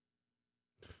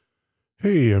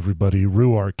Hey everybody,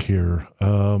 Ruark here.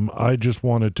 I just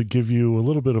wanted to give you a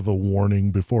little bit of a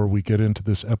warning before we get into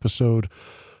this episode.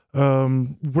 We're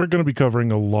going to be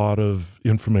covering a lot of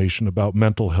information about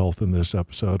mental health in this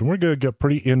episode, and we're going to get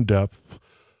pretty in-depth,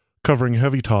 covering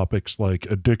heavy topics like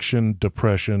addiction,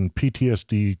 depression,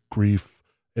 PTSD, grief,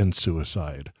 and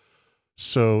suicide.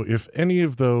 So if any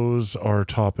of those are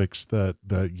topics that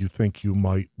you think you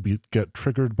might get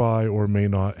triggered by or may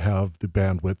not have the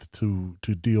bandwidth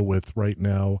to deal with right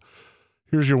now,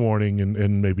 here's your warning,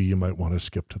 and maybe you might want to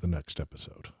skip to the next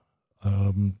episode.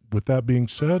 With that being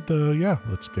said,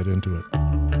 let's get into it.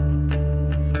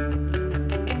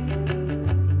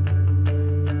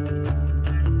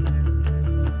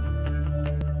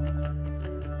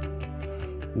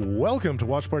 Welcome to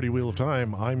Watch Party Wheel of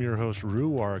Time. I'm your host,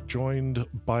 Ruark, joined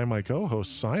by my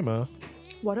co-host, Sima.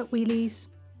 What up, wheelies?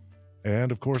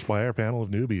 And, of course, by our panel of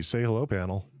newbies. Say hello,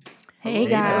 panel. Hey,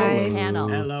 guys.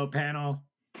 Hello, panel.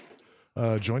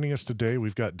 Joining us today,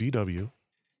 we've got DW.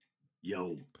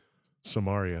 Yo.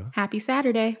 Samaria. Happy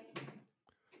Saturday.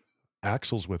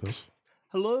 Axel's with us.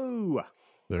 Hello.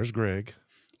 There's Greg.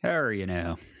 How are you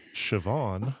now?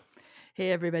 Siobhan.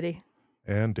 Hey, everybody.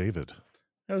 And David.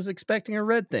 I was expecting a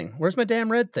red thing. Where's my damn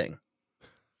red thing?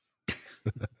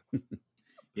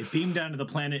 It beamed down to the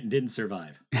planet and didn't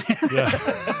survive.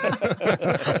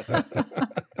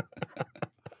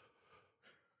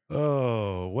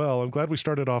 Oh, well, I'm glad we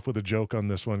started off with a joke on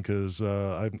this one because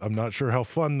I'm not sure how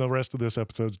fun the rest of this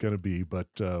episode's going to be, but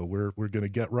we're going to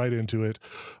get right into it.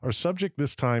 Our subject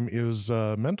this time is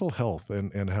mental health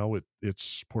and how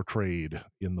it's portrayed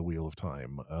in the Wheel of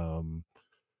Time.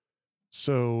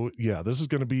 So yeah, this is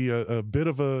going to be a bit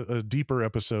of a deeper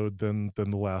episode than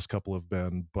the last couple have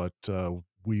been, but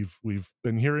we've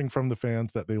been hearing from the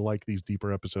fans that they like these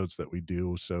deeper episodes that we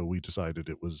do, so we decided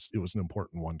it was an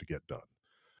important one to get done.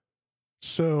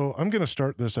 So I'm going to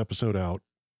start this episode out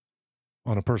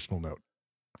on a personal note.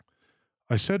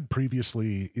 I said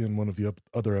previously in one of the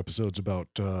other episodes about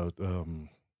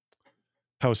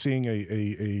how seeing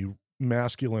a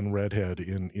masculine redhead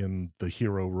in the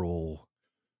hero role,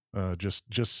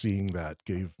 just seeing that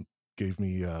gave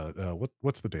me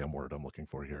what's the damn word I'm looking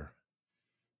for here?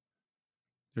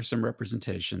 There's some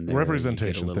representation there.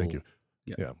 Representation, thank you.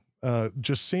 Yeah.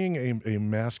 Just seeing a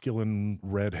masculine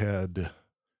redhead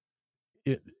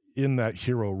in that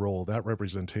hero role, that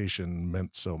representation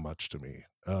meant so much to me.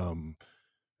 And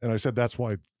I said that's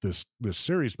why this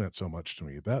series meant so much to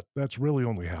me. That's really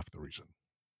only half the reason.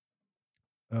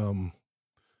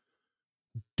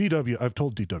 DW, I've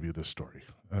told DW this story,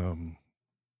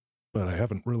 but I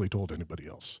haven't really told anybody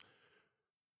else.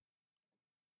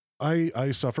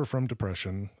 I suffer from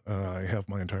depression. I have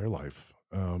my entire life,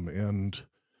 and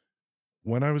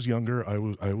when I was younger, I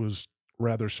was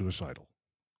rather suicidal.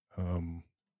 And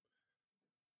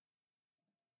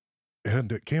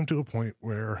it came to a point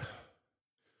where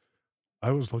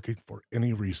I was looking for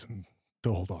any reason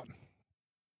to hold on.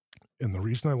 And the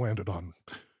reason I landed on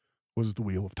was the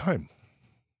Wheel of Time.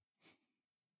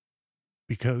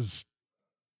 Because,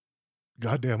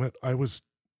 goddamn it, I was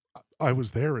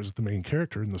there as the main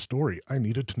character in the story. I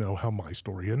needed to know how my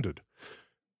story ended.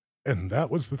 And that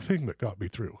was the thing that got me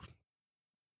through.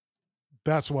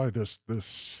 That's why this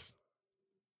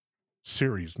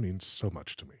series means so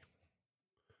much to me.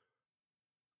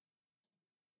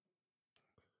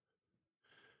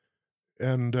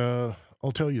 And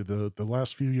I'll tell you, the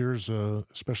last few years,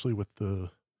 especially with the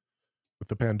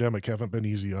pandemic, haven't been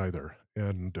easy either.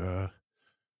 And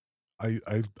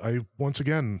I once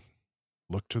again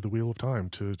looked to the Wheel of Time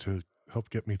to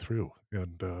help get me through.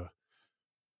 And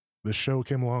this show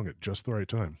came along at just the right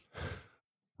time.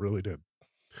 Really did.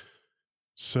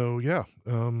 So yeah,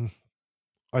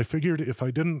 I figured if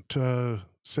I didn't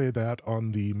say that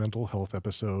on the mental health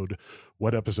episode,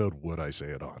 what episode would I say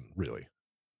it on, really?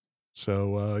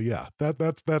 So yeah,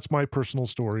 that's my personal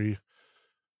story.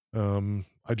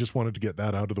 I just wanted to get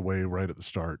that out of the way right at the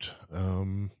start.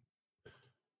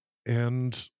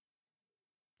 And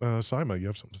Sima, you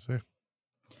have something to say?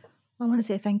 I want to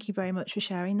say thank you very much for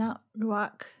sharing that,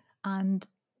 Ruark. And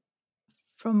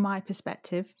from my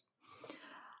perspective,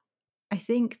 I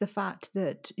think the fact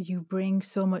that you bring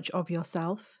so much of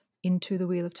yourself into the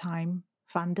Wheel of Time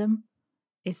fandom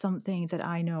is something that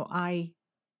I know I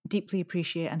deeply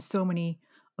appreciate, and so many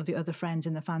of the other friends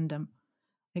in the fandom.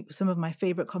 Like, some of my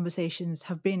favorite conversations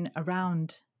have been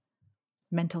around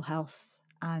mental health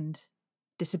and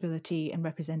disability and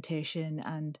representation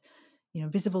and,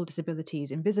 visible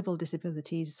disabilities, invisible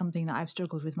disabilities, something that I've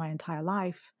struggled with my entire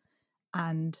life.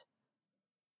 And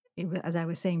as I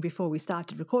was saying before we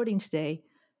started recording today,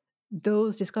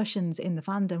 those discussions in the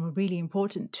fandom were really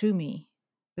important to me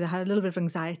because I had a little bit of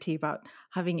anxiety about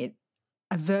having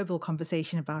a verbal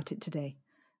conversation about it today.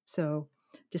 So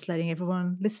just letting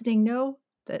everyone listening know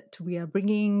that we are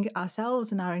bringing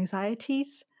ourselves and our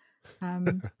anxieties.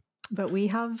 But we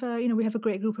have, we have a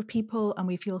great group of people and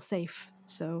we feel safe.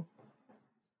 So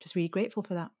just really grateful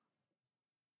for that.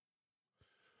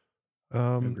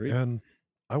 Agreed. And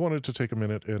I wanted to take a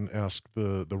minute and ask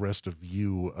the rest of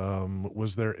you,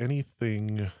 was there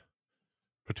anything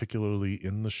particularly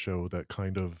in the show that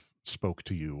kind of spoke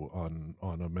to you on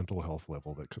a mental health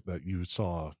level that you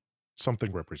saw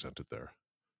something represented there?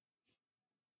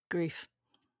 Grief.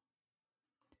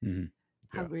 Mm-hmm.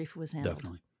 How Yeah. grief was handled.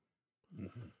 Definitely.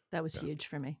 That was Yeah. huge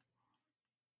for me.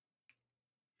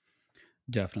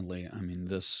 Definitely. I mean,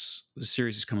 this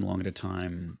series is coming along at a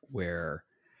time where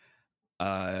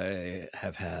I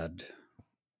have had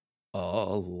a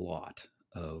lot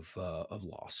of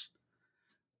loss,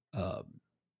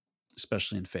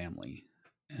 especially in family,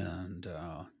 and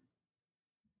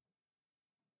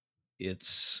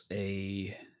it's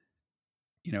a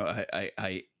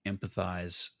I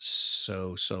empathize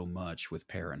so much with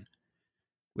Perrin,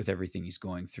 with everything he's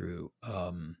going through.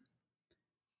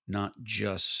 Not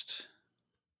just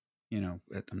I'm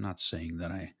not saying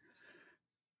that I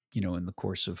in the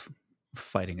course of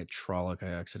fighting a Trolloc, I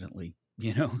accidentally,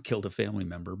 killed a family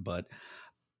member, but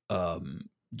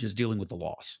just dealing with the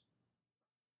loss,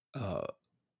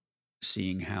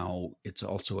 seeing how it's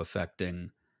also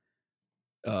affecting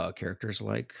characters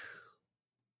like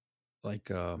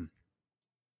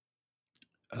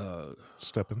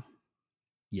Steppen.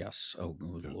 yes, oh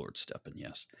Yeah. Lord Steppen,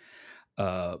 yes,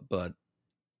 but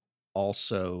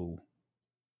also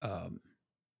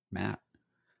Matt,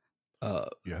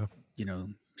 Yeah.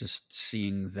 just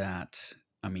seeing that.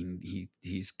 I mean,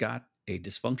 he's got a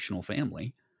dysfunctional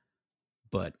family,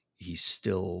 but he's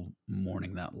still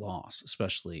mourning that loss,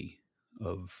 especially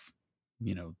of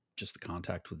just the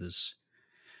contact with his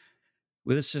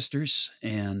sisters,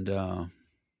 and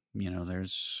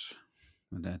there's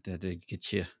that they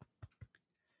get you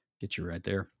right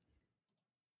there.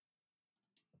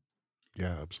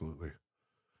 Yeah, absolutely.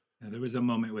 Now, there was a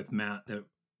moment with Matt that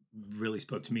really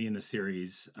spoke to me in the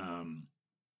series,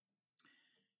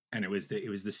 and it was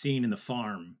the scene in the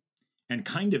farm, and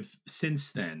kind of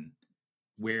since then,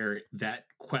 where that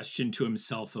question to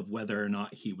himself of whether or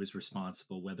not he was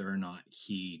responsible, whether or not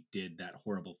he did that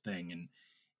horrible thing,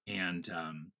 and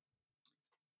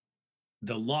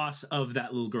the loss of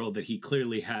that little girl that he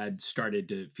clearly had started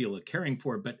to feel a caring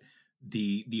for, but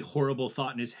the horrible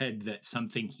thought in his head that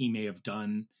something he may have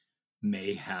done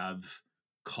may have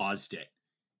caused it,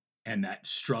 and that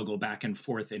struggle back and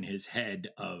forth in his head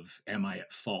of am I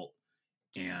at fault,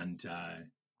 and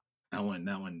that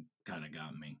one kind of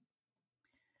got me.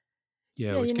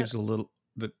 Yeah, Yeah, which gives a little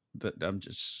that I was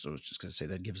just going to say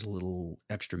that gives a little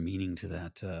extra meaning to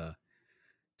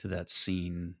that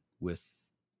scene with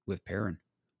Perrin.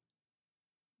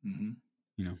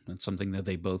 Mm-hmm. That's something that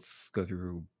they both go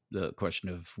through, the question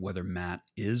of whether Matt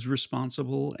is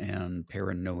responsible and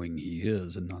Perrin knowing he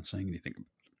is and not saying anything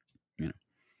about it.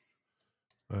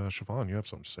 Siobhan, you have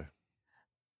something to say.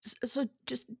 So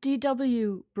just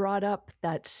DW brought up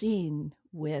that scene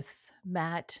with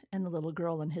Matt and the little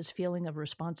girl and his feeling of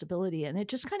responsibility. And it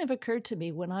just kind of occurred to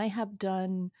me when I have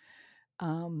done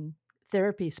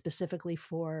therapy specifically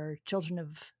for children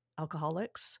of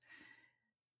alcoholics,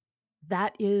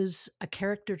 that is a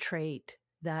character trait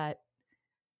that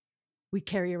we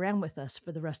carry around with us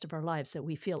for the rest of our lives, that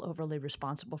we feel overly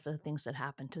responsible for the things that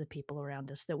happen to the people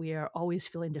around us, that we are always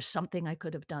feeling there's something I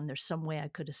could have done, there's some way I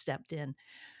could have stepped in,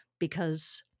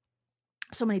 because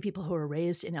so many people who are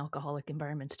raised in alcoholic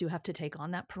environments do have to take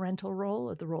on that parental role,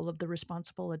 or the role of the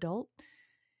responsible adult.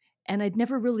 And I'd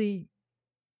never really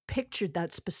pictured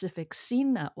that specific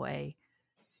scene that way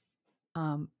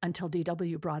until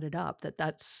DW brought it up, that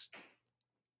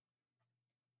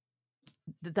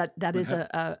is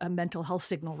a mental health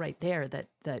signal right there,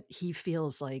 that he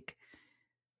feels like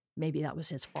maybe that was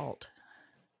his fault.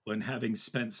 When having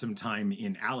spent some time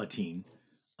in Alateen,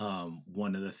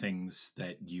 one of the things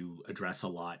that you address a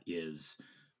lot is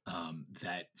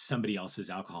that somebody else's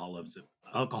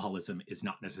alcoholism is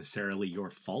not necessarily your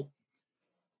fault,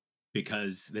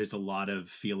 because there's a lot of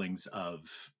feelings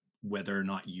of whether or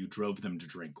not you drove them to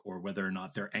drink, or whether or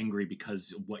not they're angry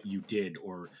because of what you did,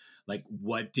 or like,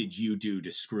 what did you do to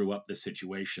screw up the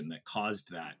situation that caused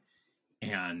that?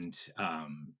 And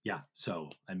so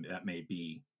that may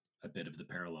be a bit of the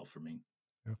parallel for me.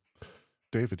 Yeah.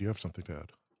 David, you have something to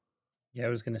add? Yeah, I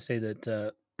was going to say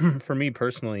that for me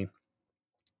personally,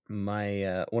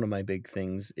 my one of my big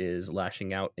things is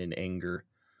lashing out in anger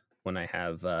when I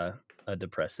have a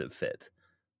depressive fit.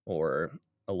 or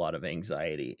a lot of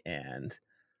anxiety. And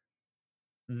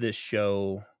this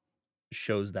show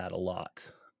shows that a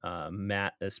lot.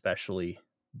 Matt especially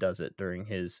does it during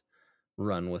his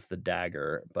run with the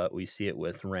dagger, but we see it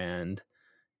with Rand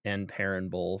and Perrin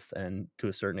both, and to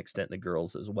a certain extent the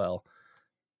girls as well.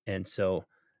 And so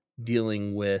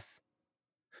dealing with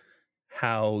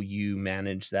how you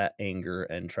manage that anger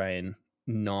and try and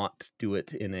not do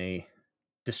it in a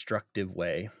destructive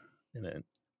way,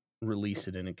 release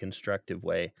it in a constructive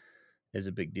way, is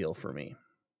a big deal for me.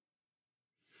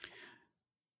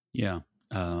 Yeah,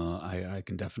 I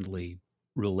can definitely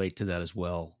relate to that as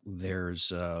well. There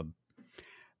is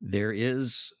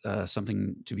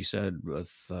something to be said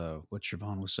with what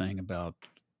Siobhan was saying about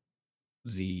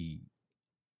the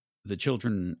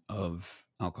children of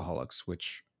alcoholics,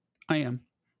 which I am.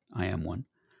 I am one.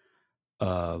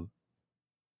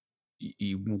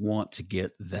 You want to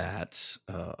get that,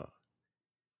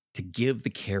 to give the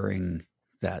caring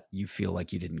that you feel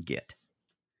like you didn't get.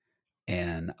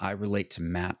 And I relate to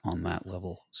Matt on that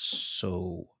level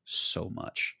so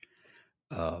much.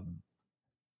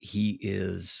 He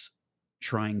is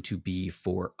trying to be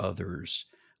for others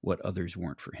what others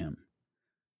weren't for him.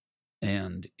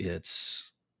 And it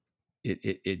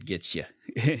gets you.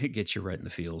 It gets you right in the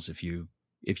feels if you've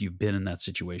been in that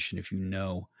situation, if you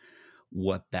know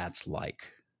what that's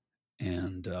like.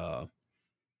 And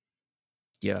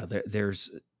yeah, there's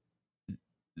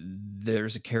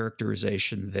a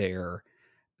characterization there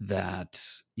that,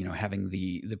 having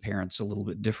the parents a little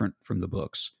bit different from the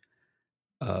books,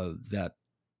 that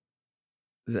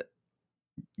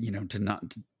to not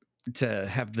to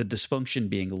have the dysfunction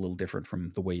being a little different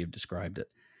from the way you've described it,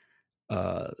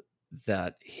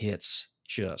 that hits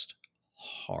just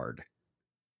hard.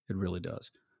 It really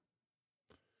does.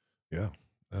 Yeah.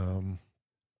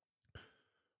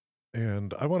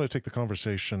 And I want to take the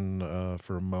conversation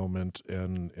for a moment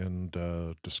and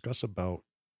discuss about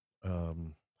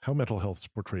how mental health is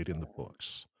portrayed in the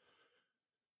books,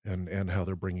 and how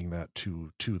they're bringing that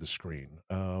to the screen.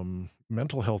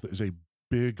 Mental health is a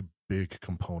big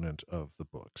component of the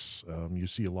books. You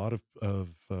see a lot of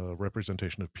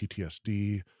representation of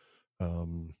PTSD,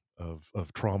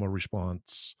 of trauma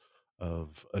response,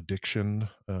 of addiction,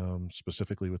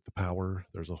 specifically with the Power.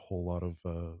 There's a whole lot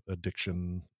of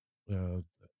addiction uh,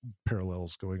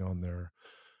 parallels going on there.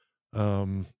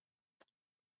 Um,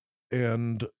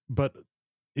 but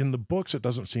in the books, it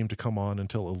doesn't seem to come on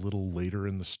until a little later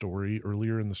in the story.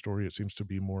 Earlier in the story, it seems to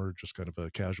be more just kind of a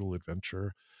casual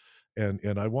adventure.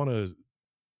 And I want to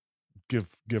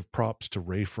give props to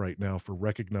Rafe right now for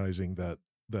recognizing that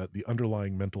the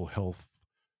underlying mental health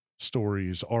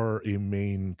stories are a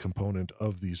main component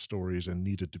of these stories and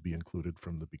needed to be included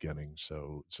from the beginning.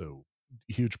 So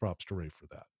huge props to Rafe for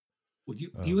that. Well,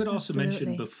 you had also mentioned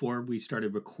Absolutely. before we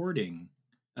started recording.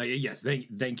 Yes,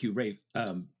 thank you, Ray.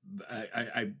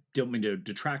 I don't mean to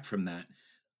detract from that,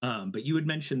 but you had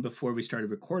mentioned before we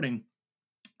started recording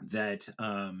that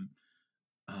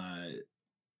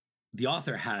the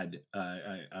author had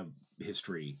a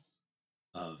history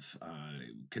of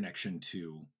connection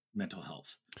to mental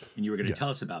health, and you were going to Yeah. tell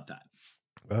us about that.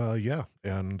 Yeah,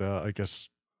 and I guess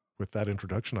with that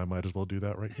introduction, I might as well do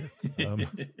that right here.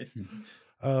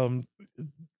 Um,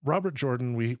 Robert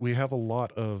Jordan, we have a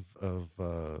lot of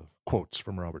quotes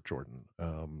from Robert Jordan.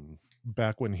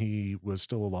 Back when he was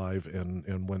still alive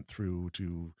and went through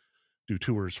to do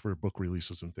tours for book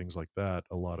releases and things like that,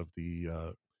 a lot of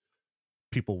the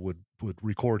people would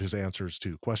record his answers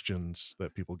to questions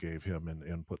that people gave him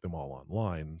and put them all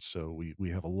online. So we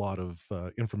have a lot of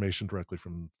information directly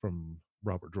from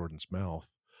Robert Jordan's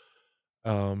mouth.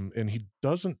 And he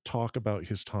doesn't talk about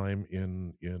his time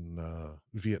in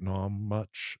Vietnam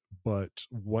much, but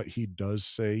what he does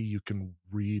say, you can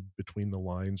read between the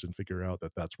lines and figure out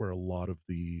that that's where a lot of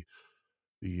the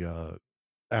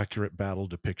accurate battle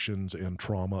depictions and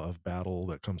trauma of battle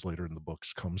that comes later in the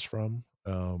books comes from.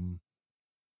 I'm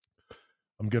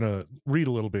gonna read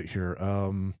a little bit here.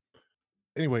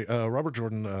 Anyway, Robert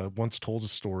Jordan once told a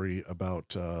story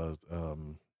about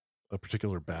a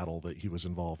particular battle that he was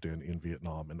involved in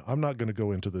Vietnam, and I'm not going to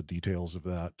go into the details of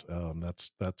that.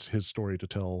 That's his story to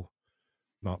tell,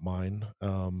 not mine.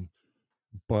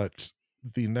 But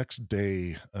the next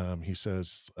day, he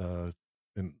says,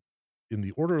 in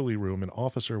the orderly room, an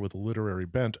officer with a literary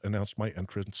bent announced my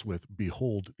entrance with,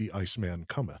 "Behold, the Iceman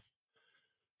cometh."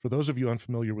 For those of you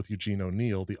unfamiliar with Eugene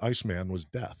O'Neill, the Iceman was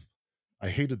Death. I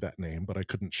hated that name, but I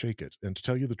couldn't shake it. And to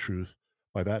tell you the truth,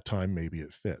 by that time, maybe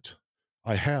it fit.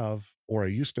 I have, or I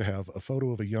used to have, a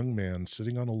photo of a young man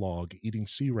sitting on a log eating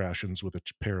sea rations with a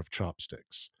pair of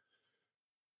chopsticks.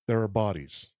 There are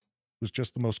bodies. was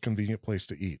just the most convenient place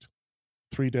to eat.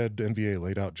 3 dead NVA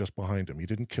laid out just behind him. He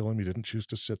didn't kill him. He didn't choose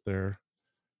to sit there.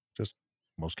 Just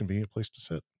most convenient place to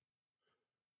sit.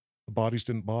 The bodies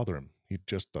didn't bother him. He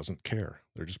just doesn't care.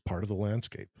 They're just part of the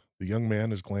landscape. The young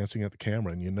man is glancing at the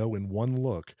camera, and you know in one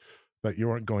look that you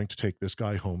aren't going to take this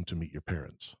guy home to meet your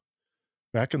parents.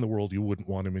 Back in the world, you wouldn't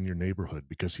want him in your neighborhood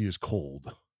because he is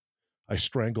cold. I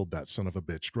strangled that son of a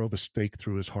bitch, drove a stake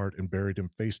through his heart, and buried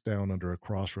him face down under a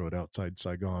crossroad outside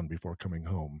Saigon before coming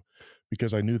home,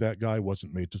 because I knew that guy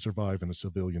wasn't made to survive in a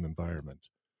civilian environment.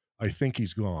 I think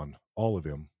he's gone, all of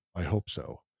him. I hope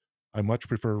so. I much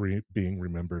prefer being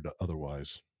remembered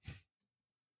otherwise.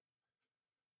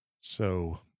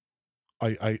 So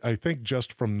I think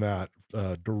just from that,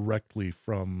 directly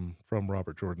from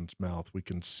Robert Jordan's mouth, we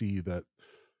can see that.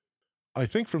 I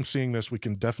think from seeing this, we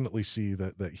can definitely see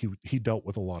that he dealt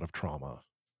with a lot of trauma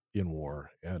in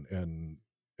war and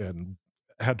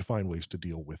had to find ways to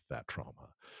deal with that trauma.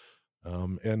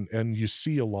 And you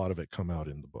see a lot of it come out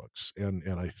in the books. And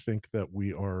I think that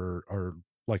we are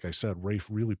like I said, Rafe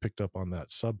really picked up on that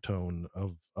subtone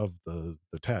of the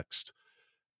text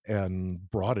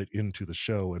and brought it into the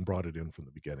show and brought it in from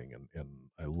the beginning. And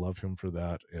I love him for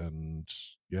that. And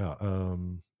yeah,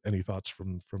 any thoughts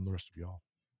from the rest of y'all?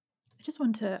 I just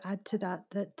want to add to that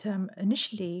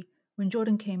initially, when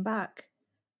Jordan came back,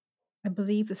 I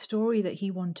believe the story that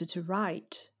he wanted to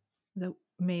write, that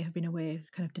may have been a way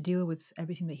kind of to deal with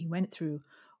everything that he went through,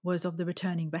 was of the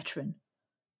returning veteran.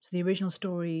 So the original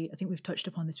story, I think we've touched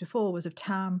upon this before, was of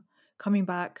Tam coming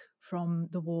back from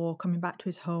the war, coming back to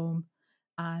his home,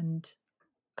 and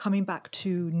coming back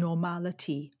to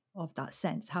normality of that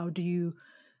sense. How do you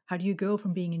go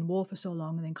from being in war for so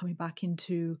long and then coming back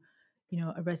into,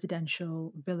 a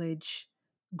residential village,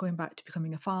 going back to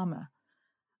becoming a farmer?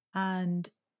 And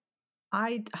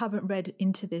I haven't read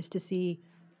into this to see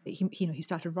that he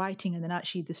started writing, and then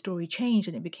actually the story changed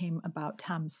and it became about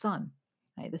Tam's son,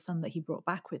 right? The son that he brought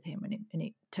back with him, and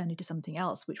it turned into something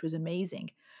else, which was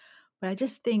amazing. But I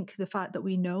just think the fact that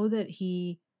we know that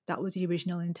that was the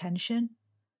original intention,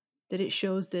 that it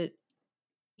shows that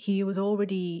he was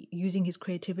already using his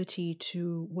creativity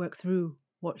to work through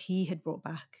what he had brought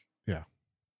back. Yeah.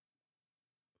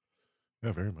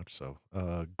 Yeah, very much so.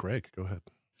 Greg, go ahead.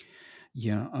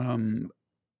 Yeah.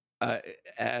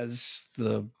 As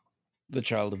the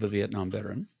child of a Vietnam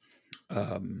veteran,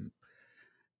 I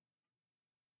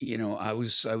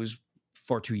was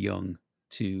far too young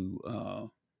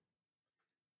to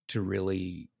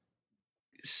really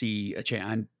see a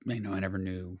change. I never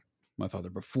knew my father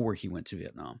before he went to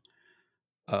Vietnam,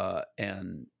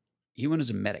 and he went as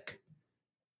a medic,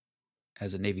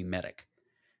 as a Navy medic,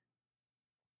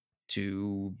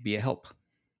 to be a help,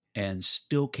 and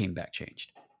still came back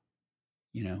changed.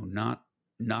 Not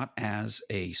as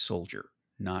a soldier,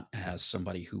 not as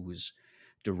somebody who was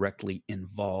directly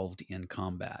involved in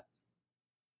combat,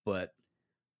 but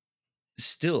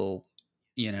still,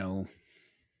 he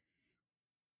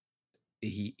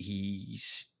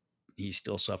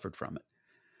still suffered from it.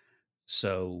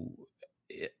 So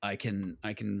I can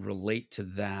relate to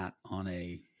that on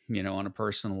a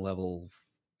personal level,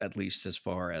 at least as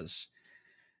far as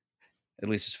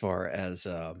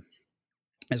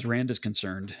Rand is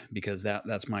concerned, because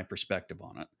that's my perspective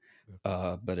on it.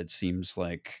 But it seems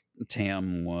like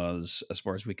Tam was, as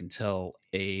far as we can tell,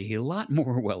 a lot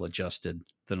more well adjusted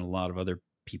than a lot of other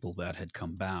people that had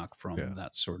come back from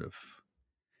that sort of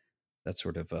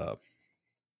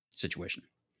situation.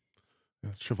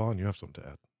 Yeah. Siobhan, you have something to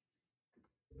add.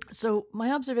 So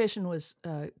my observation was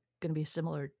going to be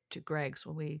similar to Greg's.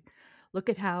 When we look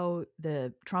at how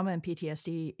the trauma and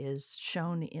PTSD is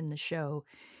shown in the show,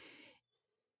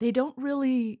 they don't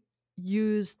really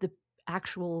use the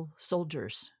actual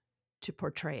soldiers to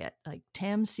portray it. Like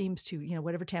Tam seems to,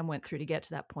 whatever Tam went through to get to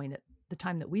that point, at the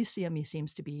time that we see him, he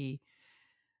seems to be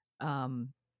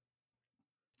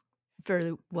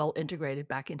fairly well integrated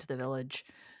back into the village.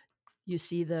 You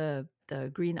see the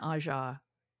Green Aja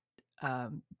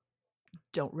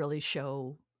don't really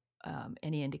show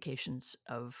any indications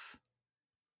of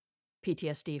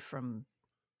PTSD from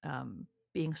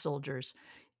being soldiers.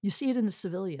 You see it in the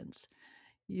civilians.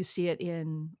 You see it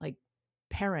in like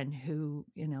Perrin, who,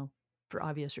 for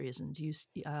obvious reasons,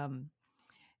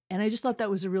 and I just thought that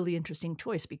was a really interesting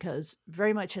choice, because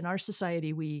very much in our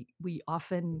society, we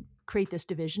often create this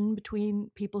division between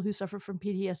people who suffer from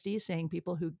PTSD, saying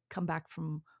people who come back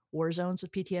from war zones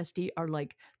with PTSD are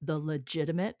like the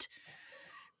legitimate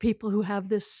people who have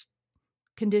this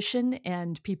condition,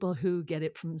 and people who get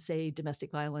it from, say, domestic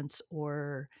violence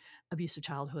or abusive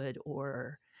childhood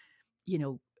or,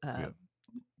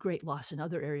 great loss in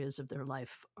other areas of their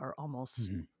life are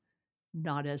almost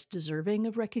not as deserving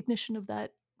of recognition of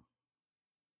that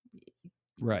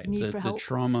Right. need The for the help.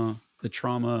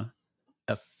 trauma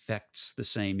affects the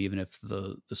same, even if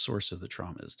the source of the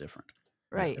trauma is different.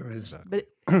 Right. There was Exactly.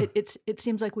 But it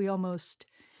seems like we almost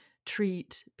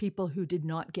treat people who did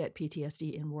not get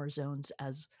PTSD in war zones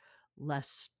as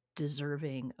less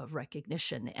deserving of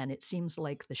recognition, and it seems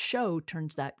like the show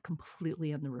turns that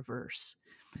completely in the reverse.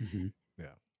 Mm-hmm.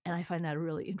 Yeah. And I find that a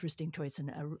really interesting choice,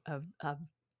 and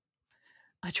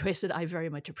a choice that I very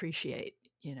much appreciate.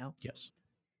 Yes.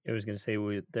 I was going to say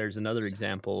there's another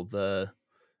example, the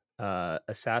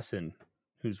assassin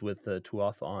who's with the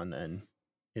Tuathon and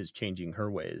is changing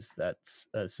her ways. That's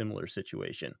a similar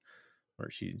situation where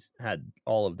she's had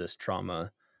all of this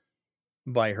trauma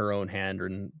by her own hand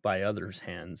and by others'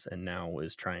 hands, and now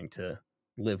is trying to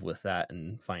live with that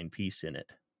and find peace in it.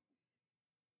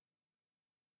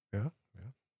 Yeah.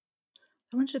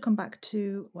 I wanted to come back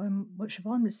to what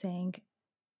Siobhan was saying.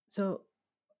 So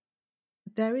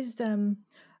there is a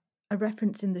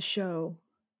reference in the show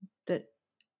that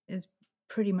is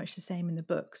pretty much the same in the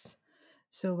books.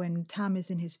 So when Tam is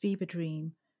in his fever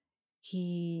dream,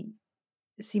 he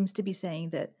seems to be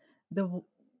saying that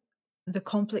the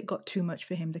conflict got too much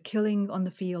for him. The killing on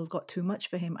the field got too much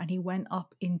for him, and he went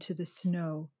up into the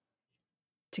snow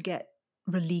to get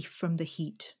relief from the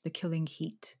heat, the killing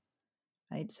heat.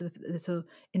 Right. So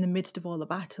in the midst of all the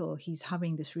battle, he's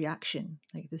having this reaction,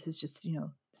 like this is just,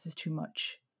 this is too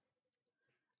much.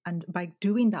 And by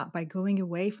doing that, by going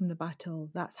away from the battle,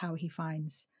 that's how he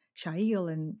finds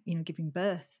Shail and, giving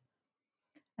birth.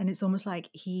 And it's almost like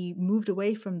he moved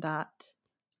away from that,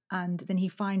 and then he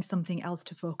finds something else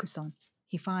to focus on.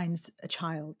 He finds a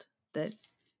child that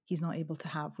he's not able to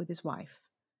have with his wife.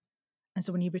 And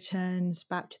so when he returns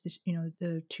back to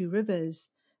the Two Rivers,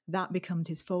 that becomes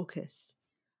his focus.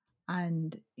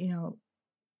 And,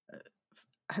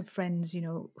 I have friends,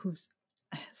 who've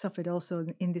suffered also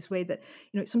in this way that,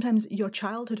 sometimes your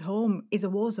childhood home is a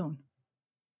war zone,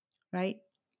 right?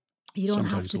 You don't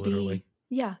have Sometimes to literally.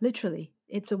 be, yeah, literally,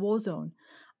 it's a war zone.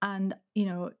 And,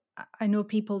 I know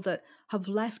people that have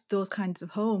left those kinds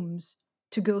of homes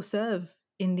to go serve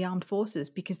in the armed forces,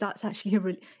 because that's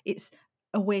actually it's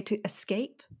a way to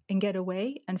escape and get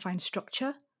away and find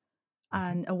structure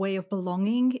and a way of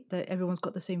belonging, that everyone's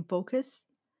got the same focus.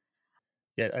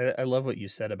 Yeah, I love what you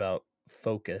said about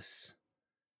focus,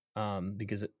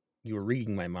 because you were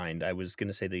reading my mind. I was going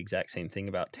to say the exact same thing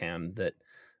about Tam, that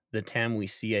the Tam we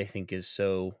see, I think, is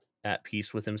so at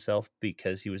peace with himself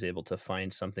because he was able to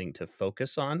find something to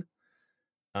focus on.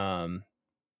 And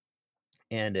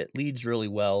it leads really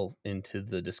well into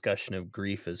the discussion of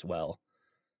grief as well.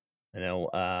 I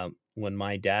know when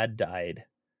my dad died,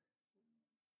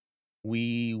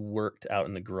 we worked out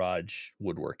in the garage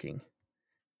woodworking,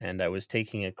 and I was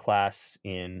taking a class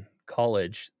in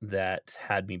college that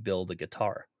had me build a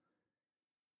guitar.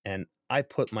 And I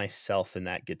put myself in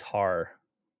that guitar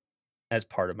as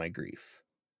part of my grief.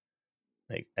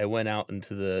 Like, I went out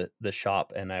into the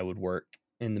shop and I would work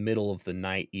in the middle of the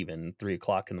night, even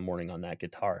 3:00 in the morning, on that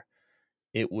guitar.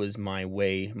 It was my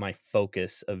way, my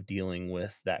focus of dealing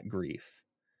with that grief.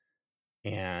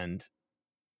 And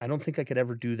I don't think I could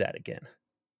ever do that again.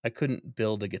 I couldn't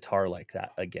build a guitar like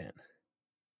that again.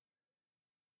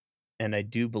 And I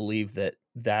do believe that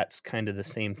that's kind of the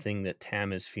same thing that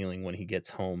Tam is feeling when he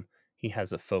gets home. He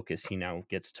has a focus. He now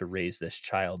gets to raise this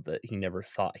child that he never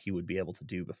thought he would be able to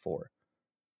do before.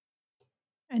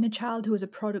 And a child who is a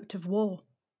product of war,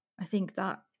 I think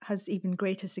that has even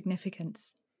greater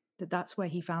significance, that's where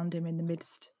he found him in the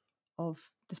midst of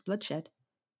this bloodshed.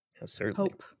 Yeah, certainly.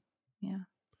 Hope. Yeah.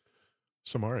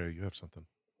 Samaria, you have something.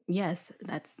 Yes,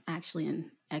 that's actually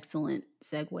an excellent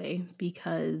segue,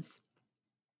 because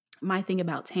my thing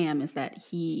about Tam is that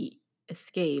he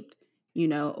escaped,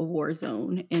 a war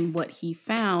zone, and what he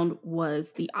found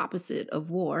was the opposite of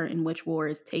war, in which war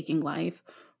is taking life,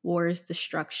 war is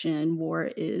destruction, war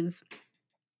is,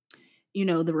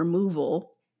 the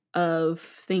removal of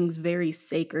things very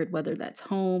sacred, whether that's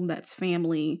home, that's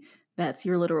family, that's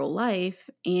your literal life.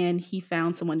 And he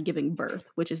found someone giving birth,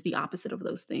 which is the opposite of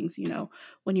those things.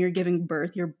 When you're giving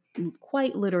birth, you're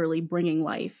quite literally bringing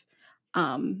life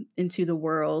into the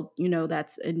world.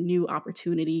 That's a new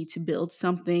opportunity to build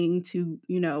something, to,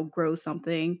 grow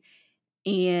something.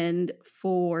 And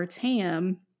for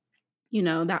Tam,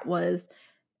 that was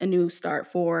a new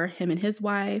start for him and his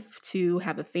wife, to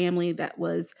have a family that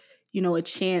was, a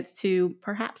chance to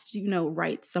perhaps,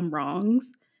 right some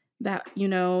wrongs that,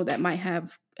 that might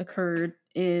have occurred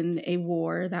in a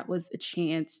war. That was a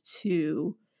chance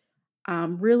to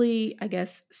really, I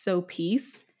guess, sow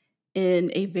peace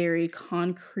in a very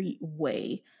concrete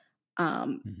way.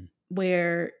 Mhm.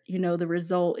 where, the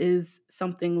result is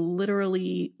something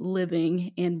literally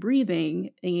living and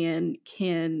breathing and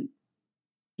can,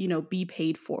 be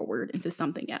paid forward into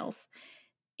something else.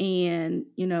 And,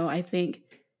 I think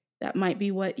that might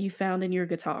be what you found in your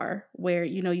guitar, where,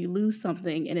 you lose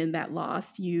something, and in that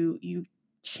loss, you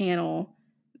channel,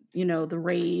 the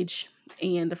rage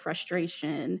and the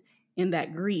frustration and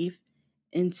that grief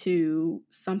into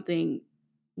something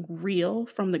real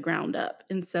from the ground up.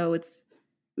 And so it's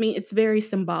very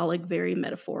symbolic, very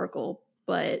metaphorical,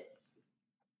 but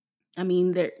I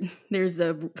mean, there's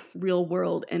a real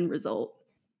world end result.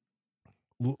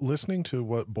 Listening to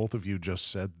what both of you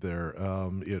just said there,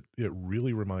 it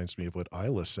really reminds me of what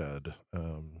Isla said,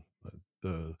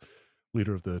 the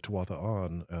leader of the Tuatha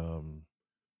On,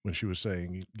 when she was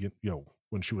saying,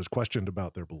 when she was questioned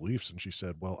about their beliefs, and she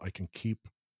said, "Well, I can keep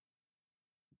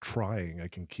trying. I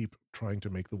can keep trying to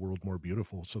make the world more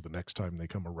beautiful, so the next time they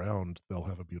come around, they'll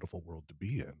have a beautiful world to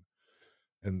be in."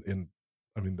 And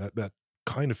I mean that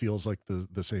kind of feels like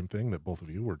the same thing that both of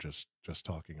you were just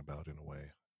talking about in a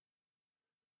way.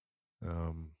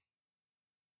 Um,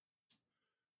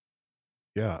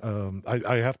 Yeah,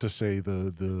 I have to say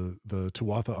the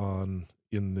Tuatha On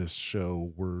in this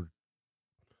show were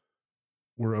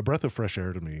a breath of fresh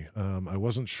air to me. I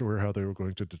wasn't sure how they were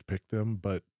going to depict them,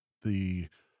 but the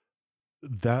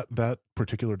that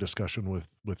particular discussion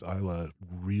with Isla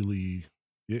really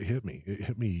it hit me. It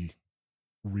hit me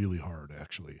really hard,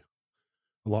 actually.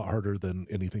 A lot harder than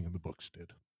anything in the books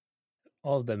did.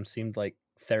 All of them seemed like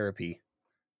therapy.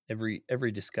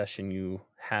 Every discussion you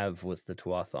have with the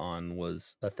Tuatha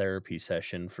was a therapy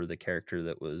session for the character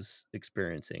that was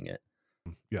experiencing it.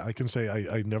 Yeah, I can say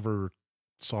I never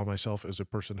saw myself as a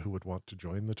person who would want to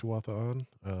join the Tuatha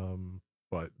On,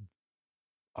 but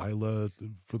Isla,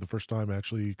 for the first time,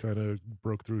 actually kind of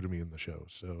broke through to me in the show.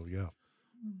 So yeah,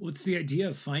 Well, it's the idea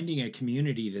of finding a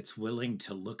community that's willing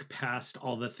to look past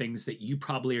all the things that you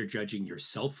probably are judging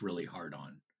yourself really hard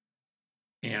on.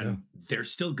 yeah, And they're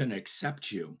still going to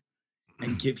accept you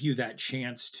and give you that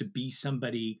chance to be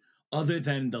somebody other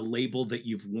than the label that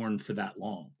you've worn for that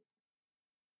long.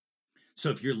 So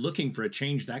if you're looking for a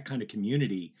change, that kind of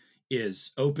community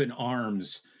is open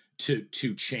arms to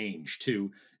change,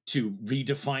 to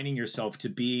redefining yourself to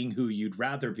being who you'd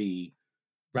rather be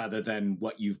rather than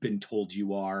what you've been told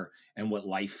you are and what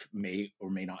life may or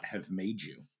may not have made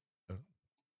you.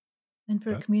 And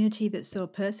for a that community that's so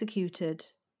persecuted,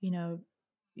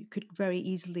 it could very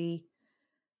easily,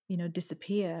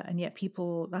 disappear. And yet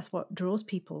that's what draws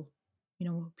people,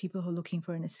 people who are looking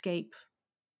for an escape,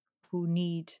 who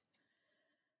need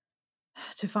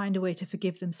to find a way to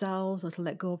forgive themselves or to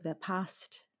let go of their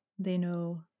past. They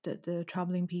know that the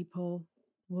traveling people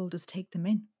will just take them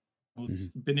in. Well, it's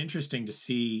been interesting to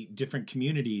see different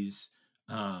communities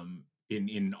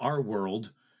in our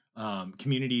world,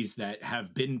 communities that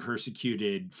have been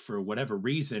persecuted for whatever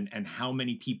reason, and how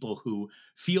many people who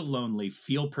feel lonely,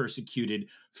 feel persecuted,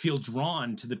 feel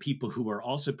drawn to the people who are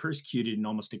also persecuted, and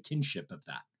almost a kinship of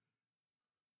that,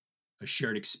 a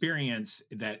shared experience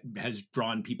that has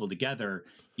drawn people together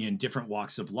in different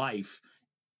walks of life,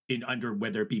 in under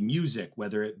whether it be music,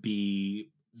 whether it be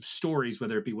stories,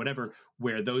 whether it be whatever,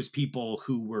 where those people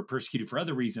who were persecuted for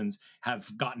other reasons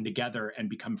have gotten together and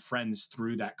become friends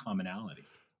through that commonality.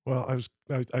 well,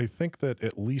 I think that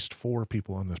at least 4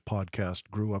 people on this podcast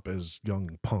grew up as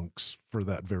young punks for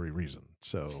that very reason.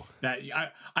 So That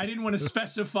I didn't want to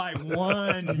specify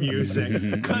one music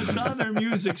because other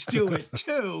musics do it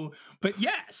too. But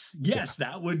yes,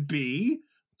 that would be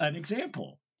an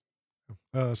example.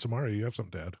 Samara, you have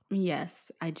something to add?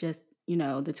 Yes, I just, the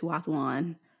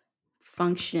Tuatha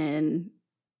function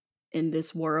in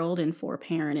this world, and for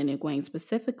Perrin and Egwene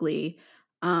specifically.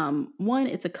 One,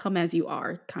 it's a come as you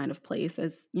are kind of place,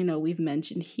 as we've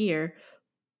mentioned here.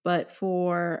 But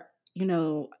for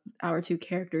our two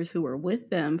characters who were with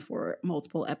them for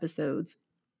multiple episodes,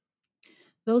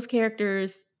 those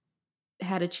characters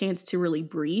had a chance to really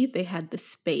breathe. They had the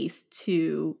space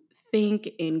to think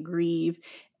and grieve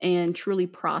and truly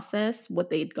process what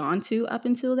they'd gone to up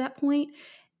until that point.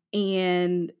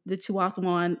 And the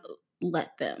Tuatha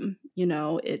let them,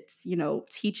 it's,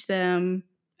 teach them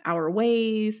our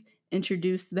ways,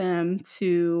 introduce them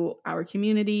to our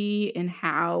community and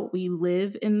how we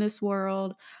live in this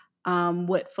world,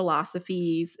 what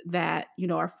philosophies that,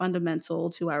 are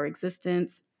fundamental to our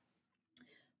existence.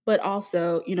 But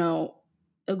also,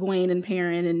 Egwene and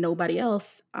Perrin and nobody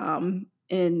else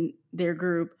in their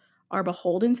group are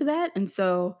beholden to that. And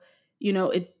so,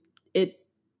 it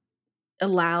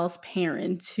allows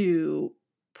Perrin to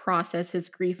process his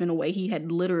grief in a way he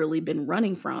had literally been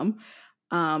running from.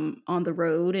 on the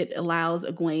road. It allows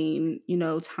Egwene,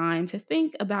 time to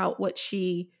think about what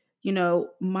she,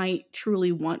 might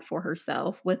truly want for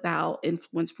herself without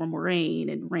influence from Moraine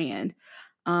and Rand,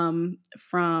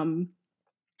 from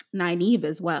Nynaeve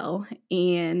as well.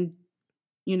 And,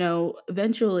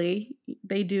 eventually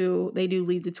they do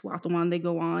leave the Tuathalan. They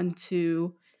go on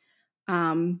to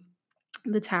um,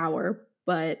 the tower,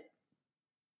 but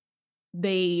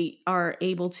they are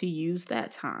able to use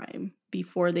that time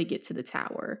before they get to the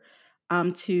tower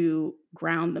to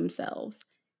ground themselves.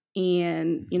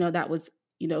 And, that was,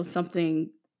 something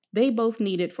they both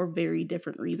needed for very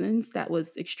different reasons that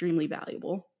was extremely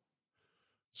valuable.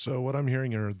 So what I'm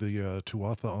hearing are the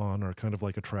Tuatha are kind of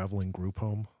like a traveling group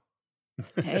home.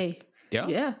 Hey, Yeah.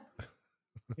 yeah.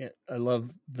 Yeah, I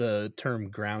love the term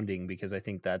grounding because I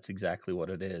think that's exactly what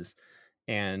it is.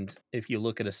 And if you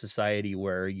look at a society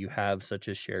where you have such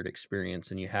a shared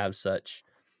experience and you have such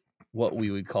what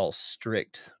we would call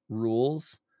strict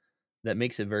rules, that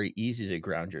makes it very easy to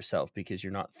ground yourself because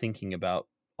you're not thinking about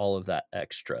all of that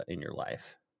extra in your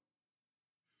life.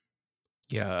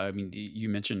 Yeah, I mean, you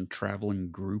mentioned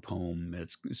traveling group home.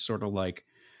 It's sort of like,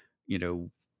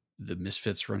 the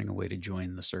misfits running away to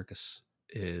join the circus.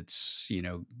 It's,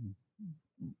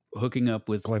 hooking up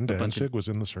with Glenn a bunch of Danzig was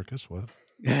in the circus. What?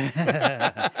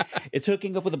 it's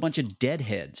hooking up with a bunch of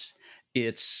deadheads.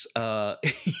 It's there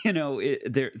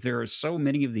are so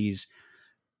many of these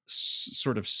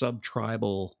sort of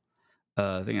sub-tribal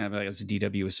thing. As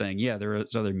DW was saying, yeah, there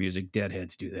is other music.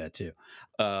 Deadheads do that too.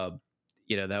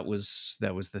 That was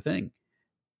the thing.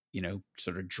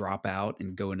 Sort of drop out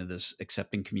and go into this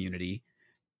accepting community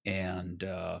and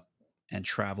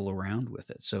travel around with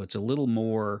it. So it's a little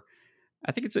more.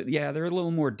 I think they're a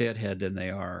little more deadhead than they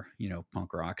are,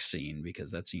 punk rock scene, because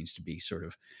that seems to be sort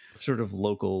of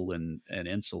local and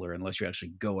insular unless you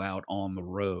actually go out on the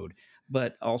road.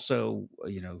 But also,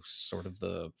 sort of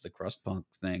the crust punk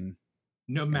thing.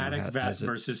 Nomadic has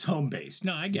versus home based.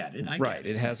 No, I get it. I get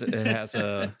it.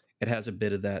 It has a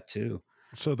bit of that too.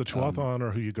 So the Tuatha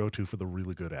are who you go to for the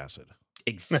really good acid.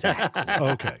 Exactly.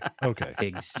 Okay.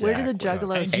 Exactly. Where do the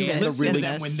juggalos And you fit listen in to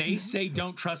them this? when they say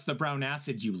don't trust the brown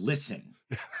acid, you listen.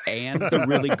 And the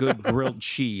really good grilled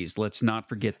cheese. Let's not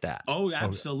forget that. Oh,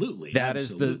 absolutely. That is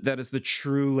the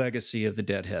true legacy of the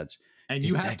Deadheads. And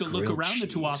you have to look around the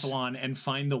Tuathalan and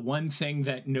find the one thing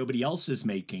that nobody else is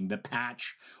making, the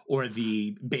patch or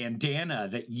the bandana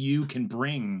that you can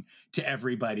bring to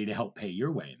everybody to help pay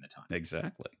your way in the time.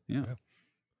 Exactly. Yeah.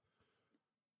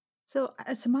 So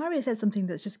Samaria said something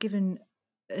that's just given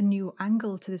a new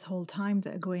angle to this whole time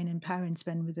that Egwene and Perrin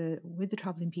spend with the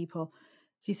traveling people.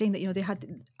 So you're saying that they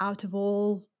had, out of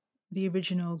all the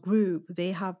original group,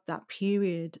 they have that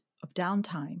period of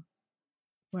downtime,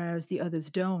 whereas the others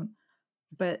don't.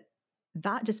 But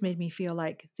that just made me feel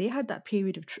like they had that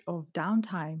period of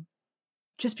downtime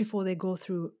just before they go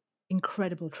through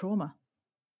incredible trauma.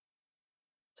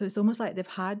 So it's almost like they've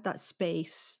had that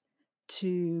space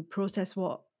to process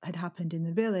what had happened in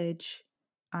the village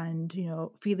and,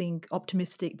 feeling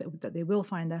optimistic that they will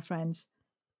find their friends.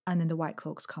 And then the White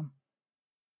Cloaks come.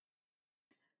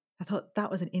 I thought that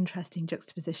was an interesting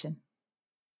juxtaposition.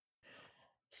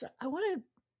 So I want to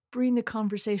bring the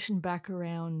conversation back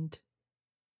around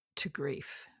to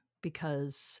grief,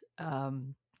 because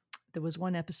there was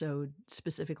one episode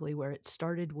specifically where it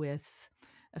started with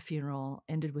a funeral,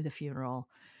 ended with a funeral.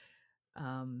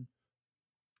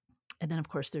 And then, of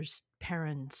course, there's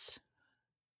Perrin's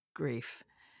grief.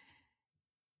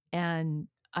 And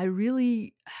I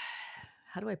really,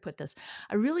 how do I put this?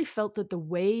 I really felt that the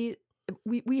way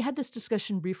we had this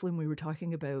discussion briefly when we were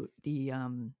talking about the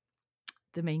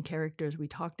main characters. We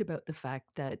talked about the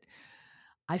fact that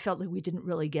I felt like we didn't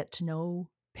really get to know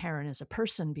Perrin as a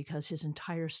person because his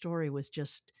entire story was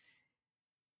just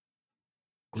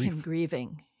him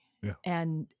grieving. Yeah.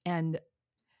 And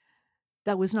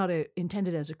that was not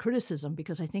intended as a criticism,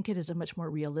 because I think it is a much more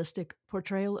realistic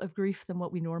portrayal of grief than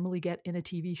what we normally get in a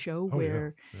TV show,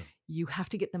 where you have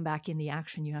to get them back in the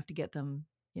action. You have to get them,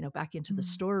 back into the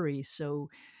story. So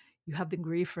you have them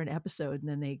grieve for an episode and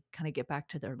then they kind of get back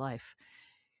to their life.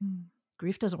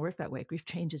 Grief doesn't work that way. Grief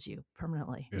changes you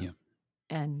permanently. Yeah.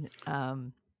 And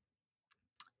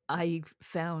I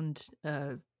found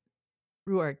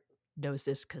Ruark knows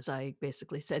this, because I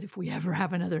basically said, if we ever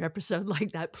have another episode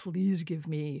like that, please give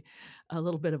me a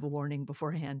little bit of a warning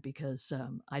beforehand, because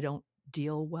I don't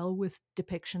deal well with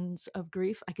depictions of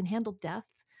grief. I can handle death.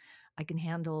 I can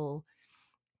handle,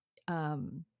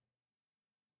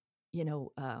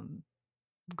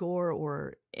 gore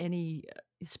or any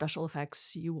special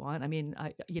effects you want. I mean,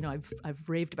 I've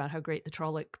raved about how great the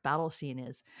Trolloc battle scene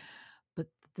is, but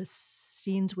the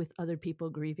scenes with other people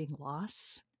grieving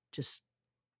loss just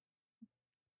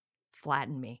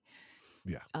flattened me.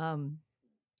 Yeah.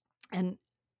 And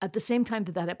at the same time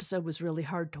that episode was really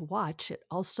hard to watch, it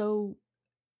also,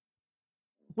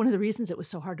 one of the reasons it was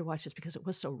so hard to watch is because it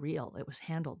was so real. It was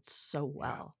handled so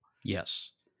well.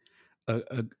 Yes.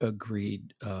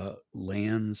 Agreed.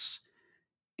 Lan's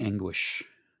anguish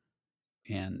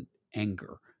and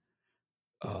anger,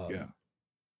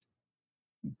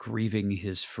 grieving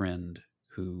his friend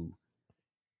who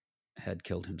had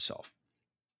killed himself.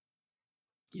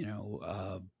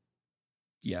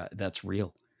 Yeah, that's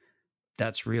real.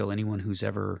 That's real. Anyone who's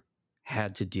ever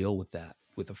had to deal with that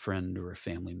with a friend or a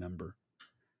family member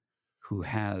who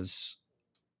has,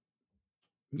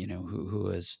 who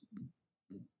has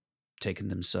taken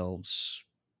themselves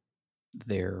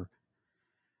there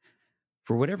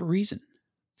for whatever reason,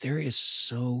 there is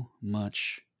so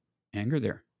much anger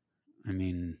there. I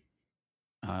mean,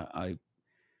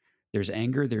 there's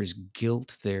anger, there's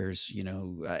guilt, there's,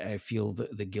 I feel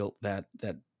the guilt that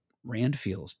Rand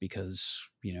feels because,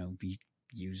 he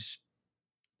used,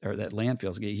 or that Land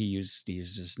feels, he used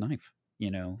his knife,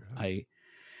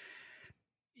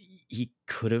 he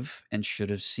could have and should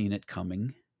have seen it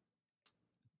coming.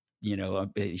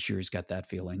 Sure, he's got that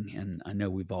feeling, and I know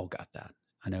we've all got that.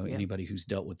 I know anybody who's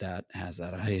dealt with that has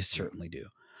that. I certainly do.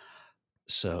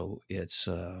 So it's,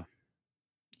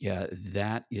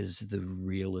 that is the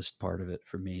realest part of it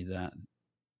for me,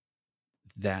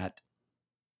 that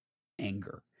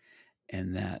anger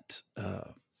and that,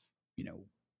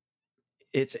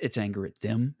 it's anger at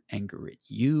them, anger at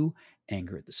you,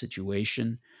 anger at the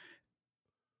situation.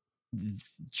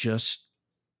 Just,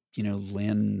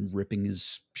 Len ripping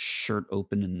his shirt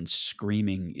open and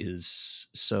screaming was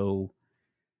so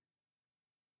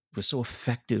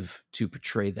effective to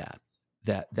portray that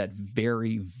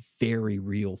very, very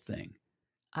real thing.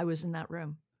 I was in that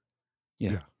room.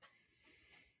 Yeah.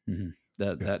 Mm-hmm.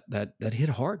 That hit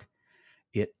hard.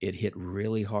 It hit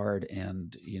really hard,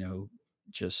 and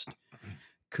just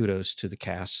kudos to the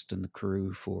cast and the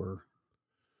crew for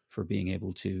being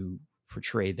able to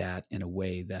portray that in a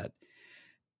way that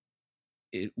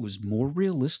it was more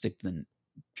realistic than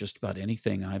just about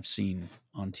anything I've seen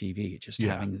on TV. Just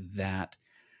having that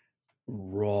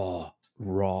raw,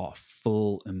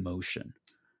 full emotion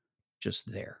just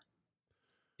there.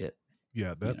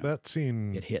 That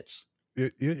scene, it hits.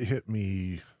 It hit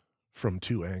me from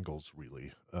two angles,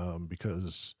 really,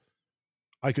 because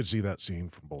I could see that scene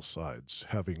from both sides.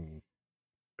 Having,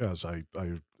 as I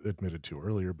admitted to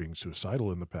earlier, being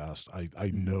suicidal in the past,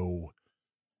 I know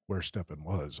where Steppen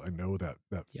was. I know that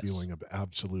feeling of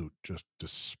absolute just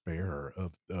despair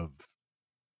of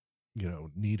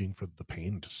needing for the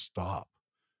pain to stop.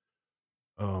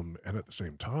 And at the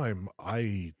same time,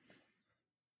 I,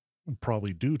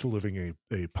 probably due to living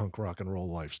a punk rock and roll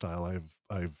lifestyle,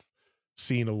 I've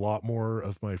seen a lot more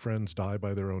of my friends die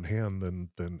by their own hand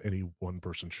than any one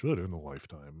person should in a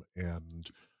lifetime. And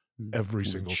every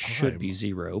single time should be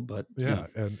zero, but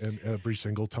and every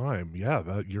single time,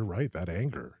 that you're right, that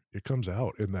anger, it comes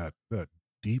out in that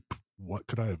deep, what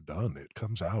could I have done? It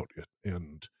comes out,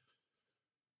 and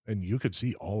you could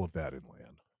see all of that in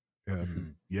Lan.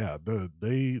 And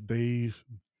they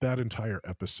that entire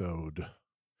episode,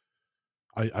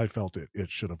 I felt it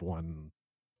should have won,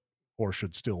 or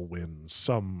should still win,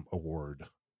 some award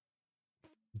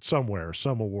somewhere,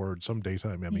 some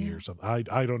daytime Emmy or something.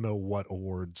 I don't know what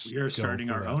awards. We are starting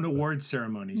our own award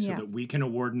ceremony so that we can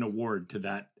award an award to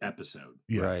that episode.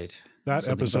 Yeah. Right. That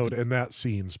episode and that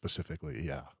scene specifically.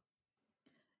 Yeah.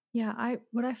 Yeah.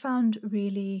 What I find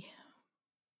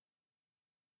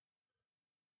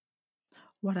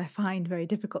very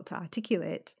difficult to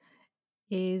articulate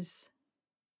is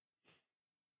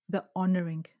the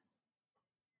honoring,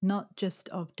 not just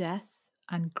of death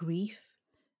and grief,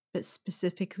 but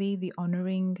specifically the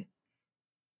honoring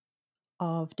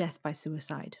of death by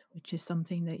suicide, which is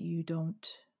something that you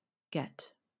don't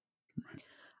get. Right.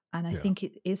 And I think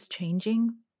it is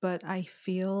changing, but I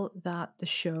feel that the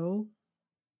show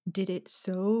did it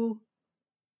so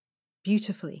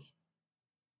beautifully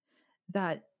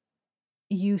that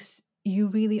you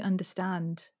really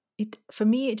understand it. For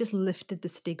me, it just lifted the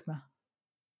stigma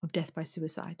of death by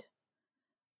suicide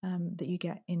that you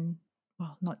get in,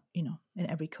 not, in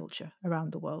every culture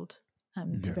around the world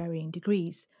to varying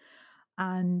degrees.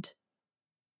 And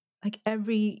like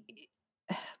every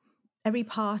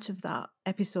part of that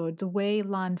episode, the way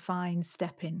Lan finds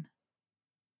Steppen,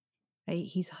 right?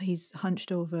 He's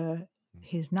hunched over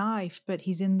his knife, but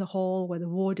he's in the hall where the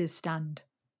warders stand,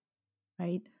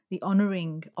 right? The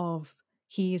honoring of,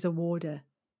 he is a warder,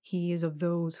 he is of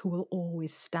those who will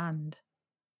always stand.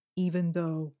 even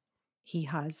though he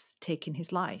has taken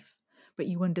his life. But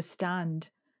you understand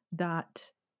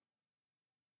that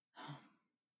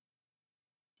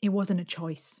it wasn't a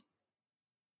choice.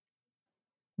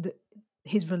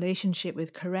 His relationship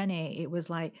with Karene, it was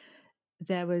like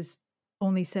there was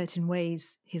only certain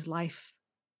ways his life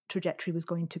trajectory was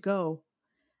going to go.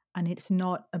 And it's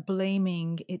not a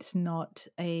blaming, it's not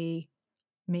a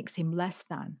makes him less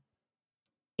than.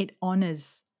 It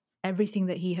honors everything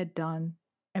that he had done,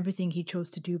 everything he chose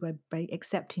to do by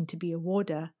accepting to be a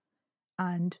warder,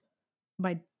 and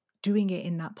by doing it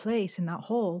in that place, in that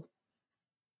hall.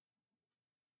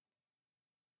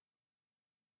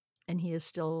 And he is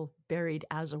still buried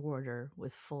as a warder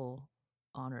with full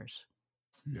honors.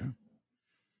 Yeah.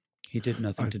 He did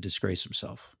nothing to disgrace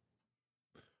himself.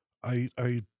 I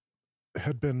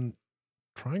had been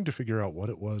trying to figure out what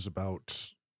it was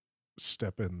about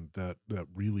Stepan that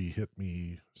really hit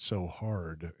me so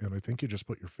hard, and I think you just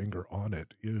put your finger on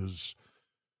it, is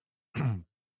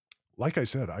like I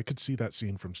said, I could see that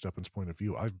scene from Stepan's point of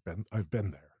view. I've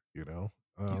been there, you know.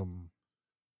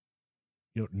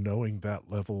 You know, knowing that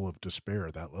level of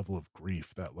despair, that level of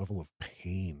grief, that level of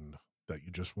pain that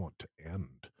you just want to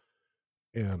end.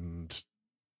 And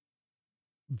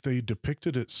they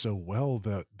depicted it so well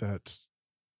that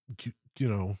you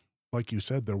know, like you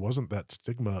said, there wasn't that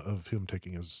stigma of him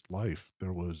taking his life.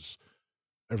 There was,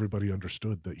 everybody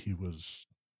understood that he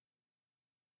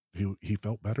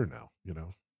felt better now, you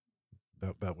know.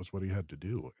 That was what he had to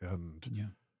do. And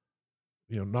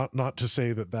you know, not to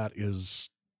say that is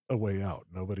a way out.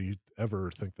 Nobody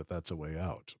ever think that that's a way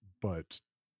out, but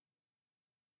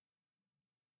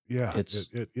yeah, it's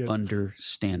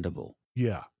understandable.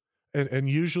 Yeah. And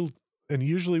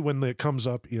usually when it comes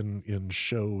up in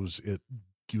shows,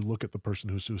 you look at the person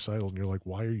who's suicidal and you're like,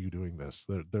 why are you doing this?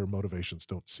 Their motivations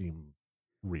don't seem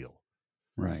real.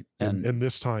 Right. And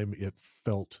this time it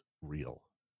felt real.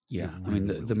 Yeah. Really, I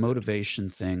mean, the motivation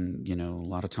thing, you know, a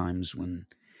lot of times when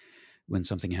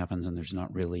something happens and there's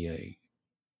not really a,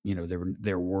 you know,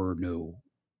 there were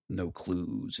no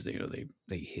clues,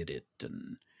 they hid it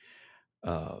and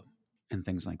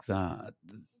things like that.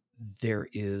 There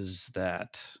is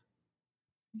that,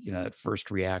 you know, that first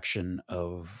reaction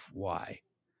of why.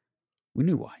 We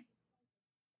knew why.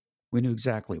 We knew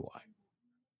exactly why.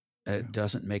 It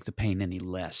doesn't make the pain any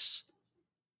less.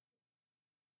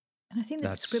 And I think the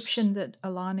description that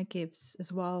Alana gives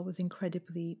as well was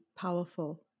incredibly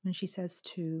powerful when she says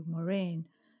to Moiraine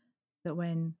that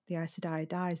when the Aes Sedai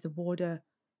dies, the warder,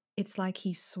 it's like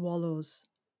he swallows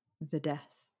the death.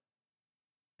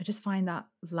 I just find that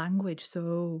language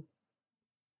so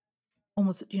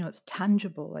almost, you know, it's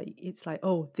tangible. Like, it's like,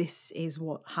 oh, this is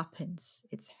what happens.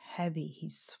 It's heavy. He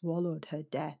swallowed her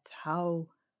death. How?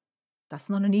 That's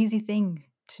not an easy thing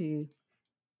to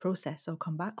process or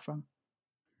come back from.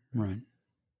 Right.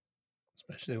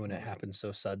 Especially when it happens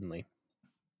so suddenly.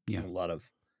 Yeah. A lot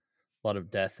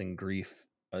of death and grief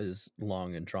is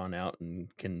long and drawn out and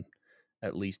can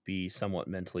at least be somewhat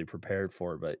mentally prepared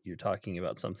for, but you're talking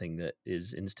about something that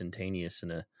is instantaneous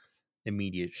and a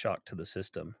immediate shock to the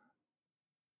system.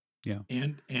 Yeah.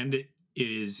 And it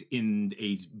is in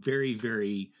a very,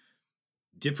 very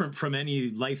different from any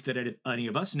life that any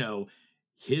of us know.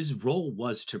 His role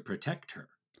was to protect her.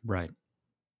 Right.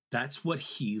 That's what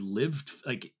he lived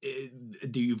like.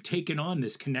 You've taken on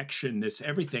this connection, this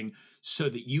everything, so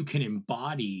that you can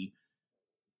embody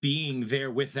being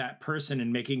there with that person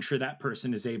and making sure that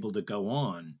person is able to go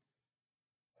on.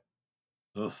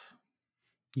 Ugh.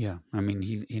 Yeah. I mean,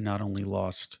 he not only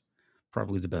lost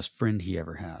probably the best friend he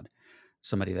ever had,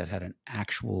 somebody that had an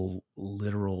actual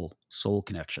literal soul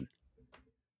connection,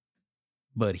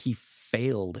 but he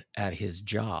failed at his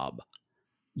job.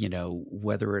 You know,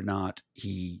 whether or not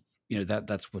he, you know,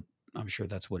 that's what, I'm sure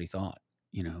that's what he thought.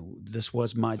 You know, this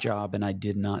was my job and I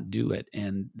did not do it.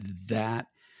 And that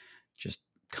just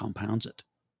compounds it.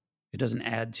 It doesn't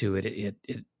add to it.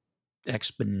 It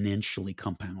exponentially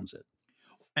compounds it.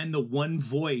 And the one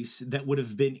voice that would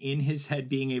have been in his head,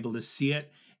 being able to see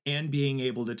it and being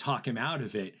able to talk him out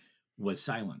of it, was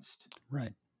silenced.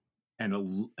 Right.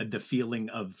 And the feeling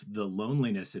of the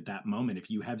loneliness at that moment, if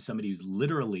you have somebody who's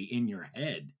literally in your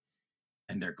head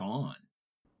and they're gone.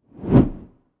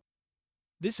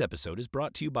 This episode is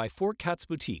brought to you by 4 Cats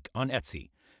Boutique on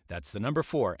Etsy. That's the number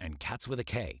 4 and cats with a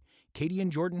K. Katie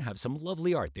and Jordan have some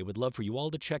lovely art they would love for you all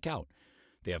to check out.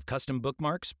 They have custom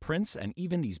bookmarks, prints, and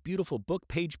even these beautiful book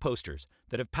page posters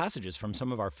that have passages from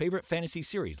some of our favorite fantasy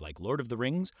series like Lord of the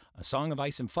Rings, A Song of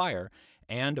Ice and Fire,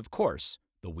 and, of course,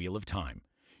 The Wheel of Time.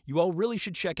 You all really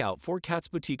should check out 4 Cats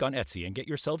Boutique on Etsy and get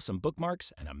yourself some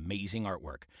bookmarks and amazing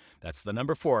artwork. That's the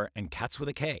number 4 and Cats with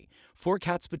a K. 4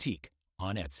 Cats Boutique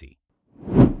on Etsy.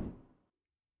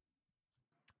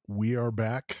 We are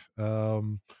back.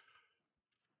 And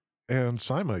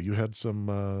Saima, you had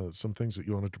some things that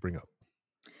you wanted to bring up.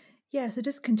 Yeah, so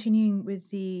just continuing with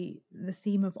the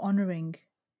theme of honoring,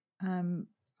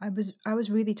 I was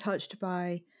really touched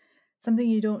by something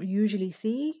you don't usually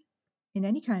see in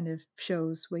any kind of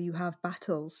shows where you have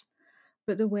battles,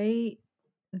 but the way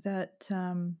that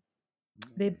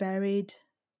they buried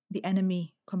the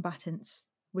enemy combatants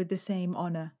with the same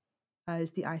honor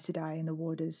as the Aes Sedai and the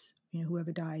warders,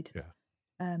 whoever died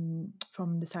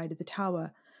from the side of the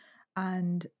tower.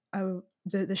 And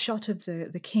the shot of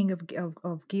the king of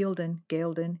Gildan,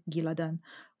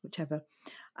 whichever.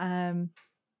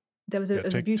 There was a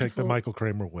beautiful. Take the Michael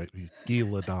Kramer way.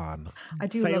 Gildan. I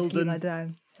do love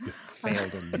Gildan.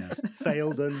 Failden, yes.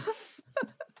 Failden.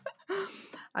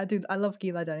 I love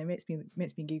Gildan. It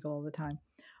makes me giggle all the time.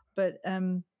 But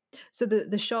so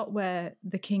the shot where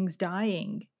the king's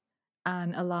dying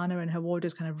and Alanna and her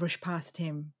warders kind of rush past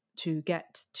him to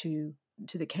get to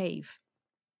the cave.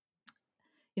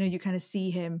 You kind of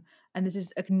see him, and there's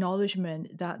this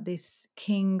acknowledgement that this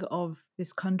king of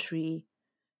this country,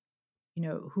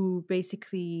 who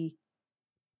basically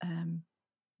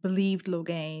believed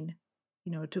Logain,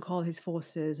 took all his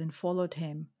forces and followed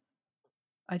him.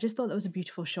 I just thought that was a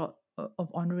beautiful shot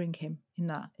of honoring him in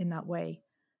that way.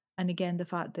 And again, the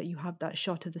fact that you have that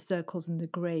shot of the circles and the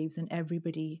graves and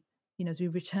everybody, as we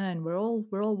return, we're all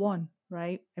one,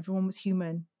 right? Everyone was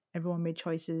human. Everyone made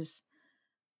choices.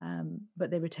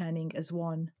 But they're returning as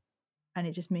one, and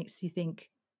it just made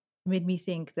me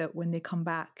think that when they come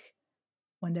back,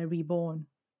 when they're reborn,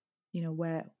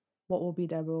 what will be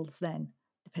their roles then,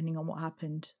 depending on what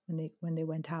happened when they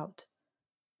went out.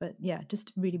 But yeah,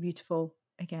 just really beautiful.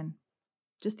 Again,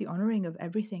 just the honoring of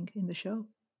everything in the show,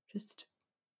 just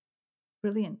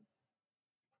brilliant.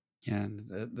 Yeah, and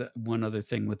the one other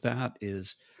thing with that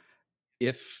is,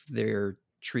 if they're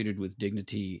treated with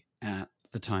dignity at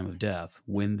the time of death,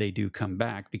 when they do come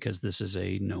back, because this is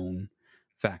a known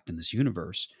fact in this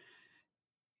universe,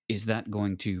 is that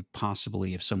going to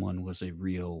possibly, if someone was a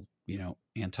real,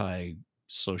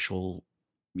 anti-social,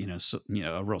 a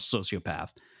real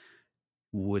sociopath,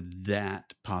 would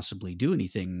that possibly do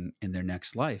anything in their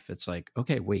next life? It's like,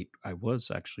 okay, wait, I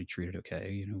was actually treated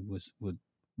okay.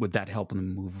 Would that help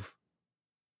them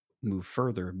move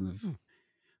further,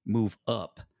 move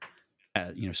up,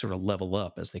 sort of level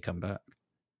up as they come back?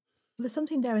 There's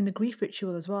something there in the grief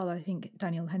ritual as well. I think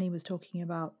Daniel Henney was talking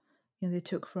about, they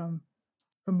took from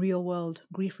real world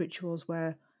grief rituals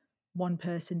where one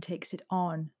person takes it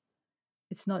on.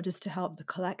 It's not just to help the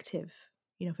collective,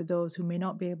 for those who may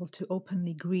not be able to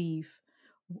openly grieve,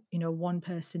 one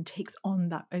person takes on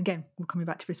that. Again, we're coming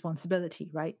back to responsibility,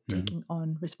 right? Mm-hmm. Taking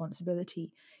on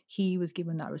responsibility. He was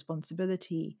given that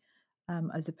responsibility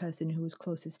as a person who was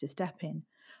closest to Stepin,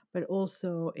 but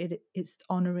also it's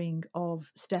honoring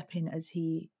of Stepin as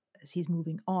he's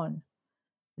moving on,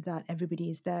 that everybody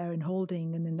is there and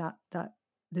holding, and then that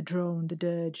the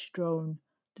dirge drone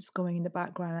that's going in the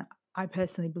background. I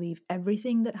personally believe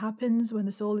everything that happens when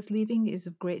the soul is leaving is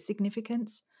of great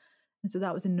significance. And so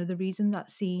that was another reason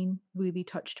that scene really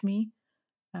touched me.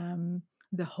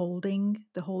 The holding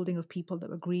of people that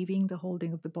were grieving, the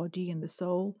holding of the body and the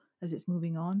soul as it's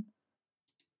moving on.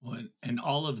 Well, and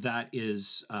all of that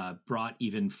is brought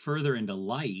even further into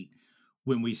light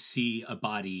when we see a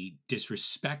body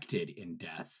disrespected in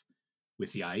death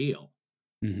with the Aiel.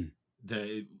 Mm-hmm.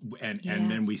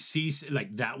 And then we see,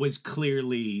 like, that was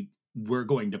clearly, we're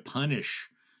going to punish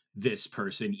this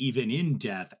person even in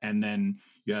death, and then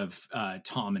you have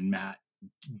Tom and Matt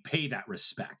pay that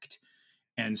respect,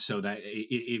 and so that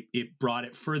it brought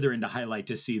it further into highlight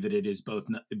to see that it is both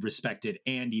respected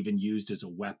and even used as a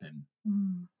weapon.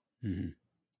 Mm-hmm.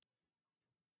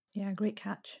 Yeah, great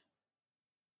catch.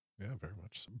 Yeah, very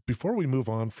much so. Before we move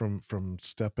on from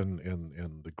Stepin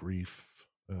and the grief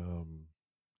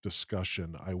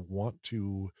discussion, I want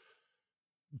to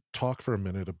talk for a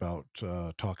minute about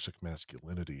toxic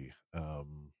masculinity,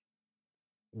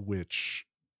 which,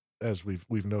 as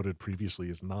we've noted previously,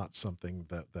 is not something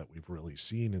that we've really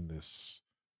seen in this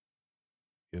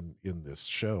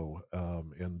show,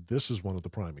 and this is one of the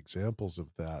prime examples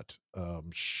of that,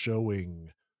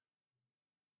 showing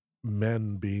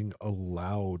men being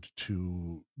allowed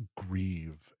to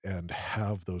grieve and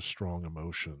have those strong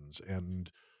emotions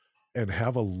and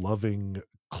have a loving,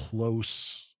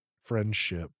 close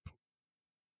friendship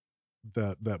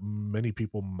that many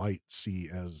people might see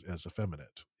as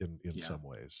effeminate in some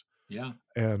ways. Yeah.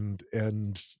 And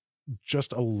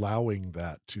just allowing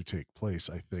that to take place,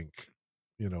 I think,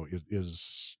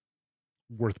 is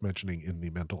worth mentioning in the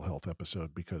mental health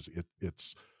episode, because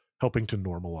it's helping to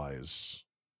normalize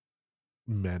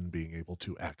men being able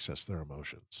to access their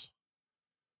emotions.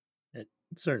 It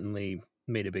certainly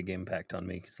made a big impact on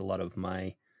me because a lot of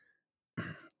my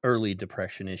early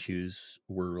depression issues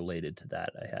were related to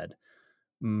that. I had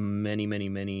many, many,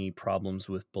 many problems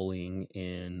with bullying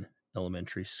in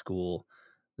elementary school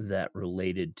that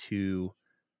related to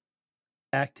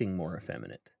acting more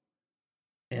effeminate,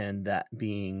 and that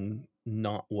being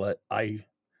not what I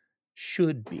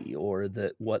should be, or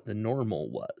that what the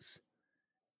normal was.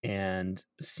 And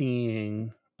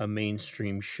seeing a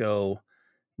mainstream show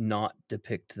not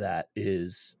depict that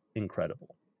is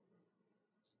incredible.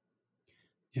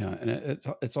 Yeah, and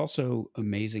it's also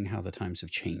amazing how the times have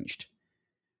changed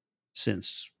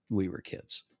since we were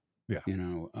kids. Yeah.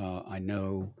 I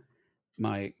know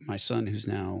my son, who's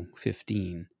now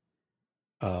 15,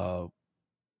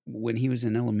 when he was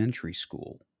in elementary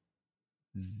school,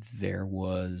 there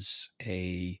was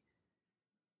an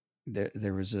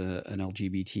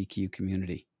LGBTQ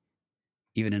community,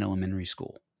 even in elementary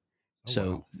school. Oh,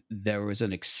 So wow. there was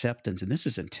an acceptance, and this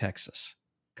is in Texas.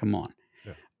 Come on.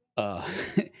 Yeah.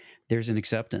 There's an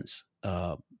acceptance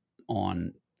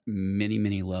on many,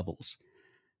 many levels.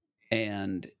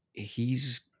 And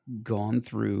he's gone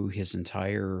through his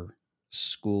entire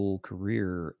school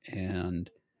career, and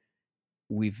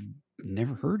we've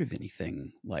never heard of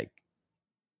anything like,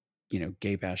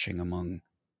 gay bashing among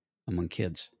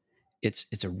kids.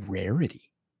 It's a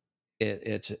rarity.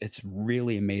 It's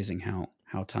really amazing how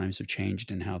times have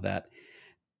changed, and how that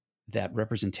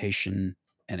representation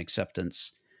and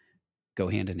acceptance go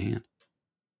hand in hand.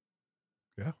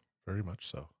 Yeah, very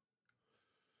much so.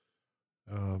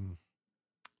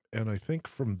 And I think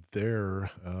from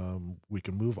there, we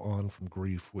can move on from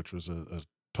grief, which was a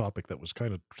topic that was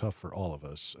kind of tough for all of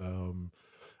us.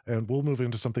 And we'll move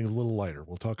into something a little lighter.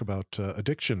 We'll talk about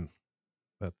addiction.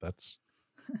 That's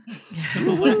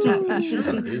Some light topic,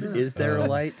 sure. Is there a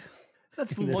light?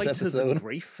 That's in this lighter than episode?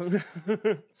 grief.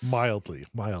 mildly.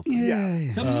 Yeah.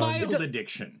 It's a mild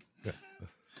addiction. Yeah.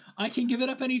 I can give it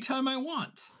up anytime I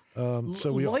want.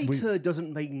 So lighter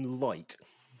doesn't mean light.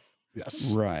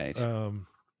 Yes. Right.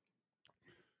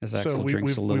 As Axel so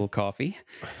drinks a little coffee.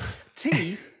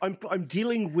 Tea, I'm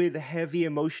dealing with heavy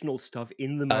emotional stuff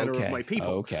in the manner of my people.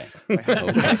 Okay.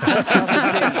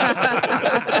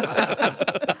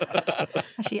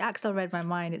 Actually, Axel read my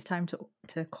mind. It's time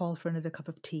to call for another cup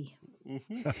of tea.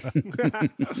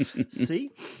 See?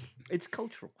 It's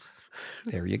cultural.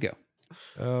 There you go.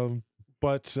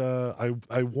 But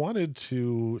I wanted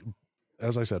to,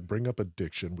 as I said, bring up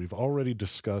addiction. We've already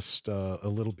discussed a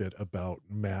little bit about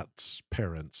Matt's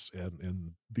parents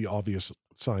and the obvious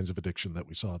signs of addiction that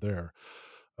we saw there.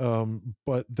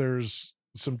 But there's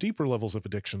some deeper levels of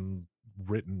addiction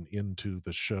written into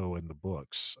the show and the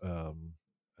books.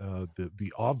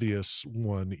 The obvious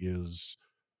one is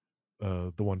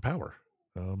the one power.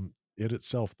 It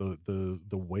itself, the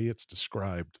way it's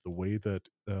described, the way that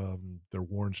they're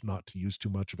warned not to use too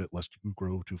much of it lest you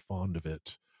grow too fond of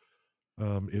it.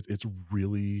 It's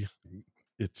really,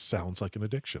 it sounds like an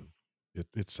addiction.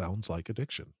 It sounds like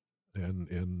addiction,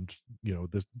 and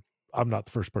this. I'm not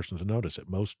the first person to notice it.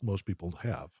 Most people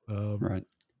have. Right.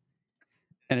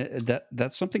 And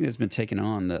that's something that's been taken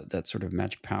on, that sort of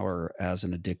magic power as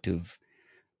an addictive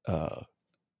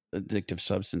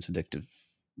substance, addictive,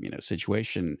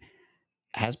 situation,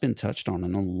 has been touched on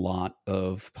in a lot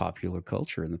of popular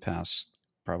culture in the past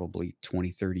probably 20,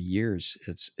 30 years.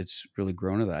 It's really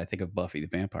grown to that. I think of Buffy the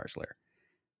Vampire Slayer.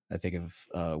 I think of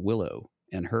Willow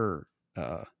and her,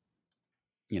 her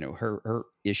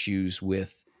issues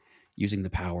with using the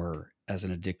power as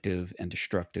an addictive and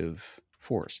destructive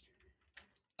force.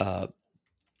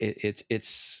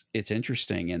 It's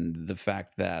interesting, and the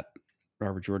fact that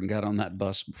Robert Jordan got on that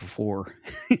bus before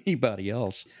anybody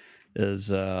else is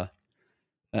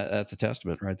that's a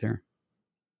testament right there.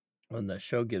 And the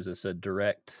show gives us a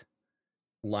direct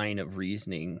line of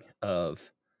reasoning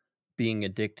of being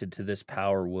addicted to this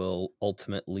power will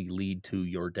ultimately lead to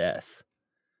your death.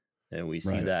 And we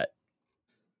see that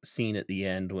scene at the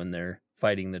end when they're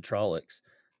fighting the Trollocs.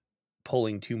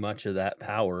 Pulling too much of that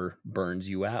power burns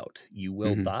you out. You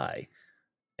will die.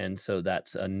 And so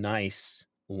that's a nice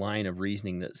line of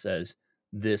reasoning that says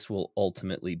this will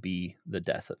ultimately be the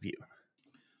death of you.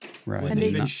 Right. When they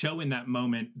even show in that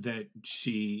moment that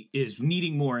she is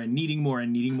needing more and needing more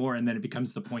and needing more, and then it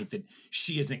becomes the point that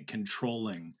she isn't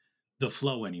controlling the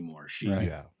flow anymore.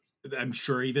 Yeah. I'm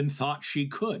sure even thought she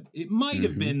could. It might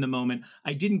have been the moment.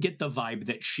 I didn't get the vibe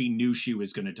that she knew she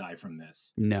was going to die from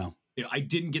this. No. I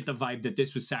didn't get the vibe that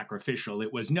this was sacrificial.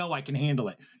 It was, no, I can handle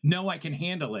it. No, I can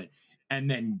handle it. And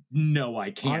then, no,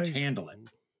 I can't handle it.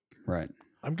 Right.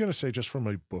 I'm going to say, just from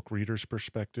a book reader's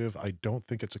perspective, I don't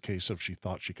think it's a case of she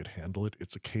thought she could handle it.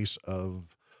 It's a case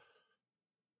of,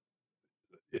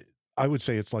 I would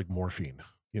say it's like morphine.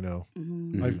 You know,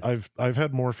 I've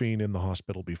had morphine in the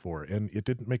hospital before, and it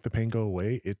didn't make the pain go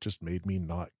away. It just made me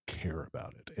not care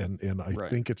about it. And I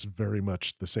think it's very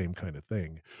much the same kind of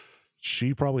thing.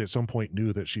 She probably at some point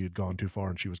knew that she had gone too far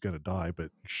and she was going to die,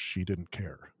 but she didn't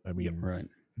care. I mean,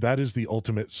 that is the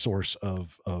ultimate source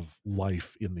of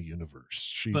life in the universe.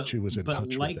 She was in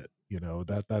touch with it. You know,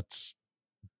 that's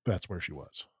where she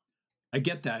was. I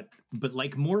get that, but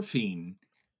like morphine,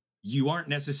 you aren't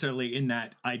necessarily in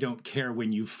that I don't care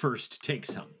when you first take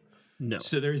some. No.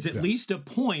 So there's at least a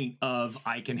point of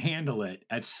I can handle it.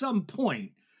 At some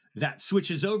point, that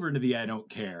switches over into the I don't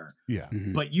care. Yeah.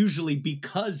 But usually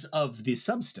because of the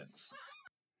substance.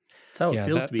 That's how it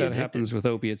feels to be that addicted. happens with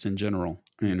opiates in general.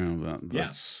 You know,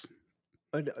 that's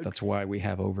why we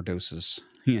have overdoses,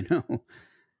 you know.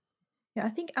 Yeah, I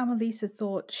think Amelisa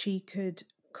thought she could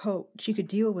cope, she could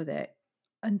deal with it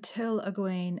until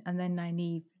Egwene and then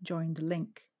Nynaeve joined the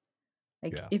link.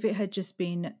 Like, if it had just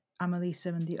been Amelisa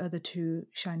and the other two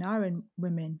Shienaran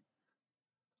women,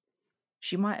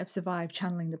 she might have survived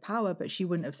channeling the power, but she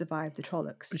wouldn't have survived the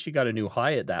Trollocs. But she got a new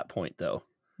high at that point, though.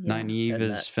 Yeah. Nynaeve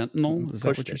is fentanyl? Is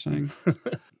that what you're saying?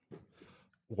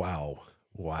 Wow.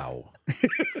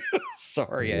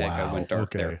 Sorry, I went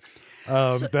dark there.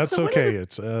 That's okay.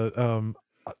 It's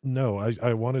no,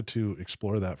 I wanted to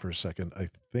explore that for a second. I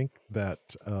think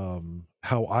that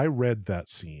how I read that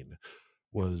scene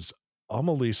was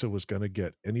Amelisa was going to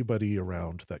get anybody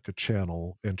around that could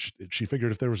channel, and she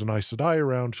figured if there was an Aes Sedai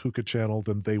around who could channel,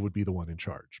 then they would be the one in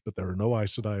charge. But there are no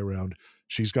Aes Sedai around.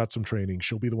 She's got some training.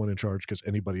 She'll be the one in charge because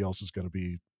anybody else is going to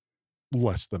be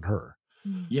less than her.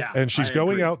 Yeah. And she's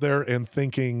going out there and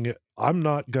thinking, I'm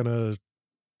not gonna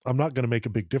make a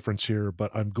big difference here, but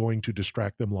I'm going to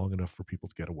distract them long enough for people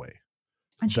to get away.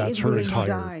 And that's she is willing to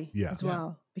die as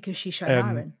well, because she's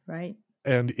Shienaran, right?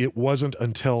 And it wasn't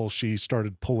until she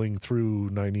started pulling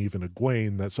through Nynaeve and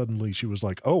Egwene that suddenly she was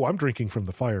like, oh, I'm drinking from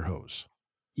the fire hose.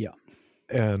 Yeah.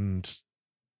 And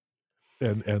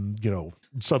you know,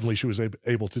 suddenly she was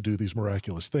able to do these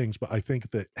miraculous things. But I think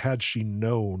that had she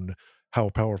known how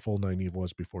powerful Nynaeve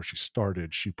was before she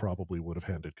started, she probably would have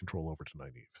handed control over to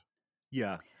Nynaeve.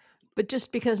 Yeah. But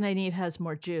just because Nynaeve has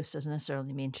more juice doesn't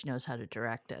necessarily mean she knows how to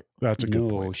direct it. That's a good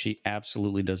point. No, she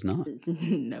absolutely does not.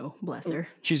 No, bless her.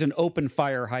 She's an open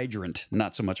fire hydrant,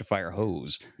 not so much a fire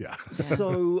hose. Yeah.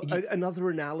 So another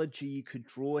analogy you could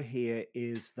draw here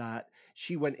is that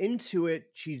she went into it,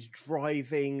 she's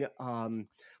driving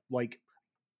like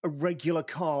a regular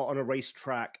car on a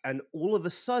racetrack, and all of a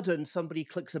sudden somebody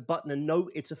clicks a button and no,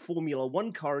 it's a Formula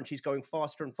One car, and she's going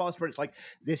faster and faster. And it's like,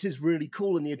 this is really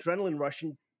cool, and the adrenaline rush,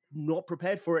 and not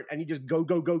prepared for it, and you just go,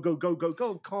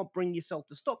 and can't bring yourself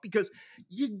to stop because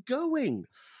you're going.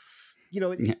 You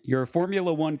know, you're a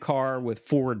Formula One car with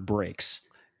forward brakes.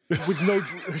 With no,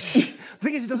 the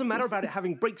thing is, it doesn't matter about it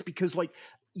having brakes because, like,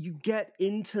 you get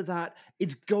into that.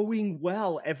 It's going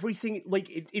well. Everything, like,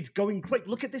 it's going great.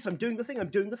 Look at this. I'm doing the thing. I'm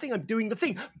doing the thing. I'm doing the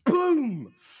thing.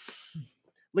 Boom.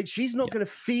 Like, she's not going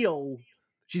to feel.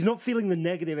 She's not feeling the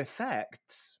negative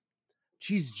effects.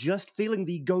 She's just feeling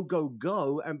the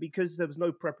go. And because there was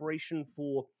no preparation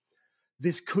for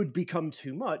this could become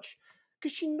too much,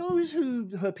 because she knows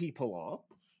who her people are,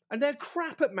 and they're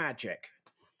crap at magic.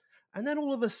 And then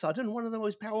all of a sudden, one of the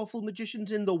most powerful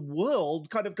magicians in the world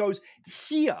kind of goes,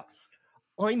 here,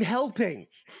 I'm helping.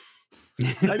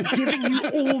 I'm giving you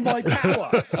all my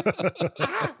power.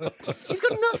 She's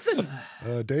got nothing.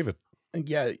 David.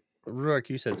 Yeah, Ruark,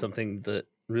 you said something that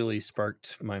really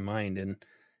sparked my mind, and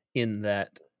in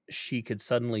that she could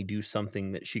suddenly do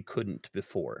something that she couldn't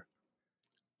before.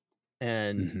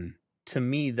 And to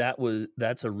me,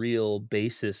 that's a real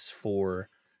basis for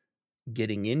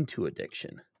getting into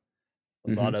addiction.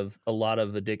 A lot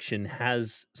of addiction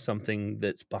has something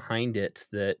that's behind it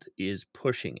that is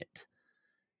pushing it.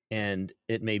 And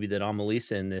it may be that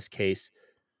Amelisa in this case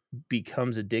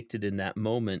becomes addicted in that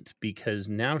moment because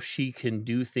now she can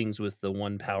do things with the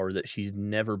one power that she's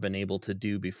never been able to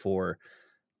do before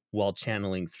while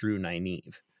channeling through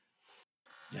Nynaeve.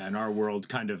 Yeah, in our world,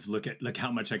 kind of look how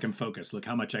much I can focus. Look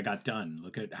how much I got done.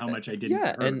 Look at how much I didn't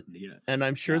hurt. And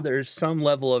I'm sure there's some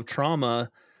level of trauma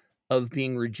of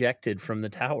being rejected from the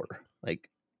tower. Like,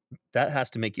 that has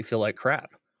to make you feel like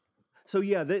crap. So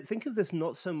yeah, think of this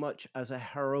not so much as a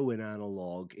heroin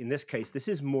analog. In this case, this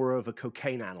is more of a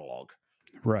cocaine analog.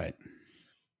 Right.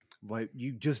 Right?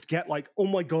 You just get like, oh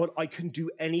my God, I can do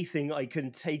anything. I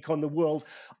can take on the world.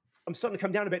 I'm starting to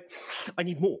come down a bit. I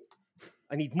need more.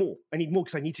 I need more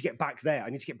because I need to get back there. I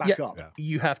need to get back up. Yeah.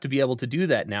 You have to be able to do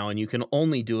that now, and you can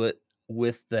only do it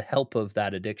with the help of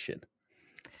that addiction.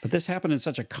 But this happened in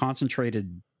such a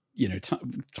concentrated,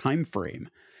 time frame,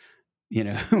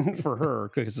 for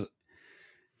her, because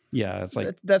it's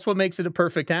like That's what makes it a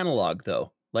perfect analog,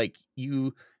 though. Like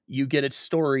you get a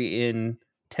story in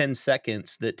 10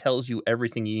 seconds that tells you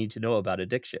everything you need to know about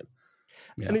addiction.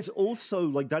 Yeah. And it's also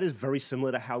like that is very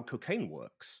similar to how cocaine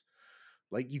works.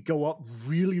 Like you go up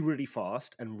really, really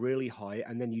fast and really high,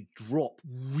 and then you drop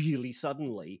really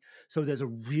suddenly. So there's a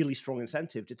really strong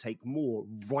incentive to take more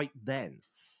right then.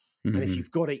 Mhm. And if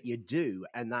you've got it, you do.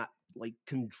 And that like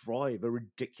can drive a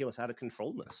ridiculous out of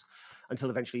controlness until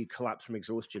eventually you collapse from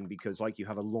exhaustion because like you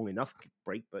have a long enough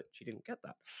break, but she didn't get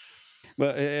that.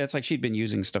 Well, it's like she'd been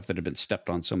using stuff that had been stepped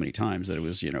on so many times that it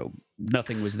was,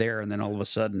 nothing was there. And then all of a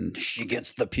sudden she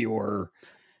gets the pure,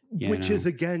 Which is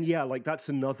again, like that's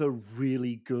another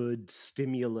really good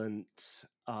stimulant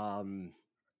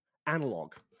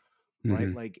analog, right?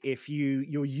 Mhm. Like if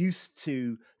you're used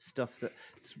to stuff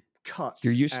that's cut,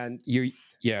 You're used and you're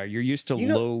used to You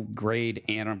know- low grade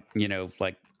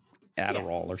like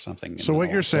Adderall or something. So and what all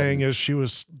you're of a sudden- saying is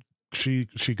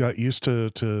she got used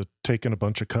to taking a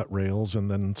bunch of cut rails, and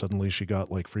then suddenly she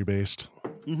got like freebased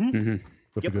Mhm. Mhm.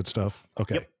 with Yep. the good stuff.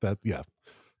 Okay, Yep.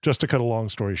 Just to cut a long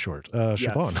story short,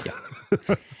 Siobhan.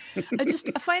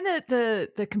 I find that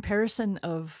the comparison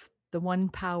of the one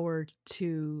power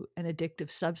to an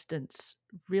addictive substance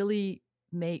really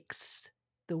makes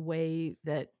the way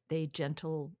that they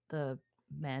gentle the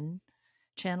men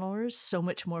channelers so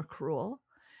much more cruel,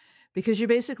 because you're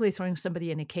basically throwing somebody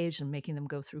in a cage and making them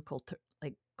go through cold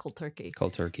turkey.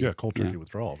 Cold turkey. Yeah, cold turkey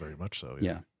withdrawal, very much so.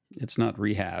 Yeah. It's not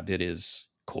rehab. It is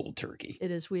cold turkey. It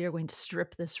is, we are going to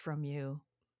strip this from you.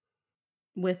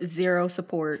 With zero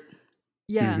support.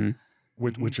 Yeah. Mhm.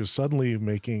 Which is suddenly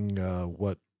making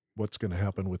what's going to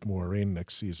happen with Moiraine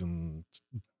next season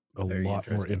a Very lot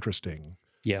more interesting,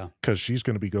 Yeah. because she's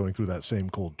going to be going through that same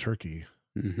cold turkey.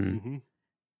 Mm-hmm.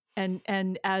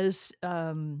 And as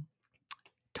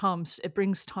it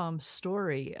brings Tom's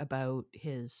story about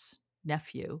his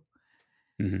nephew,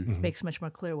 Mm-hmm. Mhm. makes much more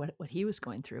clear what he was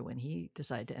going through when he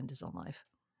decided to end his own life.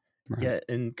 Right. Yeah,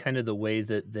 and kind of the way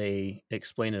that they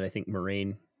explain it, I think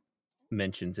Moiraine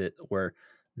mentions it, where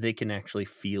they can actually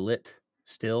feel it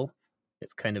still.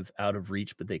 It's kind of out of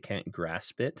reach, but they can't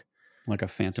grasp it. Like a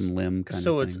phantom limb kind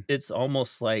So of thing. it's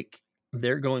almost like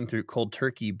they're going through cold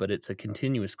turkey, but it's a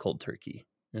continuous cold turkey.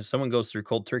 If someone goes through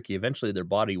cold turkey, eventually their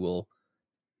body will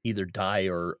either die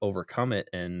or overcome it,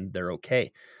 and they're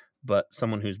okay. But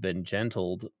someone who's been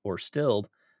gentled or stilled,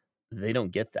 they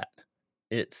don't get that.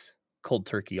 It's cold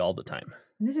turkey all the time.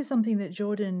 And this is something that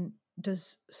Jordan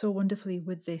does so wonderfully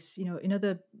with this. In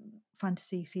other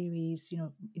fantasy series,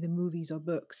 either movies or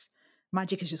books,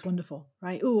 magic is just wonderful,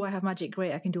 right? Oh, I have magic,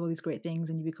 great, I can do all these great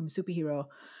things, and you become a superhero.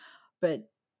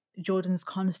 But Jordan's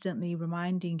constantly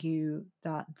reminding you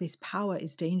that this power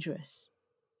is dangerous,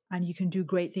 and you can do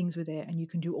great things with it, and you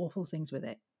can do awful things with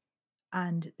it.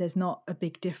 And there's not a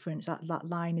big difference. That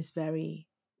line is very...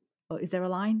 Well, is there a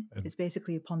line? It's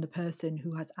basically upon the person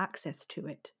who has access to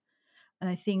it. And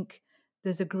I think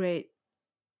there's a great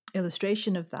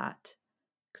illustration of that,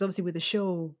 because obviously with the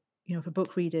show, for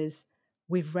book readers,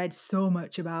 we've read so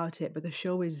much about it, but the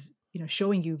show is,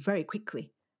 showing you very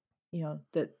quickly,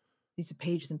 that these are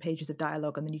pages and pages of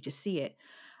dialogue, and then you just see it.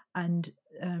 And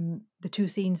the two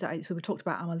scenes so we talked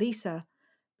about Amalisa,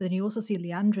 but then you also see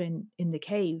Liandrin in the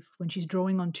cave when she's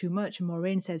drawing on too much, and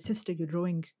Moiraine says, "Sister, you're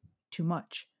drawing too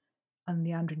much." And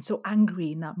Liandrin's so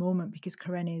angry in that moment because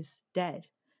Karen is dead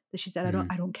that she said,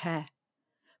 I don't care.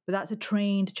 But that's a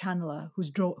trained channeler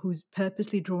who's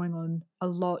purposely drawing on a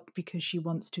lot because she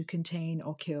wants to contain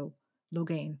or kill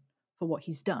Logain for what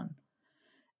he's done.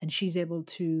 And she's able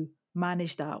to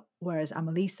manage that, whereas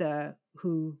Amalisa,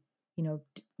 who,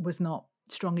 was not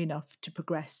strong enough to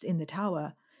progress in the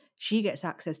tower, she gets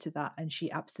access to that and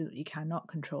she absolutely cannot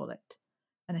control it.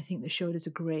 And I think the show does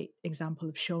a great example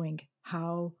of showing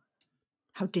how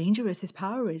dangerous this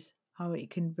power is, how you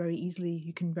can very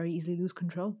easily lose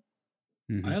control.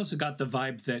 Mm-hmm. I also got the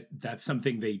vibe that that's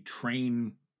something they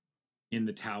train in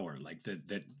the tower, like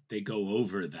that they go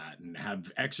over that and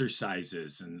have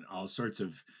exercises and all sorts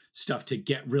of stuff to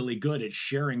get really good at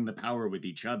sharing the power with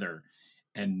each other.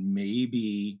 And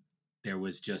maybe there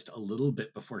was just a little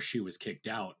bit before she was kicked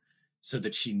out so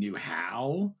that she knew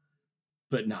how,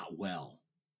 but not well.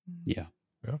 Yeah.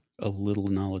 Yeah. A little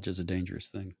knowledge is a dangerous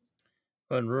thing.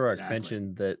 And Ruark Exactly.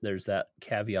 mentioned that there's that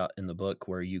caveat in the book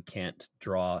where you can't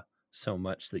draw so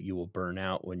much that you will burn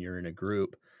out when you're in a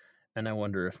group. And I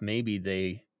wonder if maybe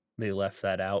they left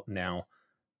that out now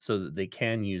so that they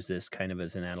can use this kind of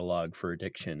as an analog for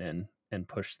addiction and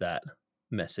push that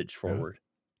message forward.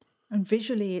 And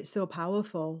visually, it's so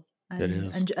powerful. It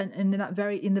is. And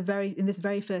in this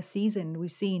very first season,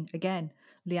 we've seen again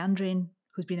Leandrin,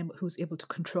 who's able to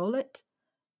control it,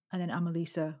 and then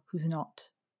Amalisa, who's not.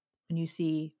 And you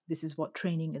see, this is what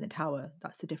training in the tower.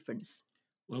 That's the difference.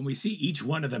 When we see each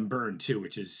one of them burn too,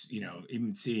 which is,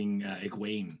 even seeing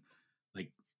Egwene,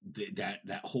 like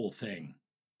that whole thing.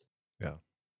 Yeah.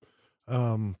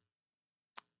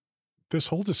 This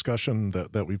whole discussion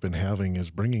that we've been having is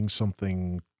bringing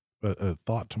something, a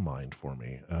thought to mind for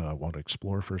me. I want to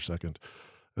explore for a second.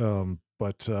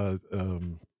 But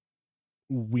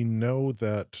we know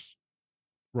that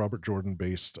Robert Jordan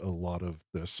based a lot of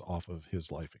this off of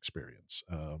his life experience.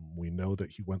 We know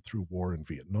that he went through war in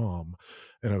Vietnam.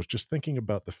 And I was just thinking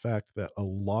about the fact that a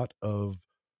lot of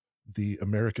the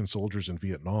American soldiers in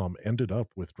Vietnam ended up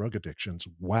with drug addictions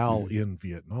while in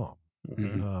Vietnam. Drug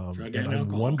And and I'm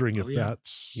alcohol. wondering if Oh, yeah.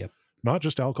 that's Yep. not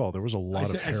just alcohol. There was a lot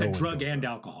of I said heroin drug going and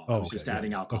around. alcohol. Oh, I was just okay,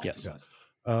 adding yeah. alcohol Okay, to the yeah.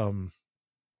 list.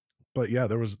 But yeah,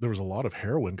 there was a lot of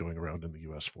heroin going around in the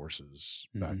U.S. forces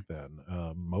back then,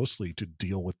 mostly to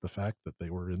deal with the fact that they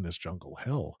were in this jungle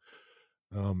hell.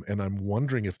 And I'm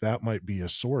wondering if that might be a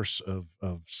source of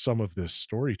some of this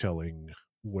storytelling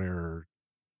where,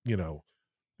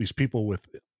 these people with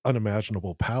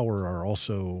unimaginable power are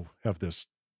also have this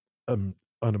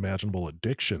unimaginable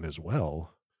addiction as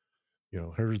well.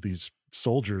 Here's these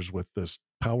soldiers with this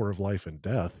power of life and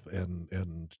death,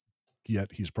 and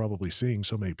yet he's probably seeing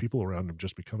so many people around him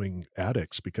just becoming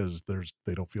addicts because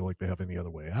they don't feel like they have any other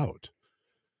way out.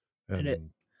 And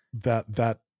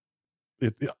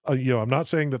I'm not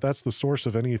saying that that's the source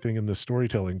of anything in this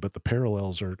storytelling, but the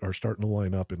parallels are starting to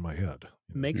line up in my head.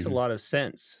 Makes a lot of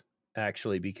sense,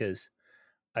 actually, because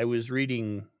I was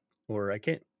reading,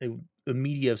 a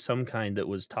media of some kind that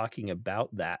was talking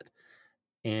about that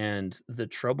and the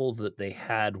trouble that they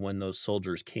had when those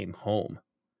soldiers came home.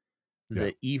 Yeah.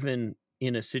 That even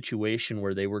in a situation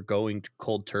where they were going to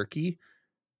cold turkey,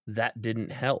 that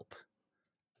didn't help.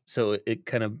 So it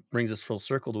kind of brings us full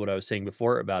circle to what I was saying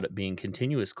before about it being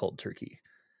continuous cold turkey.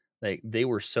 Like they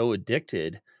were so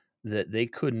addicted that they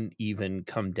couldn't even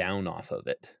come down off of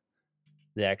it.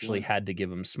 They actually had to give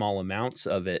them small amounts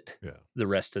of it the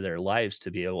rest of their lives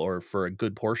to be able, or for a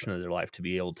good portion of their life to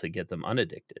be able to get them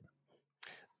unaddicted.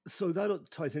 So that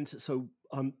ties into,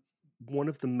 one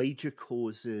of the major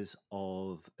causes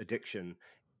of addiction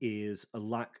is a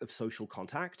lack of social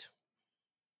contact.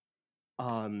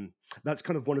 That's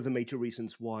kind of one of the major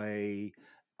reasons why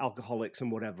Alcoholics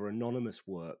and whatever Anonymous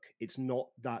work. It's not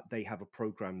that they have a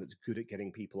program that's good at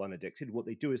getting people unaddicted. What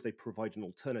they do is they provide an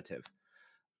alternative.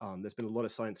 There's been a lot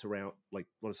of science around, like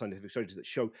a lot of scientific studies that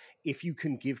show if you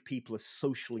can give people a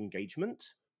social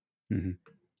engagement, the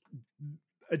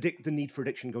need for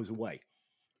addiction goes away.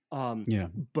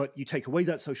 But you take away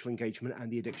that social engagement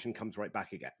and the addiction comes right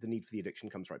back again. The need for the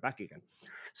addiction comes right back again.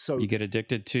 So you get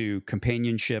addicted to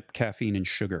companionship, caffeine, and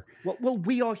sugar. Well,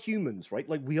 we are humans, right?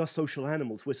 Like we are social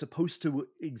animals. We're supposed to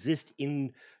exist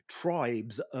in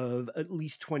tribes of at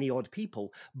least 20 odd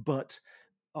people. But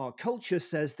our culture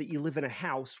says that you live in a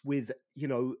house with,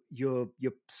 your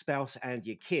spouse and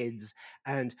your kids,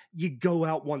 and you go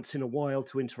out once in a while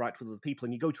to interact with other people,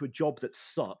 and you go to a job that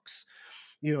sucks.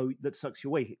 That sucks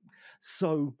your way.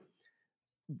 So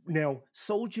now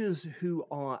soldiers who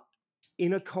are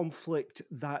in a conflict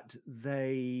that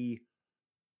they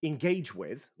engage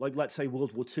with, like let's say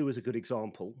World War II is a good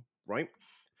example, right?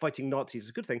 Fighting Nazis is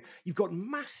a good thing. You've got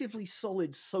massively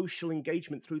solid social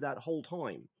engagement through that whole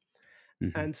time.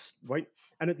 And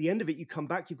at the end of it, you come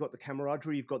back, you've got the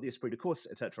camaraderie, you've got the esprit de corps,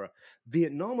 etc.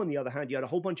 Vietnam, on the other hand, you had a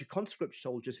whole bunch of conscript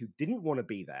soldiers who didn't want to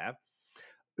be there,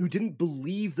 who didn't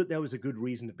believe that there was a good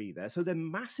reason to be there. So they're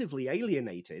massively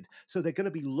alienated. So they're going to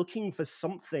be looking for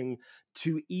something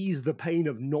to ease the pain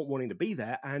of not wanting to be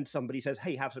there. And somebody says,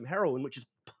 hey, have some heroin, which is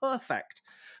perfect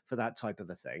for that type of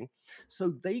a thing.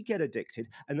 So they get addicted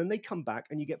and then they come back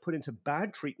and you get put into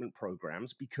bad treatment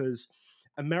programs because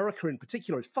America in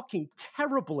particular is fucking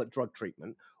terrible at drug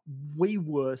treatment, way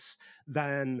worse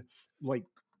than like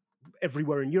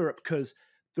everywhere in Europe, because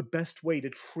the best way to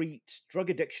treat drug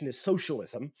addiction is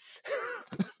socialism.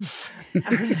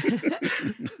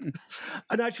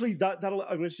 and actually, that'll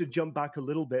I'm going to jump back a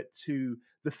little bit to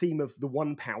the theme of the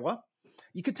one power.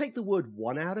 You could take the word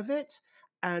one out of it,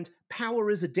 and power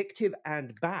is addictive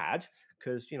and bad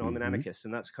because, I'm an Mhm. anarchist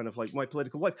and that's kind of like my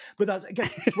political life. But that's, again,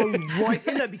 thrown right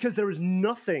in there because there is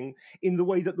nothing in the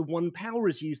way that the one power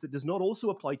is used that does not also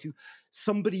apply to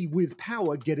somebody with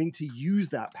power getting to use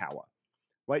that power,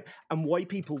 right? And why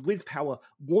people with power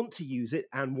want to use it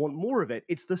and want more of it.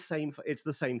 It's the same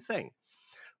thing,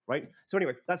 right? So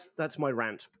anyway, that's my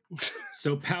rant.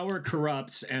 So power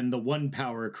corrupts, and the one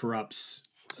power corrupts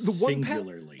The one power-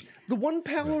 singularly. The one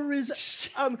power is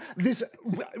this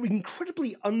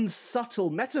incredibly unsubtle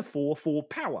metaphor for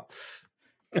power.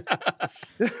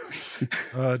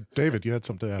 David, you had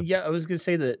something to add. Yeah, I was going to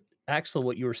say that, Axel,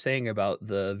 what you were saying about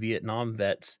the Vietnam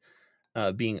vets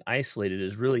being isolated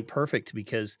is really perfect,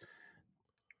 because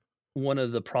one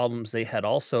of the problems they had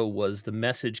also was the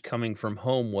message coming from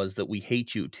home was that we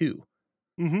hate you too.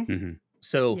 Mm-hmm. Mhm.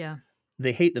 So Yeah.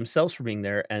 they hate themselves for being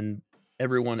there, and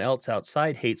everyone else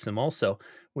outside hates them also,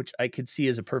 which I could see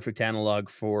as a perfect analog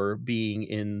for being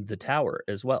in the tower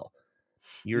as well.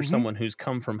 You're Mhm. someone who's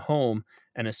come from home,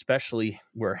 and especially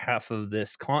where half of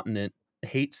this continent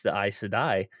hates the Aes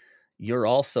Sedai, you're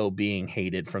also being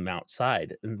hated from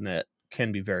outside, and that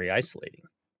can be very isolating.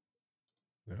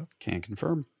 Can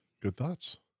confirm. Good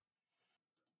thoughts.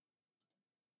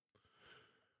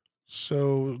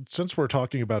 So, since we're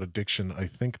talking about addiction, I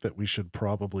think that we should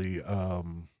probably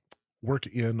work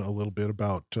in a little bit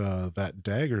about that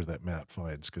dagger that Matt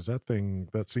finds, because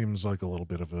that seems like a little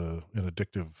bit of an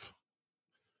addictive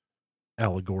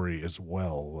allegory as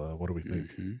well. What do we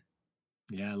think? Mhm.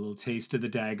 Yeah, a little taste of the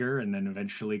dagger, and then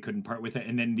eventually couldn't part with it,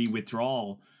 and then the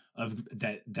withdrawal of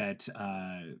that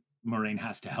Moraine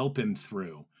has to help him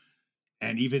through,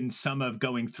 and even some of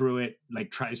going through it like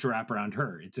tries to wrap around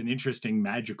her. It's an interesting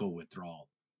magical withdrawal.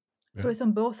 So it's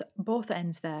on both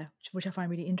ends there, which I find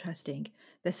really interesting.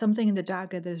 There's something in the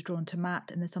dagger that is drawn to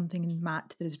Matt, and there's something in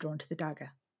Matt that is drawn to the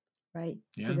dagger, right?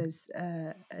 So Yeah. there's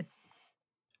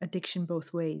addiction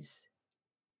both ways,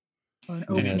 or an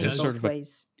And opening it's both sort of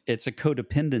ways. it's a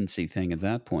codependency thing at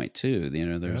that point too.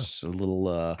 There's a little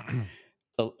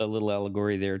a little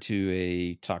allegory there to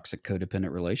a toxic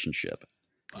codependent relationship.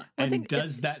 And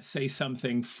does that say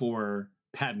something for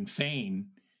Padan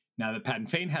Fain? Now that Padan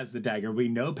Fain has the dagger, we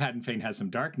know Padan Fain has some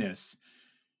darkness.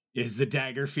 Is the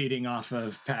dagger feeding off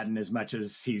of Padan as much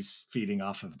as he's feeding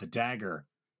off of the dagger?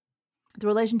 The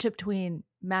relationship between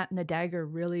Matt and the dagger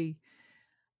really,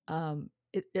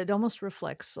 it almost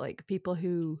reflects like people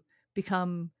who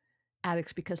become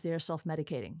addicts because they are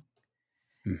self-medicating.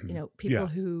 Mhm. You know, people Yeah.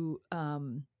 who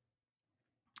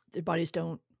their bodies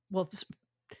don't, well,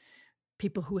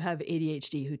 people who have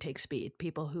ADHD who take speed,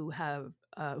 people who have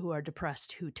who are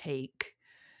depressed who take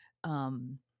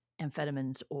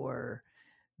amphetamines or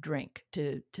drink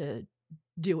to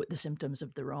deal with the symptoms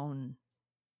of their own,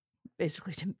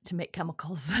 basically to make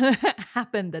chemicals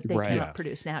happen that they Right. cannot Yeah.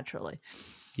 produce naturally.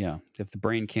 Yeah, if the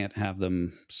brain can't have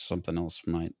them, something else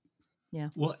might. Yeah.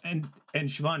 Well, and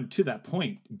Siobhan, to that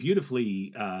point,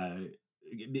 beautifully,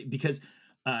 because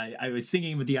I was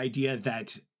thinking of the idea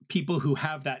that people who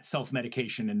have that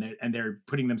self-medication and they're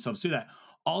putting themselves through that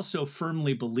also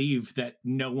firmly believe that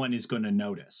no one is going to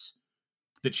notice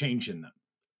the change in them,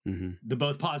 Mhm. the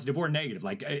both positive or negative.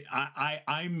 Like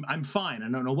I'm fine. I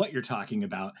don't know what you're talking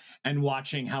about. And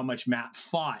watching how much Matt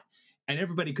fought, and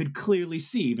everybody could clearly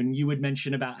see. Even you would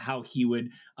mention about how he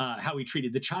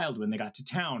treated the child when they got to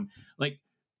town. Like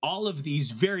all of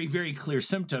these very, very clear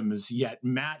symptoms. Yet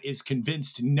Matt is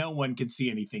convinced no one can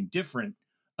see anything different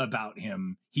about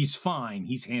him. He's fine.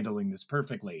 He's handling this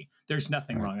perfectly. There's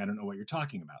nothing Right. wrong. I don't know what you're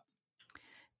talking about.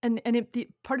 And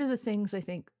part of the things I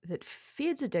think that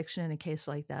feeds addiction in a case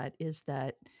like that is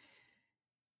that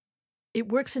it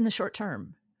works in the short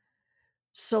term.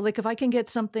 So like if I can get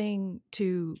something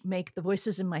to make the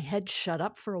voices in my head shut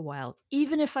up for a while,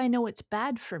 even if I know it's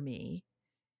bad for me,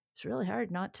 it's really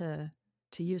hard not to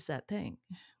use that thing.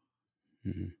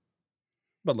 Mhm.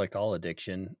 But like all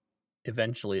addiction,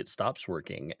 eventually it stops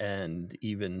working, and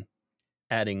even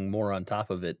adding more on top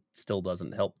of it still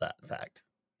doesn't help that fact.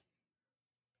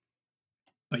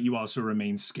 But you also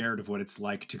remain scared of what it's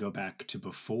like to go back to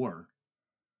before,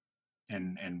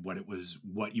 and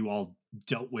what you all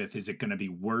dealt with. Is it going to be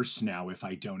worse now if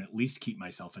I don't at least keep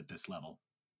myself at this level?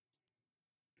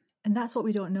 And that's what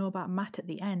we don't know about Matt at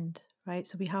the end, right?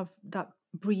 So we have that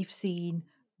brief scene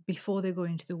before they go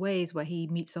into the ways where he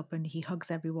meets up and he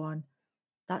hugs everyone.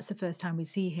 That's the first time we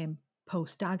see him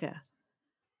post dagger.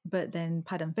 But then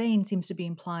Padan Fain seems to be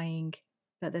implying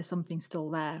that there's something still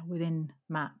there within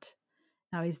Matt.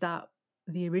 Now, is that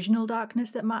the original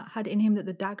darkness that Matt had in him that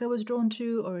the dagger was drawn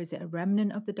to, or is it a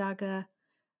remnant of the dagger?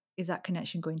 Is that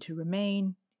connection going to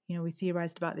remain? You know, we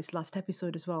theorized about this last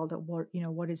episode as well, that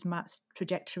what is Matt's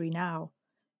trajectory now?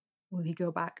 Will he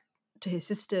go back to his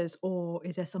sisters, or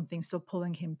is there something still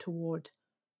pulling him toward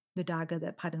the dagger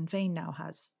that Padan Fain now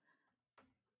has?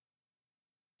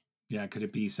 Yeah, could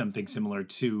it be something similar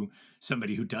to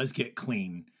somebody who does get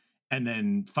clean and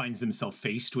then finds himself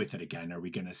faced with it again? Are we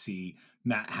going to see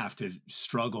Matt have to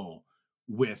struggle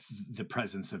with the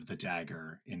presence of the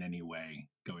dagger in any way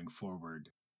going forward?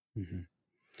 Mm-hmm.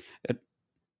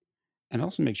 It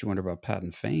also makes you wonder about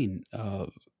Padan Fain.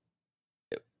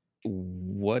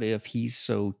 What if he's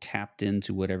so tapped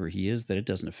into whatever he is that it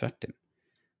doesn't affect him?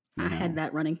 I had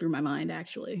that running through my mind,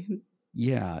 actually.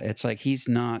 Yeah, it's like he's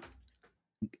not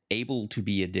able to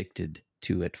be addicted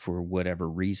to it for whatever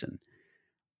reason.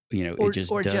 It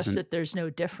just or doesn't. Just that there's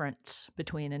no difference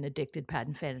between an addicted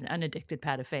Padan Fain and an unaddicted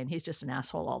Padan Fain. He's just an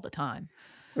asshole all the time.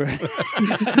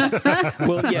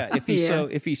 Well, yeah. If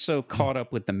he's so caught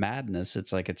up with the madness,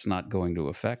 it's like it's not going to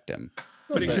affect him.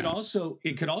 But it could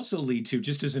also lead to,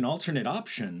 just as an alternate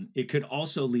option, it could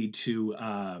also lead to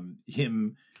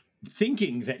him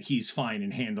thinking that he's fine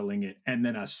and handling it, and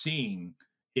then us seeing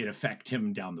it affect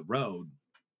him down the road.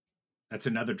 That's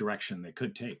another direction they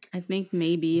could take. I think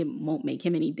maybe it won't make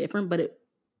him any different, but it,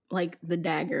 like the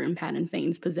dagger in Padan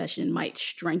Fain's possession, might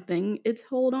strengthen its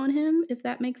hold on him, if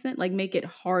that makes sense. Like make it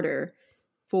harder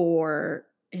for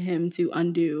him to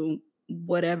undo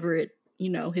whatever it,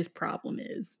 his problem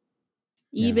is.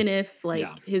 Even if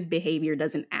his behavior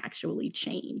doesn't actually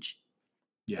change.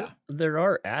 Yeah. There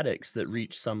are addicts that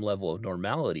reach some level of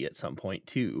normality at some point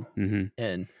too. Mm-hmm.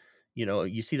 And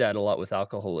you see that a lot with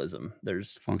alcoholism.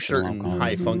 There's Functional certain alcoholism.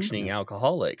 high functioning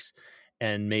alcoholics,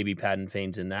 and maybe Padan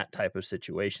Fain's in that type of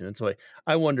situation. And so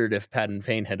I wondered if Padan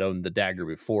Fain had owned the dagger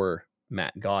before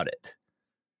Matt got it,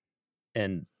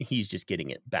 and he's just getting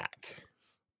it back.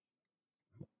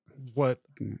 What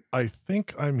I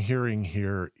think I'm hearing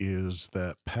here is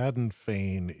that Padan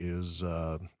Fain is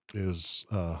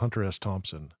Hunter S.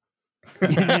 Thompson.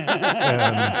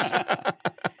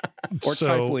 Or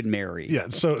Typhoid Mary. Yeah.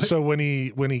 So when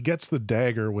he gets the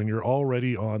dagger, when you're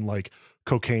already on like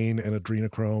cocaine and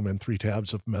adrenochrome and 3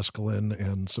 tabs of mescaline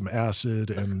and some acid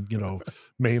and,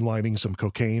 mainlining some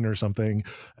cocaine or something.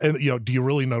 And, do you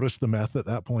really notice the meth at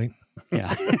that point?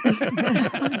 Yeah.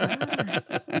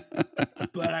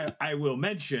 But I will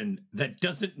mention that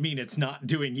doesn't mean it's not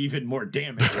doing even more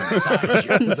damage inside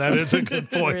you. That is a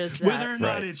good point. Whether or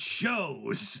not it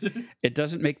shows. It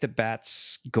doesn't make the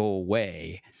bats go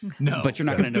away. No. But you're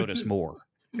not going to notice more.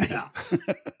 Yeah.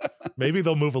 Maybe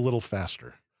they'll move a little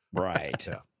faster. Right.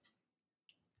 Yeah.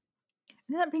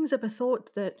 And that brings up a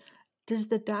thought that does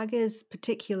the dagger's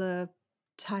particular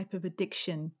type of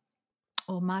addiction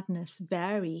or madness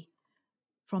vary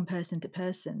from person to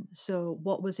person? So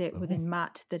what was it within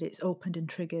Matt that it's opened and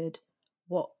triggered?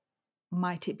 What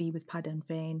might it be with Padan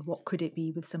Fain? What could it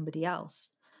be with somebody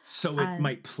else? So it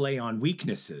might play on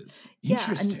weaknesses. Yeah,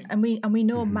 Interesting. and we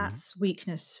know Matt's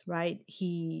weakness, right?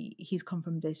 He's come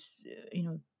from this,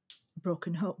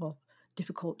 broken home,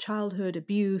 difficult childhood,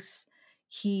 abuse.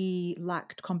 He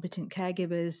lacked competent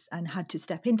caregivers and had to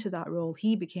step into that role.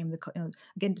 He became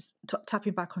again, just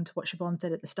tapping back onto what Siobhan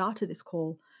said at the start of this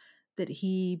call, that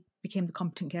he became the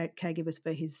competent caregivers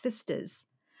for his sisters,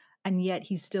 and yet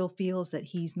he still feels that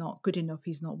he's not good enough,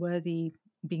 he's not worthy,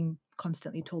 being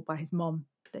constantly told by his mom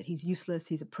that he's useless,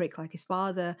 he's a prick like his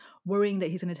father, worrying that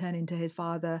he's going to turn into his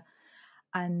father.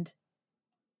 And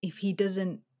if he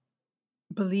doesn't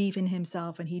believe in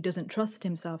himself and he doesn't trust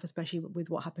himself, especially with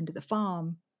what happened at the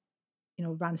farm,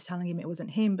 Rand's telling him it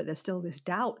wasn't him, but there's still this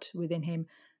doubt within him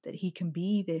that he can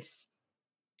be this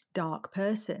dark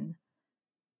person.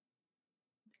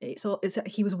 It's that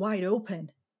he was wide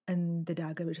open, and the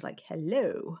dagger was like,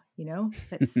 "Hello,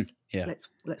 let's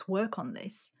let's work on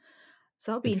this."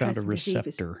 So it'll be interesting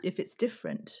to see if it's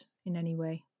different in any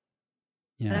way.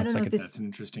 Yeah, and I don't know if that's an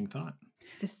interesting thought.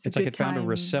 It's like it found a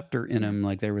receptor in him,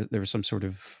 like there was some sort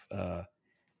of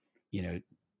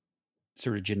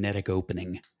sort of genetic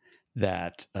opening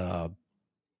that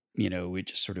we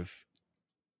just sort of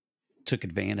took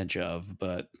advantage of,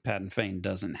 but Padan Fain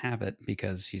doesn't have it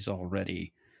because he's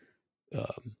already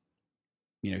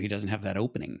he doesn't have that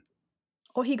opening.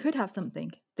 Or he could have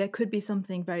something. There could be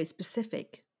something very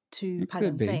specific to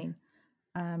Padan Fain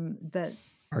that.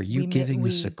 Are you giving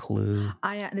us a clue?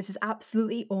 This is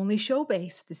absolutely only show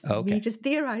based. This is me just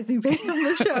theorizing based on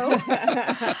the show.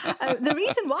 The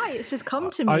reason why it's just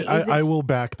come to me. I will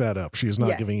back that up. She is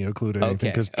not giving you a clue to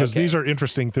anything because these are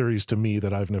interesting theories to me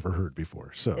that I've never heard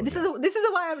before. So this is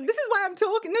why I'm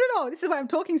talking. No. This is why I'm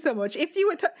talking so much. If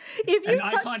you touched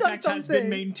eye contact on something, has been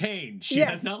maintained. She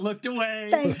has not looked away.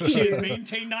 Thank you. She has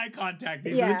maintained eye contact.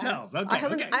 These are the tells.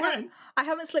 Okay. I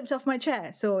haven't slipped off my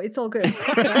chair, so it's all good.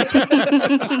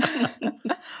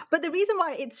 But the reason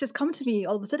why it's just come to me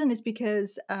all of a sudden is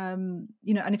because, and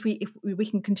if we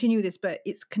can continue this, but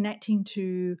it's connecting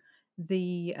to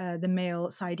the male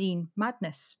Sidene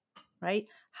madness, right?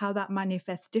 How that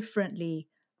manifests differently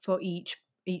for each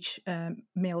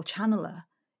male channeler.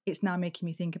 It's now making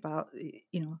me think about,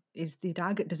 does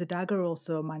the dagger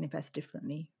also manifest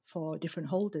differently for different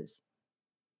holders?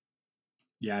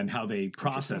 Yeah, and how they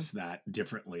process that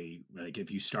differently. Like if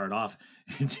you start off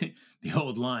the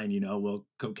old line, well,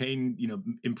 cocaine,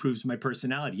 improves my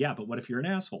personality. Yeah, but what if you're an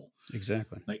asshole?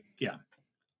 Exactly. Like, yeah.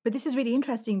 But this is really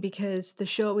interesting because the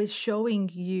show is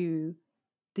showing you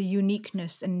the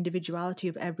uniqueness and individuality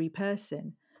of every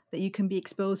person, that you can be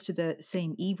exposed to the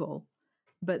same evil,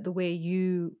 but the way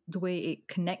it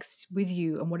connects with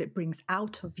you and what it brings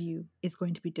out of you is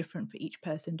going to be different for each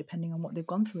person depending on what they've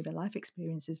gone through, their life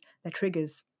experiences, their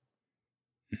triggers.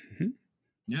 Mm-hmm.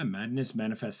 Yeah, madness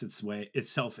manifests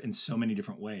itself in so many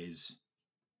different ways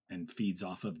and feeds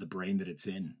off of the brain that it's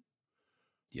in.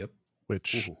 Yep.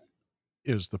 Which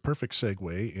is the perfect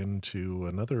segue into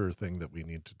another thing that we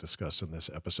need to discuss in this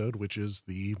episode, which is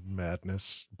the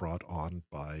madness brought on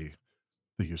by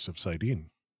the use of Sidene.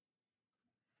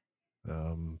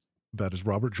 That is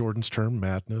Robert Jordan's term,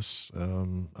 madness.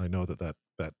 I know that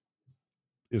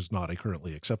is not a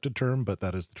currently accepted term, but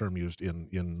that is the term used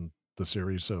in the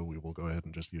series, so we will go ahead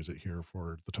and just use it here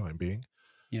for the time being.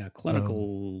 Yeah,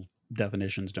 clinical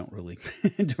definitions don't really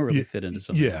fit into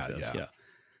something like this. Yeah.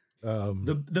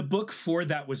 The book for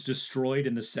that was destroyed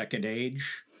in the Second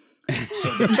Age,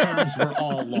 so the terms were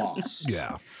all lost.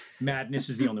 Yeah. Madness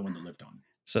is the only one that lived on.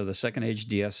 So the Second Age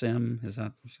DSM, is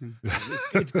that?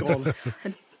 It's gone.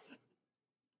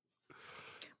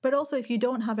 But also, if you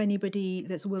don't have anybody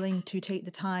that's willing to take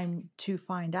the time to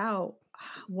find out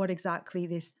what exactly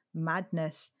this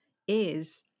madness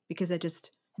is, because they're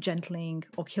just gentling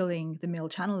or killing the male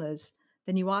channelers,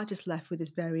 then you are just left with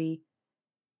this very,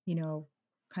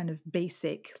 kind of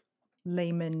basic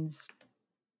layman's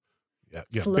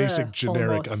slur, basic generic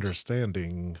almost.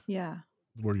 Understanding. Yeah.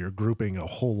 Where you're grouping a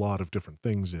whole lot of different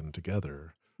things in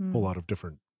together, a whole lot of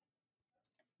different,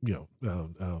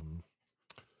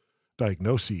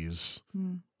 diagnoses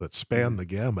that span the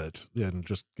gamut, and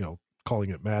just, calling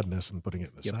it madness and putting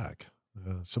it in a sack.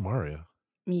 Samaria.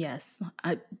 Yes,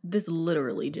 this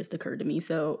literally just occurred to me,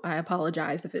 so I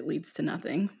apologize if it leads to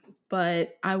nothing.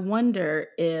 But I wonder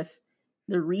if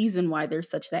the reason why there's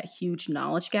such that huge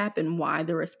knowledge gap and why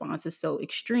the response is so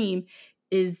extreme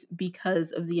is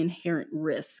because of the inherent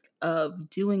risk of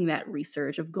doing that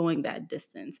research, of going that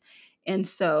distance. And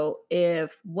so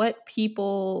if what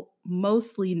people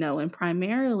mostly know and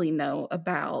primarily know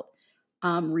about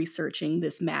researching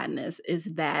this madness is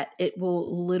that it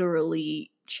will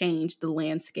literally change the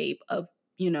landscape of,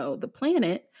 the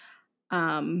planet,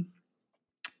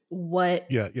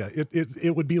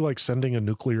 it would be like sending a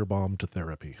nuclear bomb to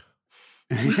therapy.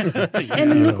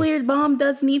 And the nuclear bomb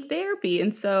does need therapy.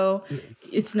 And so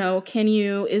it's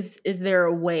is there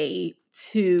a way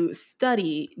to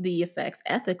study the effects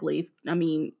ethically? I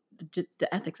mean,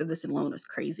 the ethics of this alone is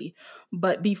crazy,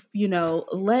 but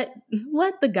let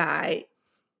the guy,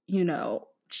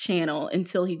 channel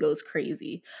until he goes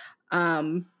crazy.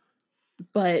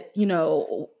 But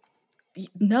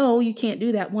no, you can't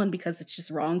do that. One, because it's just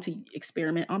wrong to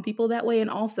experiment on people that way. And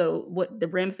also what the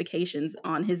ramifications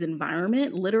on his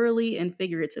environment, literally and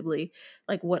figuratively,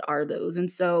 like what are those? And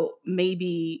so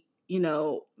maybe,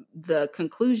 the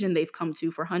conclusion they've come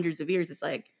to for hundreds of years is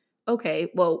like, okay,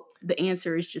 well, the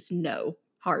answer is just no,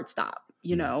 hard stop.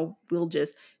 We'll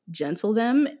just gentle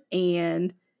them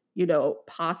and,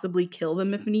 possibly kill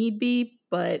them if need be.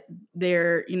 But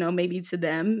there, maybe to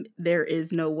them, there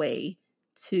is no way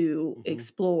to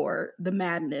explore the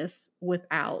madness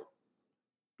without,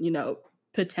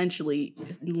 potentially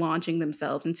launching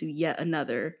themselves into yet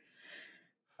another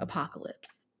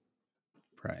apocalypse.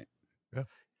 Right. Yeah.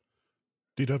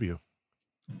 DW.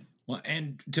 Well,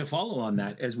 and to follow on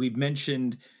that, as we've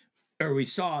mentioned, or we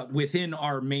saw within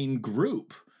our main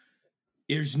group,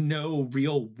 there's no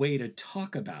real way to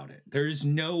talk about it. There's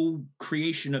no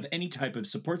creation of any type of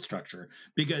support structure,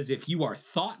 because if you are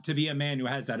thought to be a man who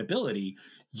has that ability,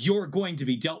 you're going to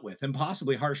be dealt with, and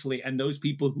possibly harshly. And those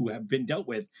people who have been dealt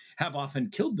with have often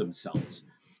killed themselves.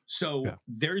 So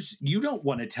you don't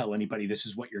want to tell anybody this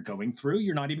is what you're going through.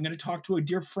 You're not even going to talk to a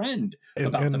dear friend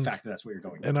about the fact that that's what you're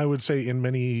going through. And I would say in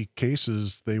many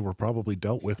cases, they were probably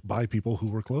dealt with by people who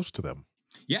were close to them.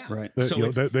 Yeah. Right.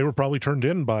 So they were probably turned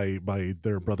in by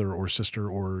their brother or sister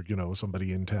or,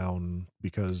 somebody in town,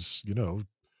 because,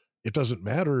 it doesn't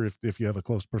matter if you have a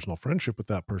close personal friendship with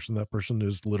that person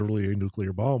is literally a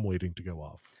nuclear bomb waiting to go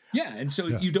off. Yeah, and so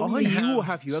Yeah. you don't Are even you or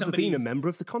have have you ever somebody been a member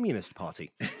of the Communist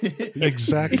Party?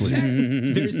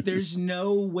 Exactly. There's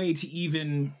no way to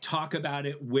even talk about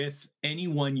it with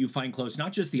anyone you find close,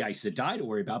 not just the Aes Sedai to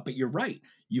worry about, but you're right.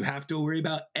 You have to worry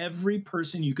about every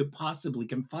person you could possibly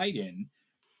confide in.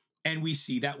 And we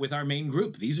see that with our main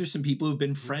group. These are some people who've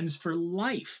been friends for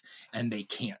life, and they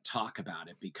can't talk about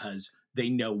it because they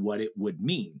know what it would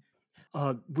mean.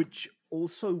 Which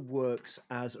also works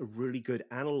as a really good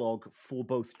analog for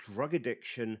both drug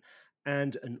addiction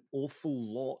and an awful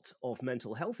lot of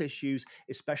mental health issues,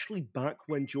 especially back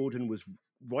when Jordan was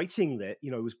writing that,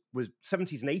 was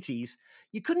 70s and 80s.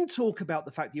 You couldn't talk about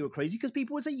the fact that you were crazy because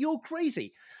people would say you're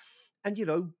crazy. And,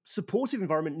 supportive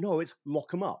environment, no, it's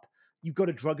lock them up. You've got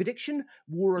a drug addiction,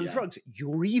 war on drugs,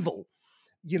 you're evil.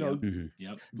 Yep.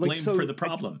 Blame for the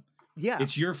problem. Yeah.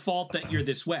 It's your fault that you're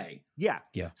this way. Yeah.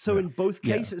 Yeah. So in both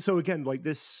cases, so again, like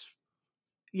this,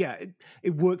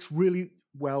 it works really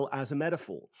well as a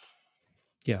metaphor.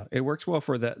 Yeah, it works well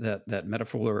for that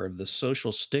metaphor of the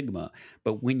social stigma,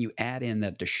 but when you add in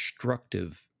that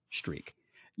destructive streak,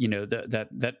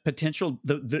 that potential,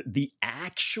 the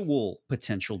actual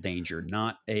potential danger,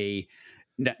 not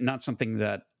something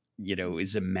that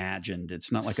is imagined.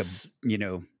 It's not like a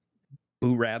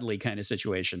Boo Radley kind of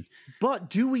situation. But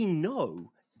do we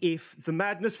know if the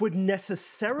madness would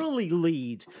necessarily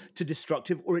lead to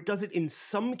destructive, or it does it in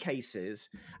some cases?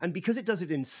 And because it does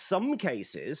it in some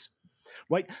cases,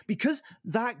 right, because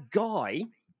that guy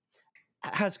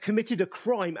has committed a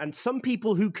crime, and some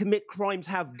people who commit crimes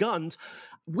have guns,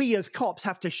 we as cops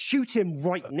have to shoot him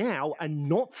right now and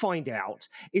not find out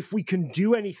if we can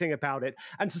do anything about it.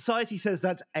 And society says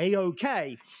that's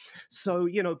A-okay. So,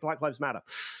 Black Lives Matter.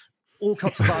 All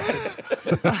cops are bastards.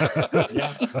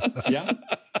 Yeah.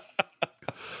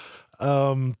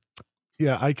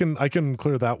 Yeah, I can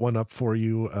clear that one up for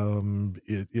you.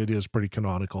 It is pretty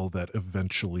canonical that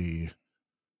eventually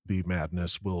the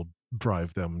madness will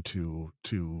drive them to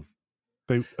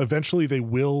they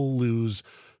will lose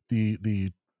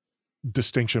the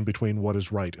distinction between what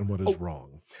is right and what is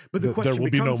wrong. But the question there will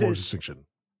be no more is, distinction.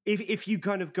 If you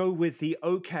kind of go with the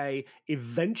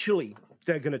eventually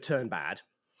they're going to turn bad,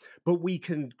 but we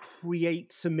can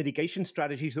create some mitigation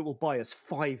strategies that will buy us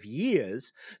 5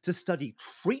 years to study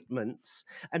treatments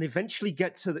and eventually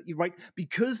get to the right,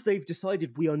 because they've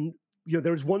decided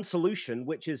there is one solution,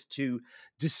 which is to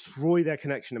destroy their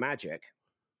connection to magic.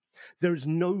 There's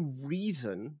no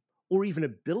reason or even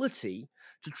ability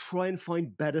to try and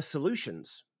find better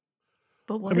solutions.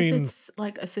 But what if it's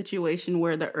like a situation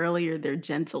where the earlier they're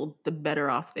gentled, the better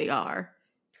off they are?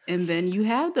 And then you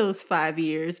have those 5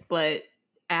 years, but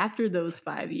after those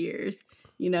 5 years,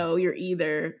 you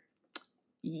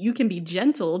can be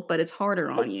gentled, but it's harder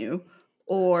on you,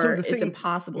 or it's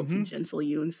impossible to gentle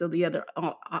you. And so the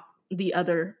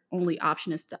other only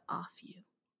option is to off you.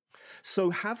 So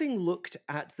having looked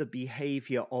at the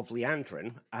behavior of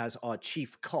Liandrin as our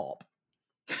chief cop,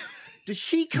 does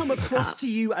she come across to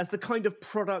you as the kind of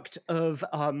product of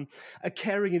a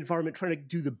caring environment trying to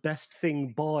do the best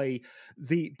thing by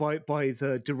the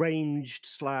deranged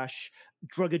 /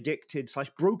 drug addicted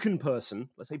 / broken person?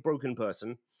 Let's say broken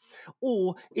person.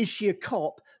 Or is she a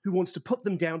cop who wants to put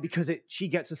them down because she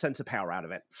gets a sense of power out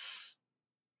of it?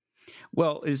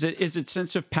 Well, is it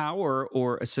sense of power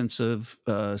or a sense of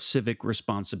civic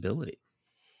responsibility?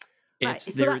 Right.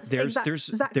 So there's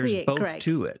both Greg,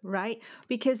 to it, right?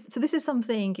 Because this is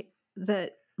something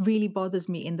that really bothers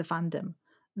me in the fandom: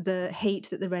 the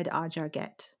hate that the Red Arjar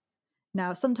get.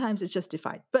 Now, sometimes it's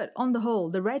justified, but on the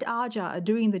whole, the Red Arjar are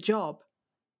doing the job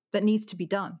that needs to be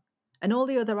done, and all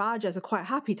the other Arjars are quite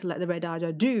happy to let the Red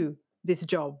Arjar do this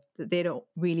job that they don't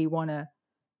really want to,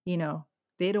 they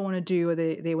don't want to do, or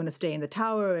they want to stay in the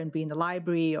tower and be in the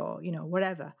library, or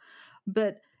whatever.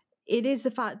 But it is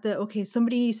the fact that, okay,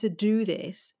 somebody needs to do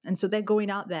this. And so they're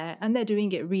going out there and they're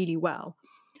doing it really well.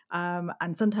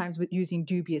 And sometimes with using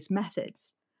dubious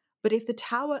methods. But if the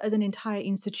tower as an entire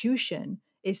institution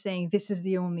is saying this is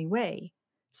the only way,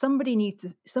 we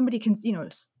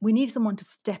need someone to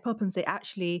step up and say,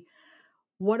 actually,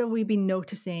 what have we been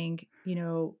noticing,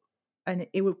 and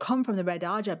it would come from the Red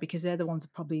Arjar because they're the ones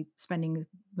probably spending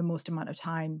the most amount of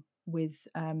time with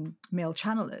male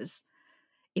channelers.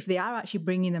 If they are actually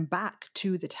bringing them back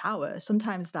to the tower,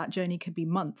 sometimes that journey could be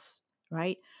months,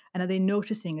 right? And are they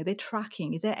noticing? Are they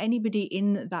tracking? Is there anybody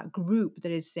in that group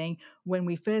that is saying, when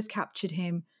we first captured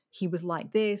him, he was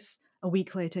like this. A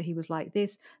week later, he was like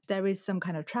this. There is some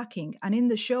kind of tracking. And in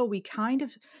the show,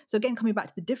 so again, coming back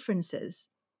to the differences,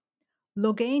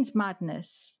 Loghain's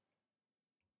madness,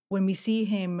 when we see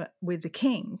him with the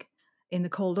king in the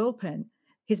cold open,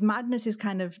 his madness is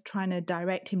kind of trying to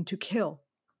direct him to kill.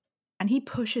 And he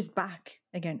pushes back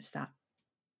against that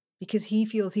because he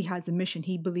feels he has the mission.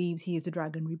 He believes he is the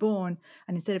Dragon Reborn.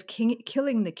 And instead of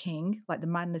killing the king, like the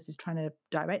madness is trying to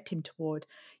direct him toward,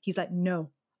 he's like, no,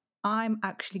 I'm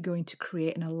actually going to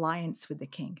create an alliance with the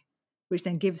king, which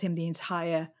then gives him the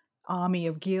entire army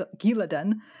of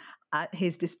Gillidan at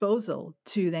his disposal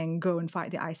to then go and fight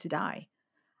the Aes Sedai.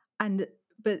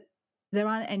 But there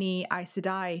aren't any Aes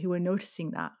Sedai who are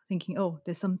noticing that, thinking, oh,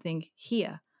 there's something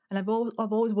here. And I've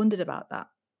always wondered about that.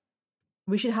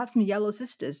 We should have some Yellow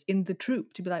Sisters in the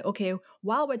troop to be like, okay,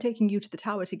 while we're taking you to the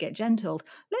tower to get gentled,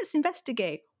 let's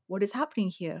investigate what is happening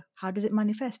here. How does it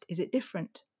manifest? Is it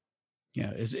different?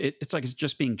 Yeah, it's like it's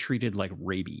just being treated like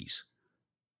rabies.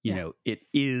 You know, it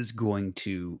is going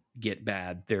to get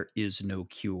bad. There is no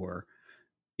cure.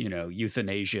 You know,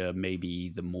 euthanasia may be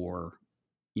the more,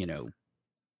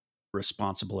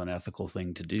 responsible and ethical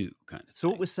thing to do, kind of So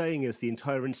thing. what we're saying is the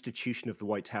entire institution of the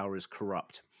White Tower is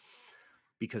corrupt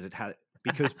because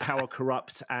because power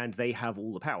corrupts and they have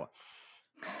all the power.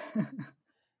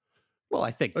 Well,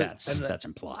 I think that's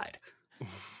implied.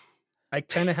 I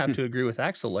kind of have to agree with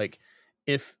Axel. Like,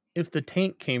 if the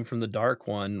tank came from the Dark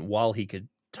One while he could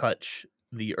touch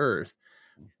the Earth,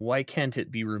 why can't it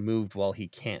be removed while he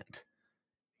can't?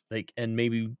 Like, and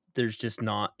maybe there's just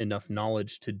not enough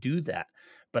knowledge to do that.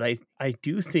 But I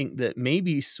do think that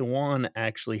maybe Siuan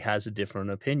actually has a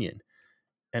different opinion.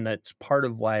 And that's part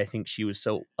of why I think she was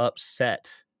so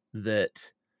upset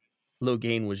that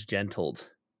Logain was gentled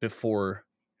before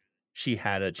she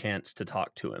had a chance to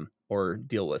talk to him or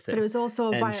deal with him. But it was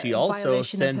also a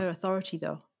violation of her authority,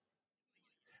 though.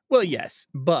 Well, yes,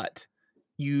 but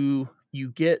you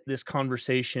get this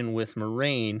conversation with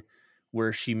Moiraine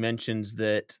where she mentions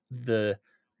that the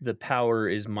power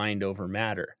is mind over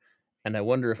matter. And I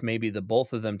wonder if maybe the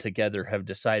both of them together have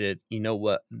decided, you know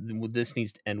what, this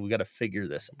needs to end. We got to figure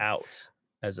this out,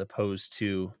 as opposed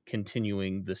to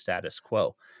continuing the status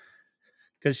quo.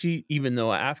 Because she, even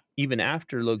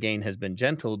after Logain has been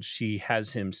gentled, she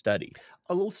has him studied.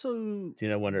 I'll also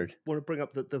want to bring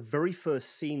up that the very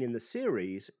first scene in the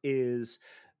series is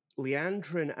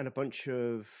Liandrin and a bunch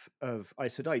of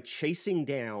Aes Sedai chasing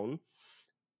down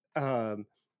a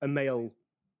male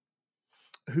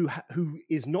who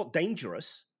is not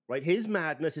dangerous, right? His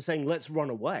madness is saying, let's run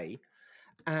away.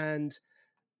 And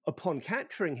upon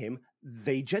capturing him,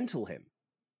 they gentle him.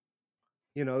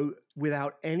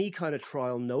 Without any kind of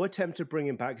trial, no attempt to bring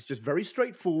him back. It's just very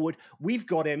straightforward. We've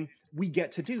got him. We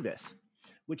get to do this.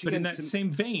 But in that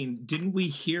same vein, didn't we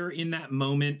hear in that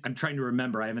moment, I'm trying to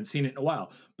remember, I haven't seen it in a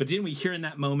while, but didn't we hear in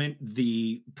that moment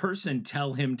the person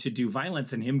tell him to do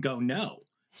violence and him go, no?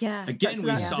 Yeah. Again,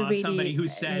 we saw somebody who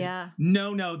said,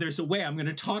 no, there's a way. I'm going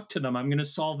to talk to them. I'm going to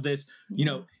solve this,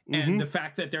 and the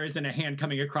fact that there isn't a hand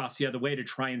coming across the other way to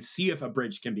try and see if a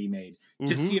bridge can be made,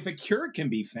 to see if a cure can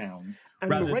be found.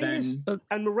 And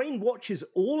Moiraine watches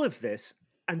all of this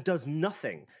and does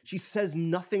nothing. She says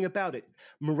nothing about it.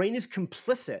 Moiraine is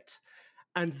complicit.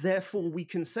 And therefore, we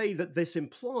can say that this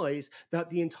implies that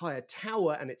the entire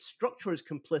tower and its structure is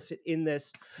complicit in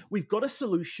this. We've got a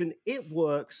solution. It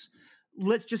works.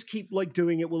 Let's just keep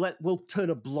doing it. We'll turn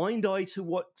a blind eye to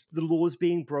what the law is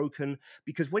being broken,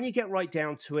 because when you get right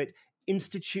down to it,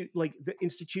 the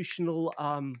institutional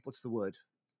what's the word?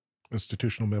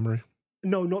 Institutional memory.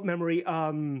 No, not memory.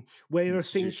 Where a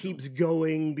thing keeps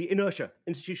going, inertia,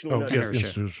 institutional inertia.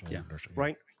 Yes, institutional inertia.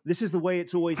 Right. This is the way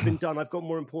it's always been done. I've got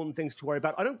more important things to worry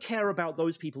about. I don't care about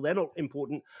those people. They're not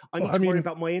important. I need to worry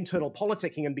about my internal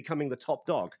politicking and becoming the top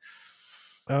dog.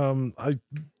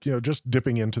 Just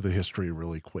dipping into the history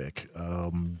really quick.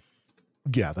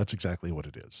 That's exactly what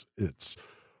it is. It's,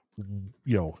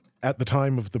 at the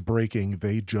time of the breaking,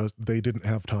 they didn't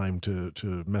have time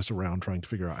to mess around trying to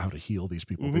figure out how to heal these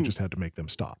people. They just had to make them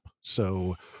stop.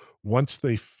 So once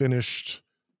they finished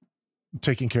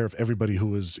taking care of everybody who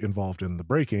was involved in the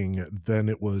breaking, then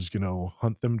it was,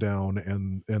 hunt them down.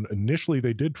 And initially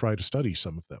they did try to study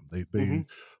some of them. They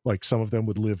like some of them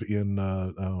would live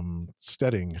in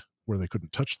steading where they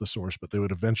couldn't touch the source, but they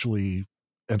would eventually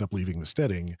end up leaving the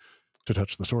steading to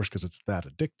touch the source because it's that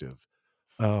addictive.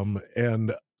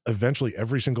 And eventually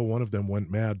every single one of them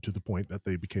went mad to the point that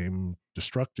they became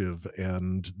destructive,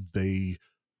 and they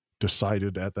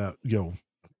decided at that,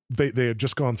 they had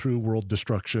just gone through world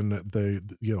destruction. They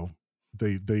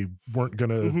weren't going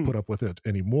to put up with it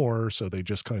anymore. So they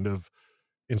just kind of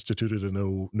instituted a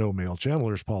no male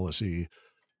channelers policy,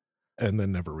 and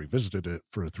then never revisited it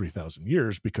for 3,000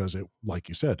 years because it, like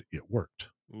you said, it worked.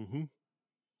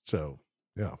 So,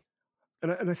 yeah.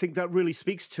 And I think that really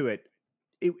speaks to it.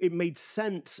 It made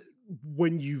sense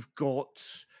when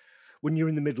when you're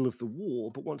in the middle of the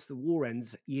war. But once the war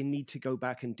ends, you need to go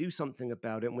back and do something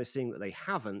about it. And we're seeing that they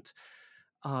haven't.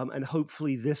 And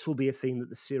hopefully this will be a theme that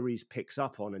the series picks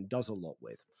up on and does a lot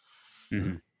with.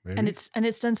 Mm-hmm. Maybe. And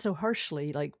it's done so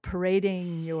harshly, like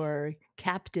parading your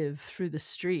captive through the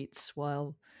streets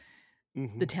while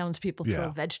the townspeople throw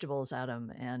Yeah. vegetables at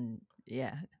them. And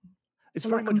It's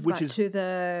Well, very that much comes which back is to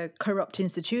the corrupt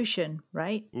institution,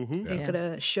 right? Mhm. They've Yeah. got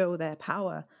to show their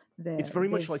power. It's very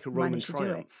much They've like a Roman managed to do it.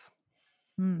 triumph.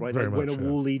 Mm. Right, Very like when much, a yeah.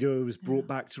 war leader was brought Yeah.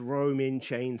 back to Rome in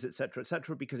chains,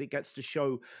 etc., because it gets to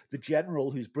show the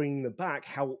general who's bringing them back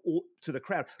to the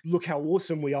crowd, look how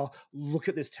awesome we are, look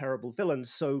at this terrible villain.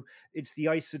 So it's the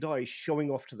Aes Sedai showing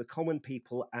off to the common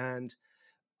people and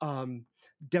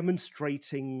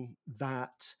demonstrating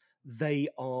that they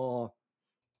are,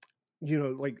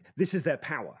 like this is their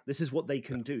power, this is what they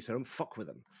can do, so don't fuck with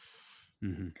them.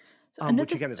 Mm-hmm. So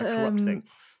Which again is a corrupt thing.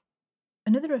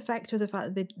 Another effect of the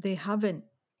fact that they haven't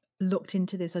looked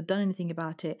into this or done anything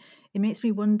about it, it makes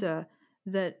me wonder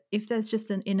that if there's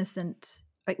just an innocent,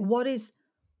 like what is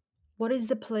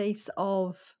the place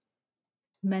of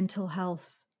mental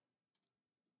health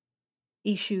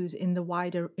issues in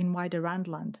wider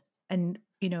Randland? And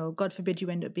God forbid you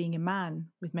end up being a man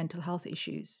with mental health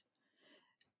issues.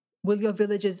 Will your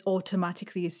villagers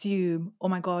automatically assume, oh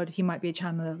my God, he might be a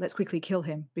channeler, let's quickly kill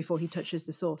him before he touches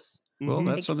the source? Well,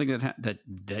 Mhm. that's something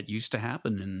that used to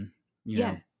happen in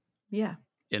Yeah.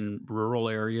 in rural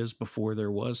areas before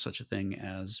there was such a thing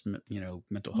as mental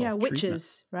health treatment.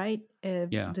 Witches, right?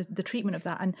 Yeah. The treatment of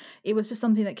that, and it was just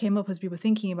something that came up as we were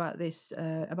thinking about this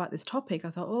topic.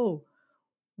 I thought,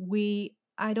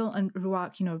 and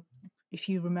Ruark, if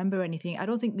you remember anything, I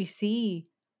don't think we see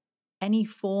any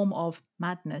form of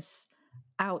madness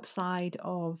outside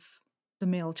of the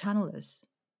male channelers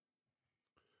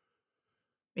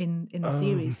in the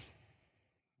series.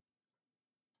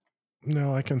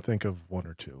 No, I can think of one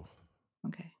or two.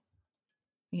 Okay,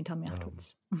 you can tell me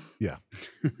afterwards.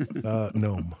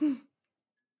 Gnome.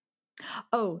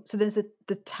 Oh, so there's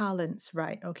the talents,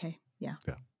 right? Okay, yeah.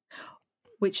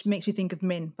 Which makes me think of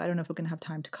Min, but I don't know if we're going to have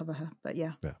time to cover her. But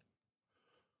yeah.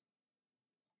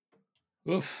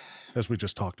 Oof. As we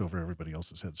just talked over everybody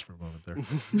else's heads for a moment there.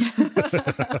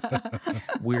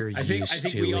 We're I think used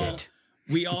to we it.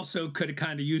 we also could have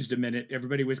kind of used a minute.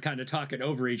 Everybody was kind of talking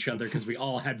over each other because we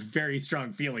all had very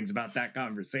strong feelings about that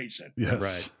conversation.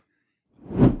 Yes.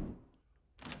 Right.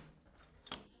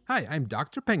 Hi, I'm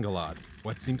Dr. Pengalod.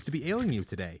 What seems to be ailing you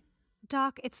today?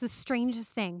 Doc, it's the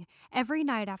strangest thing. Every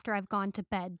night after I've gone to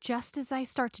bed, just as I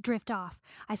start to drift off,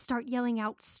 I start yelling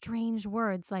out strange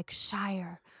words like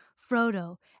Shire,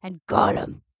 Frodo, and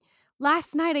Gollum.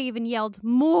 Last night I even yelled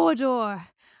Mordor.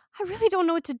 I really don't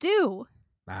know what to do.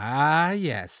 Ah,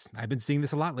 yes. I've been seeing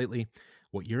this a lot lately.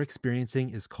 What you're experiencing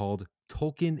is called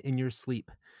Tolkien in your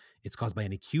sleep. It's caused by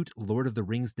an acute Lord of the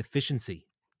Rings deficiency.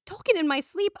 Tolkien in my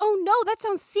sleep? Oh no, that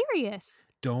sounds serious.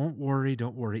 Don't worry.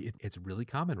 It's really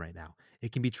common right now.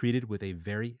 It can be treated with a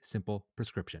very simple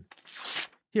prescription.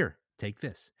 Here, take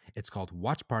this. It's called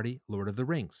Watch Party Lord of the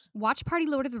Rings. Watch Party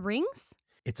Lord of the Rings?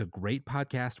 It's a great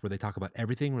podcast where they talk about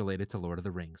everything related to Lord of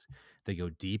the Rings. They go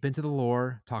deep into the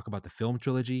lore, talk about the film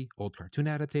trilogy, old cartoon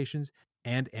adaptations,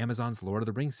 and Amazon's Lord of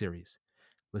the Rings series.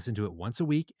 Listen to it once a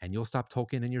week, and you'll stop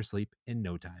Tolkien in your sleep in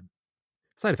no time.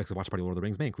 Side effects of Watch Party Lord of the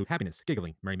Rings may include happiness,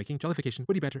 giggling, merrymaking, jollification,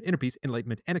 witty banter, inner peace,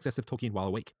 enlightenment, and excessive Tolkien while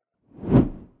awake.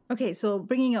 Okay, so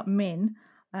bringing up Min,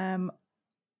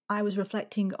 I was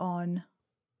reflecting on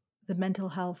the mental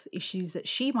health issues that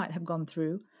she might have gone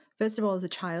through. First of all, as a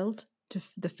child,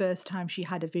 the first time she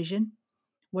had a vision,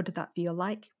 what did that feel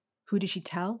like? Who did she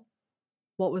tell?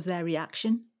 What was their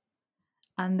reaction?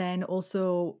 And then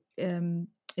also in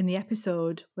the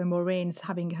episode when Moraine's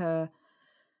having her,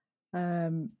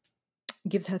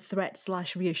 gives her threat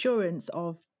 / reassurance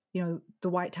of, the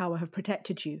White Tower have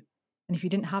protected you. And if you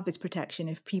didn't have this protection,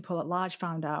 if people at large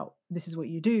found out this is what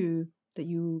you do, that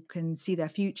you can see their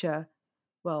future,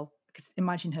 well,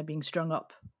 imagine her being strung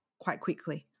up quite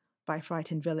quickly by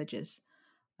frightened villagers.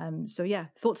 So yeah,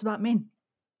 thoughts about Min?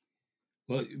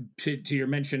 Well, to your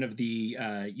mention of the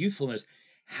youthfulness,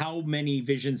 how many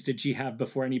visions did she have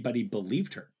before anybody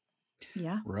believed her?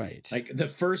 Yeah. Right. Like the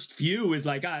first few is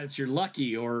like, it's you're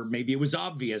lucky, or maybe it was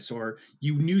obvious, or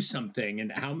you knew something.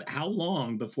 And how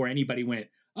long before anybody went,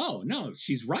 oh no,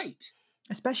 she's right?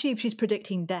 Especially if she's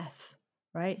predicting death,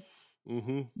 right?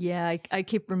 Mm-hmm. Yeah, I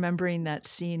keep remembering that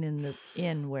scene in the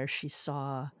inn where she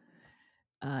saw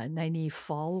Nynaeve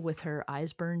fall with her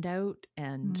eyes burned out,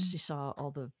 and she saw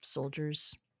all the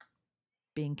soldiers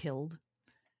being killed.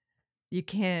 You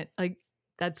can't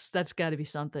that's got to be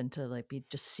something to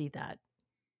just see that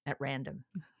at random.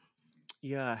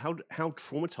 Yeah, how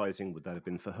traumatizing would that have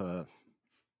been for her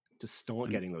to start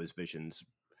And getting those visions?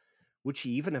 Would she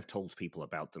even have told people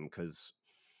about them? Because,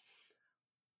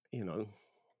 you know,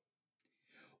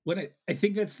 What I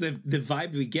think that's the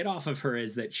vibe we get off of her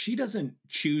is that she doesn't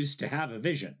choose to have a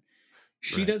vision.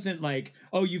 She right. doesn't like,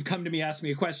 oh, you've come to me, ask me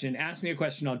a question,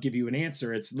 I'll give you an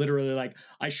answer. It's literally like,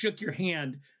 I shook your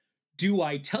hand. Do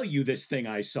I tell you this thing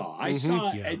I saw? I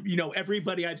saw, Yeah.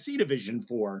 everybody I've seen a vision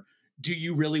for. Do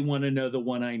you really want to know the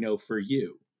one I know for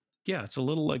you? Yeah, it's a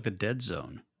little like the Dead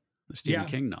Zone, the Stephen Yeah.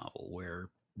 King novel, where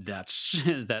that's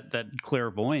that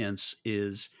clairvoyance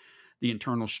is the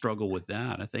internal struggle with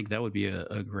that. I think that would be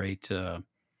a great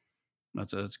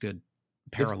that's a good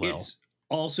parallel. It's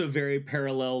also very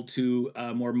parallel to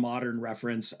a more modern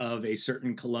reference of a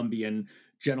certain Colombian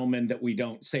gentleman that we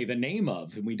don't say the name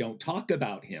of and we don't talk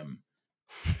about him.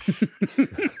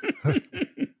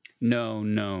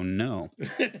 No.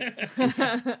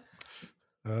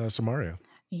 Samaria.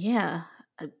 Yeah.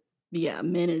 Yeah,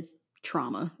 men is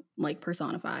trauma, like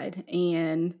personified.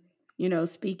 And,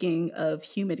 speaking of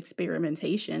human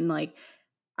experimentation, like,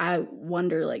 I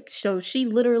wonder, like, so she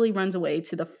literally runs away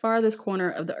to the farthest corner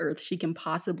of the earth she can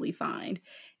possibly find.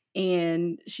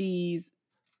 And she's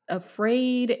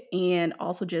afraid and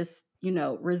also just,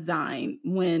 resigned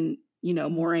when,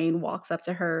 Moraine walks up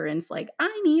to her and it's like,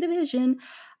 I need a vision.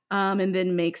 And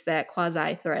then makes that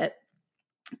quasi threat.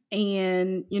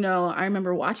 And, I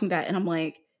remember watching that and I'm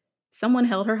like, someone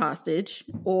held her hostage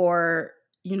or,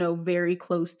 very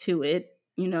close to it.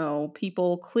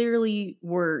 People clearly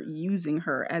were using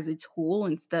her as a tool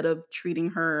instead of treating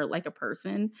her like a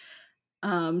person.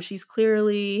 She's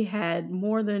clearly had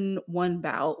more than one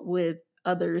bout with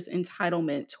others'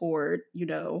 entitlement toward,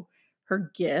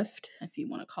 her gift, if you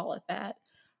want to call it that.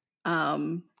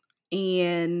 And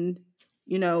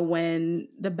when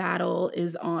the battle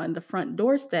is on the front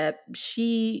doorstep,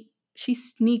 she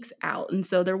sneaks out, and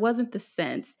so there wasn't the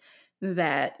sense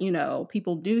that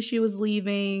people knew she was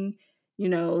leaving.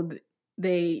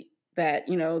 They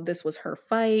that this was her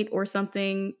fight or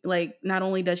something. Like, not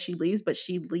only does she leave, but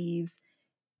she leaves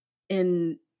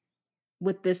in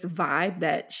with this vibe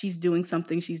that she's doing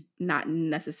something she's not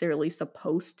necessarily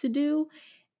supposed to do.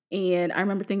 And I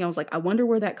remember thinking, I was like, I wonder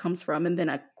where that comes from. And then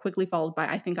I quickly followed by,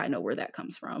 I think I know where that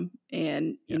comes from.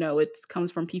 And, it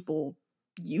comes from people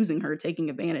using her, taking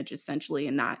advantage essentially,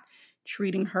 and not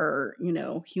treating her,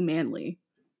 humanely.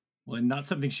 Well, and not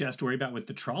something she has to worry about with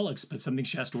the Trollocs, but something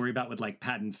she has to worry about with like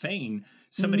Padden Fane,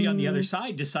 somebody on the other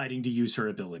side deciding to use her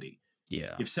ability.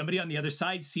 Yeah. If somebody on the other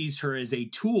side sees her as a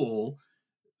tool,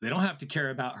 they don't have to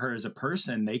care about her as a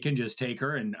person. They can just take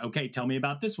her and, okay, tell me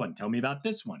about this one. Tell me about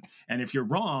this one. And if you're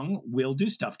wrong, we'll do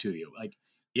stuff to you. Like,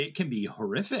 it can be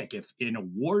horrific if in a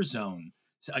war zone,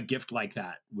 a gift like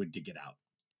that would to get out.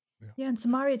 Yeah, and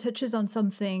Samaria touches on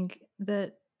something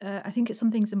that I think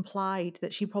something's implied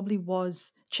that she probably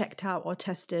was checked out or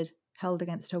tested, held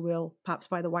against her will, perhaps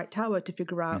by the White Tower to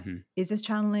figure out, is this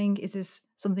channeling? Is this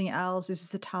something else? Is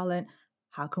this a talent?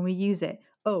 How can we use it?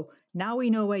 Oh, now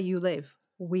we know where you live.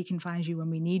 We can find you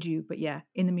when we need you. But yeah,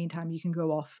 in the meantime, you can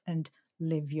go off and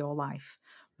live your life,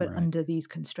 but under these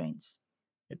constraints.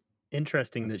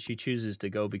 Interesting that she chooses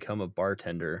to go become a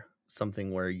bartender,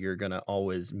 something where you're going to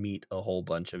always meet a whole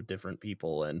bunch of different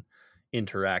people and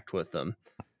interact with them.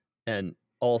 And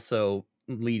also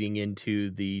leading into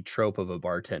the trope of a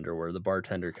bartender, where the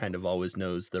bartender kind of always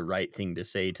knows the right thing to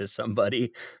say to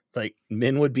somebody. Like,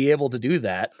 Min would be able to do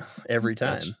that every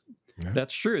time.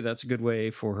 That's true. That's a good way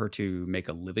for her to make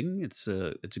a living. It's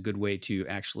a good way to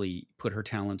actually put her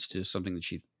talents to something that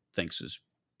she thinks is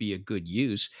be a good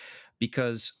use,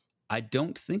 because I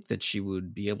don't think that she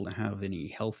would be able to have any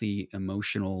healthy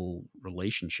emotional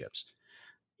relationships.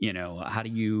 How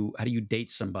do you date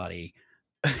somebody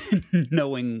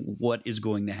knowing what is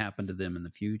going to happen to them in the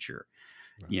future?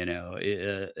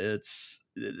 That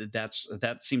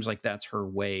seems like that's her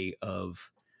way of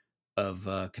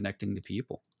connecting to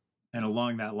people. And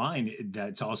along that line,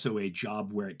 that's also a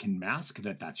job where it can mask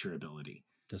that that's your ability.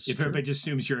 If true. everybody just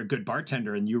assumes you're a good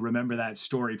bartender and you remember that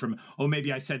story from, oh,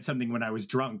 maybe I said something when I was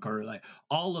drunk, or like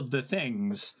all of the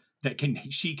things that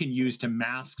she can use to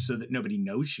mask so that nobody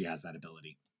knows she has that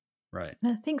ability. Right.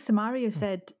 And I think Samaria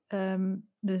said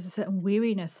there's a certain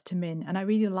weariness to Min, and I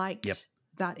really liked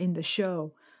that in the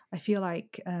show. I feel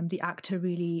like the actor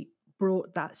really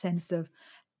brought that sense of,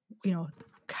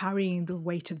 carrying the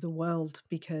weight of the world,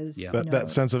 because that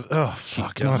sense of, oh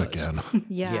fuck, not again.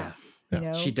 Yeah.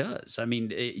 She does. I mean,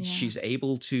 she's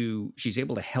able to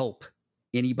help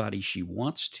anybody she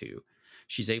wants to.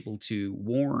 She's able to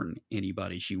warn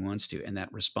anybody she wants to, and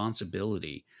that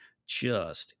responsibility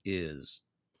just is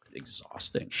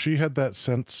exhausting. She had that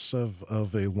sense of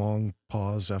a long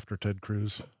pause after Ted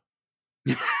Cruz.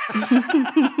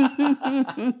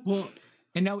 Well,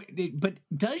 and now, but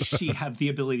does she have the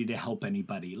ability to help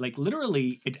anybody? Like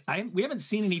literally, we haven't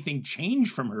seen anything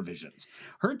change from her visions.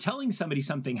 Her telling somebody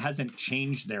something hasn't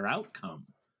changed their outcome.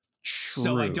 True.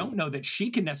 So I don't know that she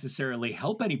can necessarily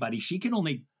help anybody. She can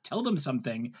only tell them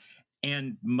something.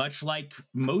 And much like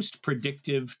most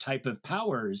predictive type of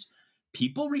powers,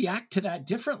 people react to that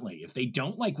differently. If they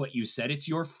don't like what you said, it's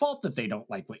your fault that they don't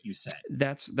like what you said.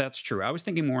 That's true. I was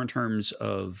thinking more in terms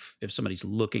of if somebody's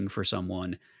looking for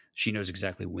someone, she knows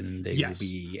exactly when they will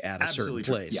be at a certain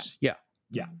place. Yeah.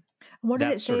 And what does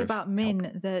That it say sort of about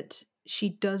Min that she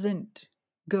doesn't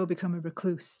go become a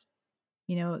recluse?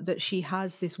 You know, that she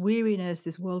has this weariness,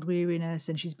 this world weariness,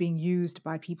 and she's being used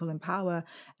by people in power,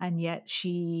 and yet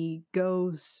she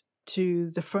goes to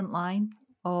the front line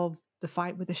of the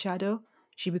fight with the shadow.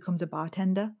 She becomes a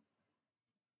bartender.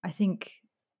 I think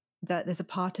that there's a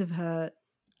part of her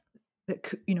that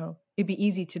could, you know, it'd be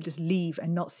easy to just leave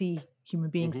and not see human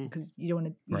beings because you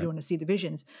don't want to see the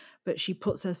visions. But she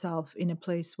puts herself in a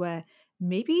place where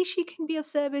maybe she can be of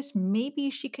service, maybe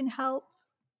she can help.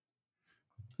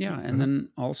 Yeah, and then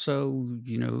also,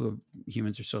 you know,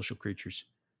 humans are social creatures.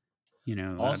 You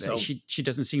know, Also- she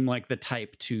doesn't seem like the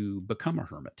type to become a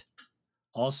hermit.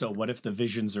 Also, what if the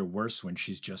visions are worse when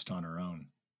she's just on her own?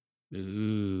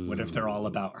 Ooh. What if they're all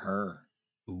about her?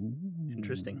 Ooh.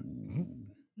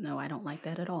 Interesting. No, I don't like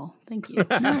that at all. Thank you. No.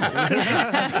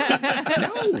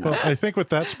 Well, I think with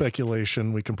that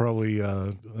speculation, we can probably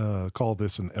call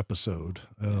this an episode.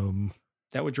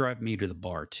 That would drive me to the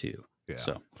bar too. Yeah.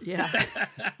 So Yeah.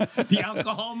 The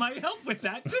alcohol might help with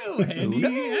that too. Handy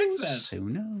access. Who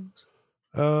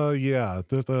knows? Yeah.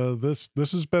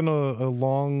 This has been a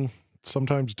long,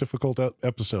 sometimes difficult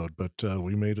episode, but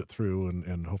we made it through,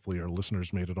 and hopefully our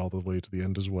listeners made it all the way to the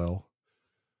end as well.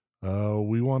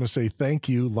 We want to say thank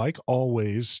you, like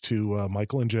always, to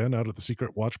Michael and Jen out at the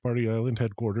Secret Watch Party Island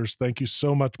headquarters. Thank you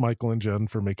so much, Michael and Jen,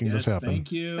 for making this happen.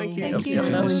 Thank you. Thank you. Thank To you. the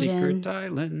Jen. secret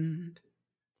island.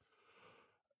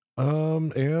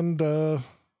 And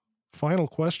final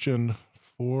question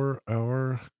for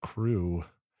our crew.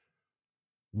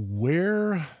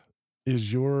 Where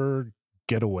is your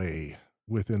getaway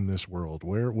within this world?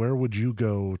 Where would you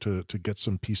go to get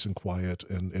some peace and quiet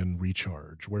and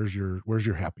recharge? Where's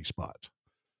your happy spot?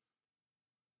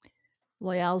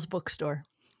 Loyal's bookstore.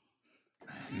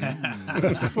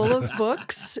 Full of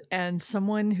books and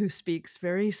someone who speaks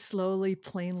very slowly,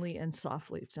 plainly, and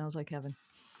softly. It sounds like heaven.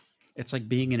 It's like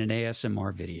being in an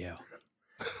ASMR video.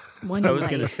 One I was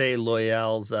going to night. say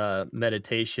Loyal's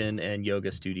meditation and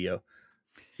yoga studio.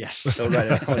 Yes. So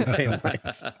right along the same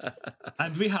lines.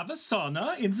 And we have a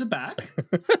sauna in the back.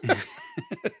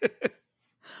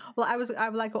 Well, I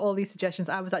would like all these suggestions.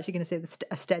 I was actually going to say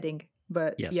a steading,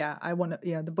 but Yes. yeah, I want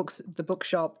to, the books, the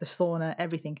bookshop, the sauna,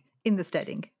 everything in the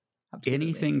steading. Absolutely.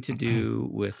 Anything to do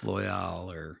with Loyal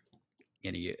or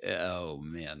any? Oh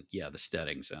man, yeah, the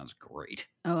steading sounds great.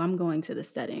 Oh, I'm going to the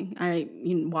steading.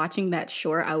 Watching that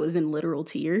short, I was in literal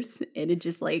tears, and it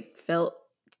just like felt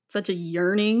such a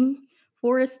yearning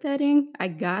for a steading. I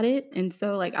got it, and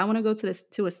so like I want to go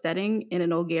to a steading, and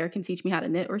an Ogier can teach me how to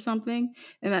knit or something,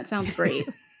 and that sounds great.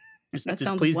 That Just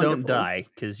sounds please don't wonderful. die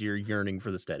because you're yearning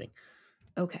for the steading.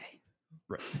 Okay.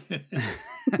 Right.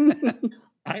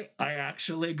 I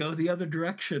actually go the other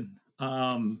direction.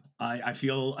 I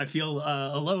feel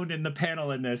alone in the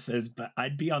panel in this, but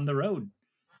I'd be on the road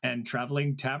and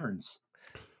traveling taverns.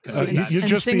 You'd And just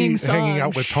be singing hanging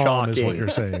out with Tom, is what Shocking. you're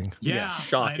saying. Yeah,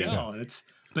 shocking. I know.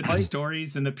 But the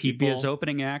stories and the You'd people. be as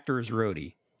opening actor as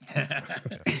roadie.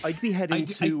 I'd be heading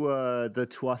to the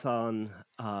Tuathan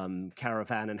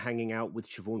caravan and hanging out with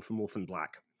Siobhan from Orphan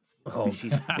Black. Oh,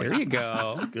 She's There you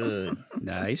go. good.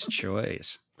 Nice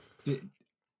choice. Did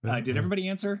everybody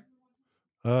answer?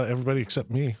 Everybody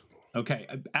except me. Okay.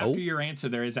 After your answer,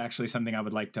 there is actually something I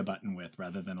would like to button with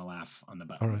rather than a laugh on the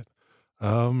button. All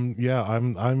right. Yeah,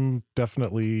 I'm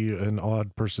definitely an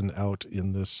odd person out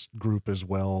in this group as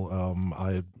well.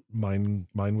 Mine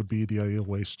would be the Aiel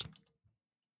Waste.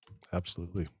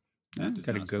 Absolutely. That does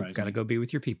not surprise Gotta me. go be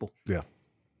with your people. Yeah.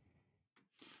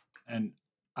 And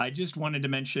I just wanted to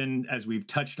mention, as we've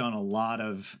touched on a lot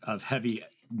of heavy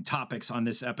topics on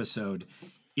this episode,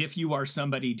 if you are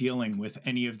somebody dealing with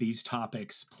any of these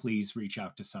topics, please reach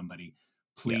out to somebody.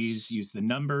 Please use the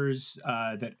numbers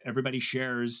that everybody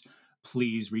shares.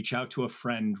 Please reach out to a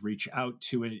friend. Reach out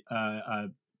to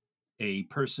a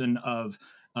person of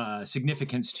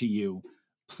significance to you.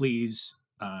 Please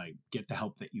get the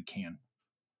help that you can.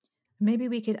 Maybe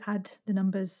we could add the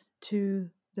numbers to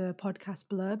the podcast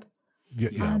blurb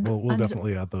Yeah. And We'll and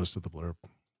definitely add those to the blurb.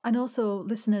 and also,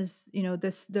 listeners,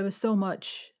 there was so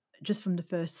much just from the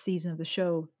first season of the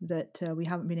show that we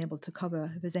haven't been able to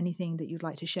cover. If there's anything that you'd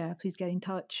like to share, please get in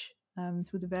touch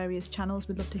through the various channels.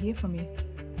 We'd love to hear from you.